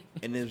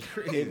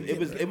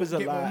it was a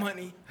Get more lot.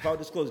 money. If I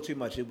disclose too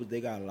much,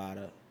 they got a lot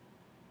of.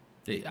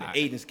 The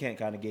agents can't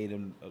kind of gave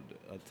them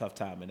a tough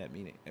time in that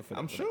meeting.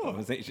 I'm for sure. The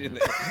conversation.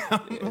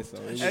 Yeah, so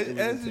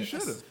As you should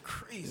have.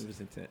 It was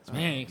intense.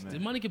 Man, the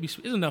money could be.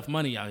 There's enough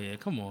money out here.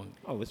 Come on.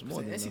 Oh, it's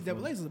more than enough NCAA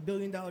money. is a $1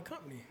 billion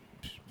company.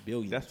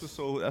 Billions. That's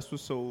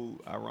what's so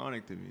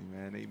ironic to me,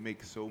 man. They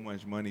make so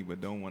much money,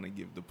 but don't want to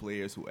give the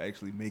players who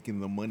actually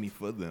making the money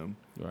for them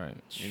Right.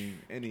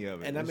 any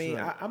of it. And I It's mean,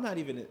 like- I'm not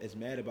even as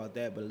mad about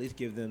that, but at least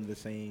give them the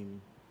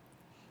same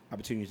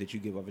opportunities that you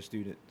give other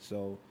students.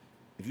 So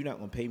if you're not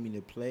gonna pay me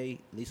to play,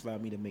 at least allow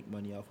me to make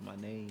money off my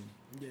name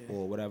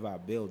or whatever I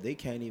build. They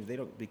can't even. They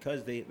don't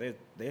because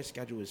their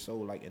schedule is so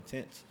like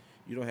intense.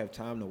 You don't have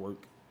time to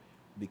work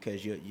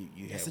because you have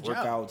It's a job.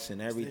 workouts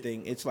and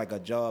everything. It's like a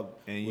job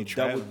And you with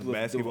travel with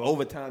basketball.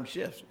 overtime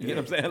shifts. You know what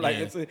I'm saying? Like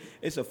Yeah.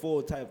 it's a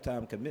full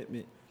time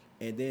commitment.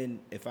 And then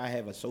if I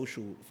have a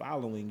social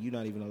following, you're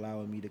not even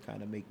allowing me to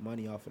kind of make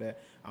money off of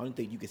that. I don't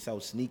think you can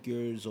sell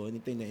sneakers or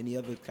anything that any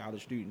other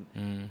college student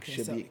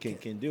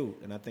can do.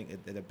 And I think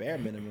at the bare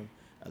minimum,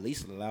 at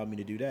least allow me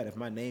to do that. If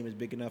my name is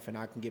big enough and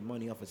I can get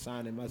money off of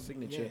signing my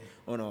signature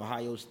on an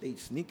Ohio State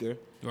sneaker,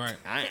 Right.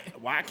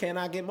 why can't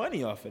I get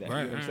money off of that?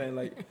 Right, You know what I'm saying?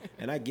 Like,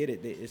 and I get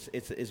it.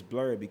 It's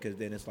blurred because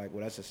then it's like,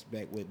 well, that's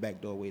a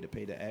backdoor way to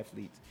pay the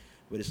athletes.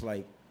 But it's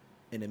like,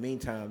 in the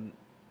meantime,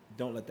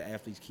 don't let the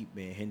athletes keep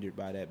being hindered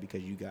by that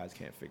because you guys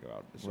can't figure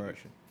out the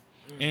solution.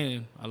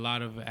 And a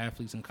lot of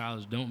athletes in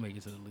college don't make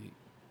it to the league.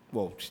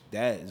 Well,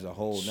 that is a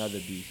whole nother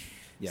beast.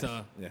 Yes.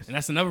 So, yes. and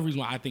that's another reason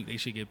why I think they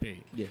should get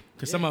paid. Yeah.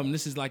 Because some of them,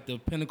 this is like the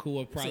pinnacle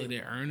of probably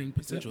their earning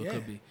potential. Yeah.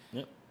 Could be.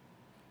 Yep.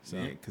 So,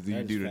 Yeah, because that you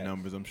is do the facts.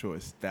 numbers, I'm sure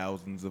it's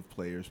thousands of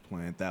players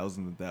playing,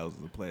 thousands and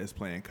thousands of players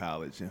playing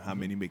college, and how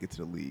many make it to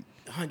the league?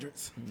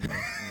 Hundreds.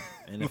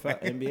 And the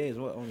NBA is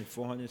what, only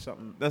 400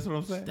 something That's what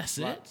I'm saying. that's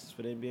it. slots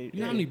for the NBA.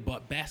 You know how many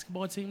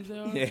basketball teams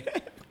there are? Yeah.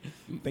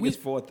 I think it's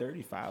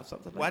 435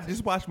 something. Why Like that.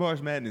 just watch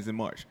March Madness in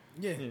March?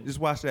 Yeah. Just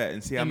watch that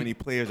and see how And- many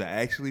players are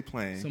actually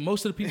playing. So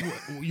most of the people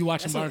you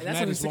watching March That's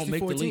Madness only won't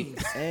make the 64 league.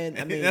 teams. And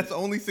I mean, That's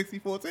only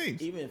 64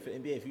 teams. even for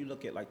NBA, if you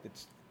look at like the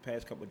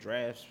past couple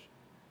drafts,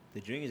 the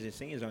juniors and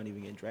seniors aren't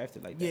even getting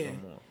drafted like that Yeah.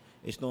 no more.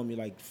 It's normally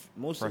like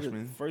most of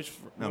Freshmen? the first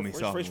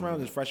sophomores.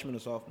 round is freshmen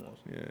and sophomores.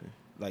 Yeah.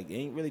 Like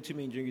ain't really too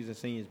many juniors and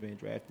seniors being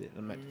drafted.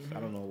 I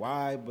don't know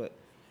why, but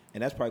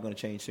and that's probably going to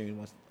change soon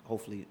once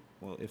hopefully.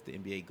 Well, if the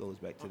NBA goes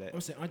back to that.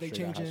 I'm saying, aren't they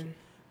straight out high changing? school.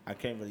 I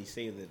can't really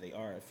say that they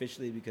are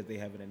officially because they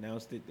haven't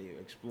announced it. They're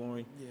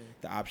exploring Yeah.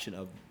 the option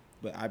of,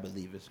 but I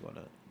believe it's going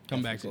to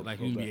Come back to like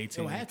NBA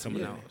team It'll have to,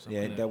 coming yeah. out. or something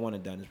Yeah, like that one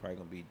and done is probably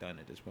going to be done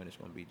at this point. It's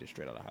going to be just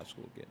straight out of high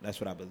school again. That's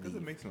what I believe. Because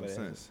it makes no But,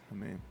 sense. I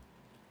mean,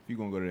 if you're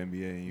going to go to the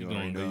NBA and you You're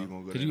already gonna know go. you're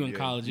going to go 'Cause to you the in NBA,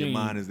 college, your you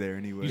mind ain't- is there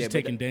anyway. You just but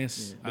taking that-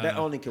 dance. But that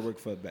only can work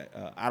for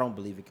I don't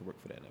believe it can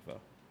work for the NFL.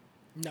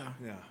 Nah.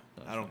 Yeah,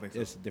 I don't think so.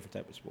 It's a different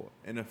type of sport.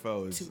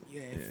 NFL is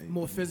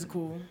More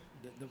physical.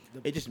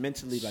 It just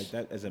mentally like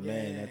that as a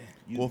man. That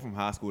you, Well, from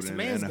high school to It's a the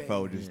man's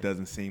NFL game. just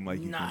doesn't seem like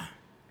Nah.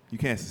 you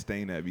can't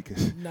sustain that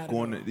because Not at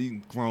going all. to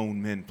these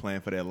grown men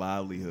playing for their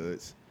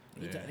livelihoods.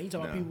 He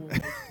talking Nah.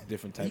 people.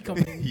 different He type.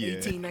 coming in Yeah.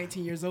 18,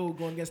 19 years old,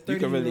 going against You 30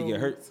 can really get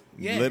hurt.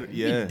 Yeah.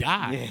 Yeah.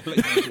 die.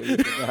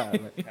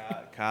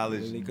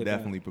 College Really could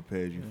definitely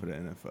prepares you for the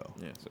NFL.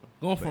 Yeah, so.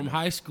 Going from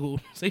high school,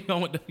 say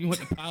you went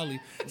to Poly,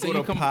 say Go you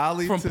to come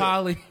Poly from to-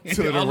 Poly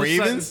to the all of a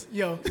sudden- Ravens?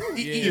 Yo,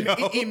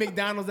 eat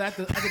McDonald's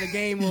after the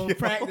game or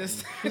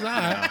practice. He's all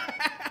right.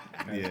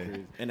 Yeah.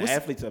 And the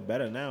athletes are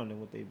better now than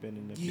what they've been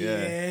in the.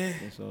 Yeah.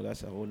 And so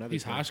that's a whole nother.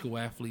 These thing. high school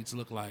athletes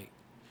look like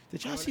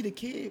Did y'all see the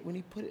kid when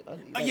he put it?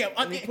 Yeah,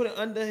 when he put it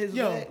under his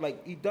yo. leg,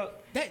 like he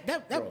ducked.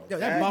 That Bro,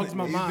 boggles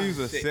my These mind. dudes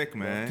are sick,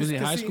 man. was he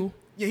in high See, school?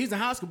 Yeah, he's in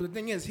high school, but the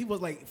thing is, he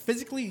was like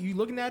physically. You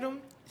looking at him,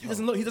 he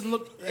doesn't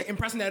look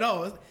impressive at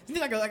all. He's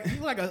like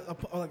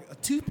a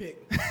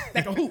toothpick,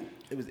 like a hoop.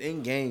 It was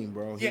in game,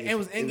 bro. Yeah, it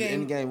was in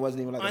game. In game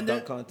wasn't even like Under- a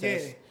dunk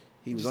contest. yeah.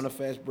 He was on a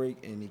fast break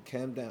and he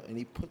came down and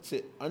he puts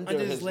it under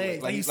Under his his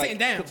legs, like he he's sitting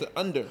down. Puts it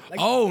under. Like,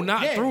 Oh,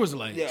 not yeah. through his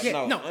legs. Yeah, Yeah,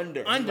 no, no,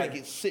 under. under. Like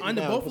it's sitting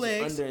Under down, both puts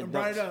it legs under and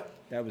brought it dunks. up.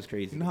 That was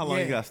crazy. You know how long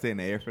you Yeah. gotta stay in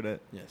the air for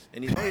that? Yes,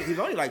 and he's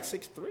only like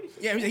 6'3".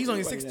 Yeah, he's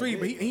only Like 6'3", that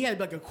but big. he had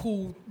like a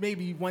cool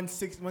maybe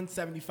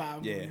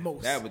 175 Yeah,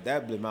 most.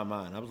 that blew my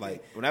mind. I was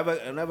like,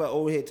 whenever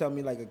old head tell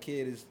me like a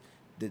kid is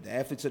the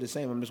athletes are the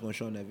same, I'm just gonna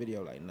show them that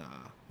video. Like,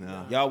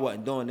 Nah. y'all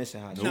wasn't doing this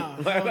in high school. Nah,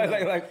 like, hell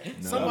no. like, y'all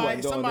somebody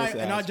wasn't doing this in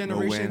high our school. No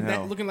way in generation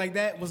hell. that looking like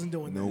that wasn't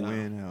doing No that.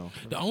 way in hell.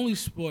 The only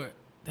sport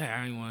that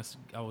I didn't want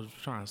to, I was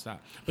trying to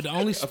stop, but the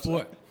only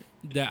sport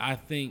that I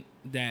think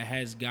that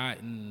has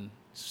gotten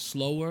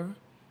slower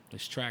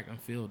is track and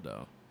field.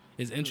 Though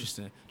it's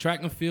interesting.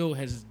 Track and field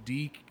has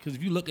because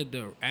if you look at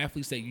the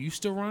athletes that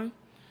used to run,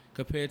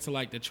 compared to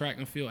like the track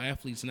and field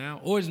athletes now,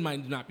 or it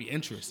might not be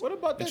interest. What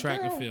about in that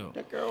track girl? and field?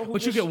 That girl who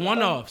But you just, get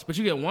one-offs.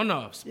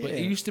 But Yeah.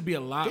 it used to be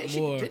a lot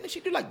more. Didn't she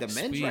do like the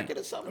men's speed. record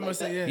or something I'm like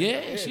gonna that?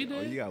 say, Yeah, she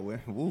Oh, did. you got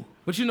woo.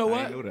 But you know I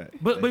what? ain't know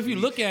that. But if you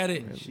Sheesh. look at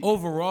it,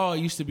 overall, it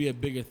used to be a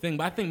bigger thing.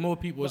 But I think more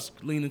people is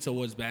leaning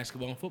towards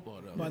basketball and football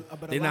though. But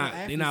a they're lot of not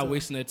athletes not are-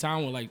 wasting their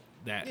time with like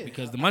that Yeah.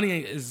 because the money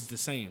is the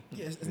same.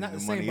 Yeah, it's not The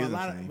the money same, but a is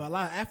the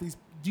lot same. of athletes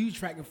do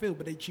track and field,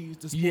 but they choose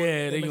to sport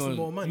Yeah, that they makes them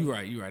more going. money.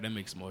 You're right. That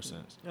makes more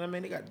sense. And I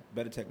mean, they got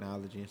better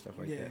technology and stuff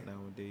like Yeah. that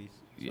nowadays.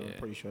 So Yeah. I'm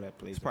pretty sure that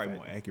plays. It's probably a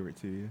more factor. accurate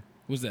to you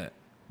What's that?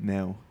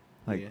 now.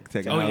 Like Yeah. Oh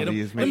technology yeah, them,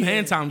 is them making.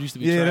 hand times used to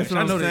be Yeah, trash. that's what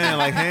I I'm know saying. that.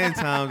 Like hand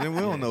times, and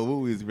we don't know what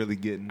we was really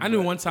getting. I knew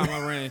but- one time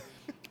I ran.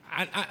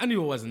 I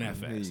knew it wasn't that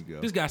There fast. you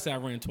go. This guy said I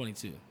ran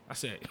 22. I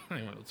said I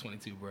ain't run no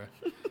 22, bro.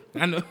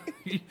 I know.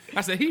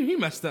 I said he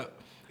messed up.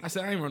 I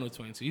said I ain't run no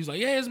 22. He was like,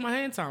 yeah, it's my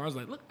hand time. I was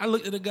like, look. I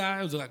looked at the guy.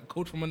 I was like a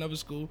coach from another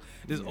school.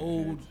 This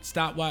old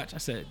stopwatch. I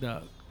said,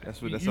 Doug.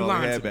 That's all you they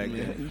lying had to back me.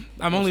 then.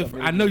 I'm only.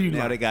 I know you. Now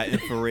lying. they got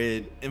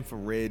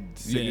infrared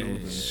signals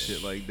and Yeah.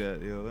 shit like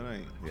that. Yo, it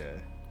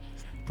ain't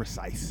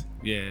precise.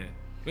 Yeah.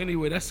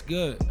 Anyway, that's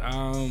good.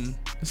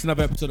 It's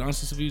another episode of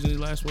Unsolicited Views. Any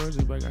last words?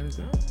 Anybody got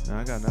anything? No,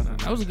 I got nothing.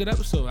 That was a good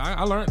episode.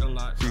 I learned a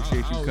lot.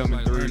 Appreciate I you always coming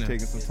like through, learning.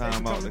 taking some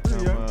time out to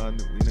coming through, come.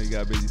 We know you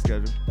got a busy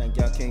schedule. Thank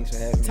y'all, Kings, for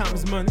having me. Time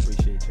is on. money.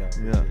 Appreciate y'all.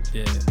 Yeah.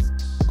 Appreciate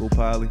Yeah, Go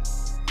Piley.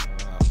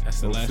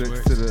 that's the Go last 6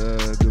 word. to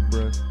the good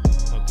brush.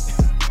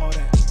 Okay. All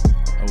that.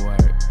 A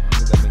word. y'all.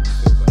 Does that make you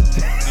feel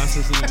better?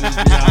 Unsolicited Views.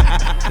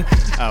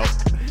 We out. Out.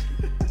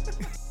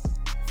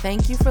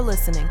 Thank you for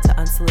listening to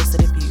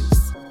Unsolicited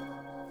Views.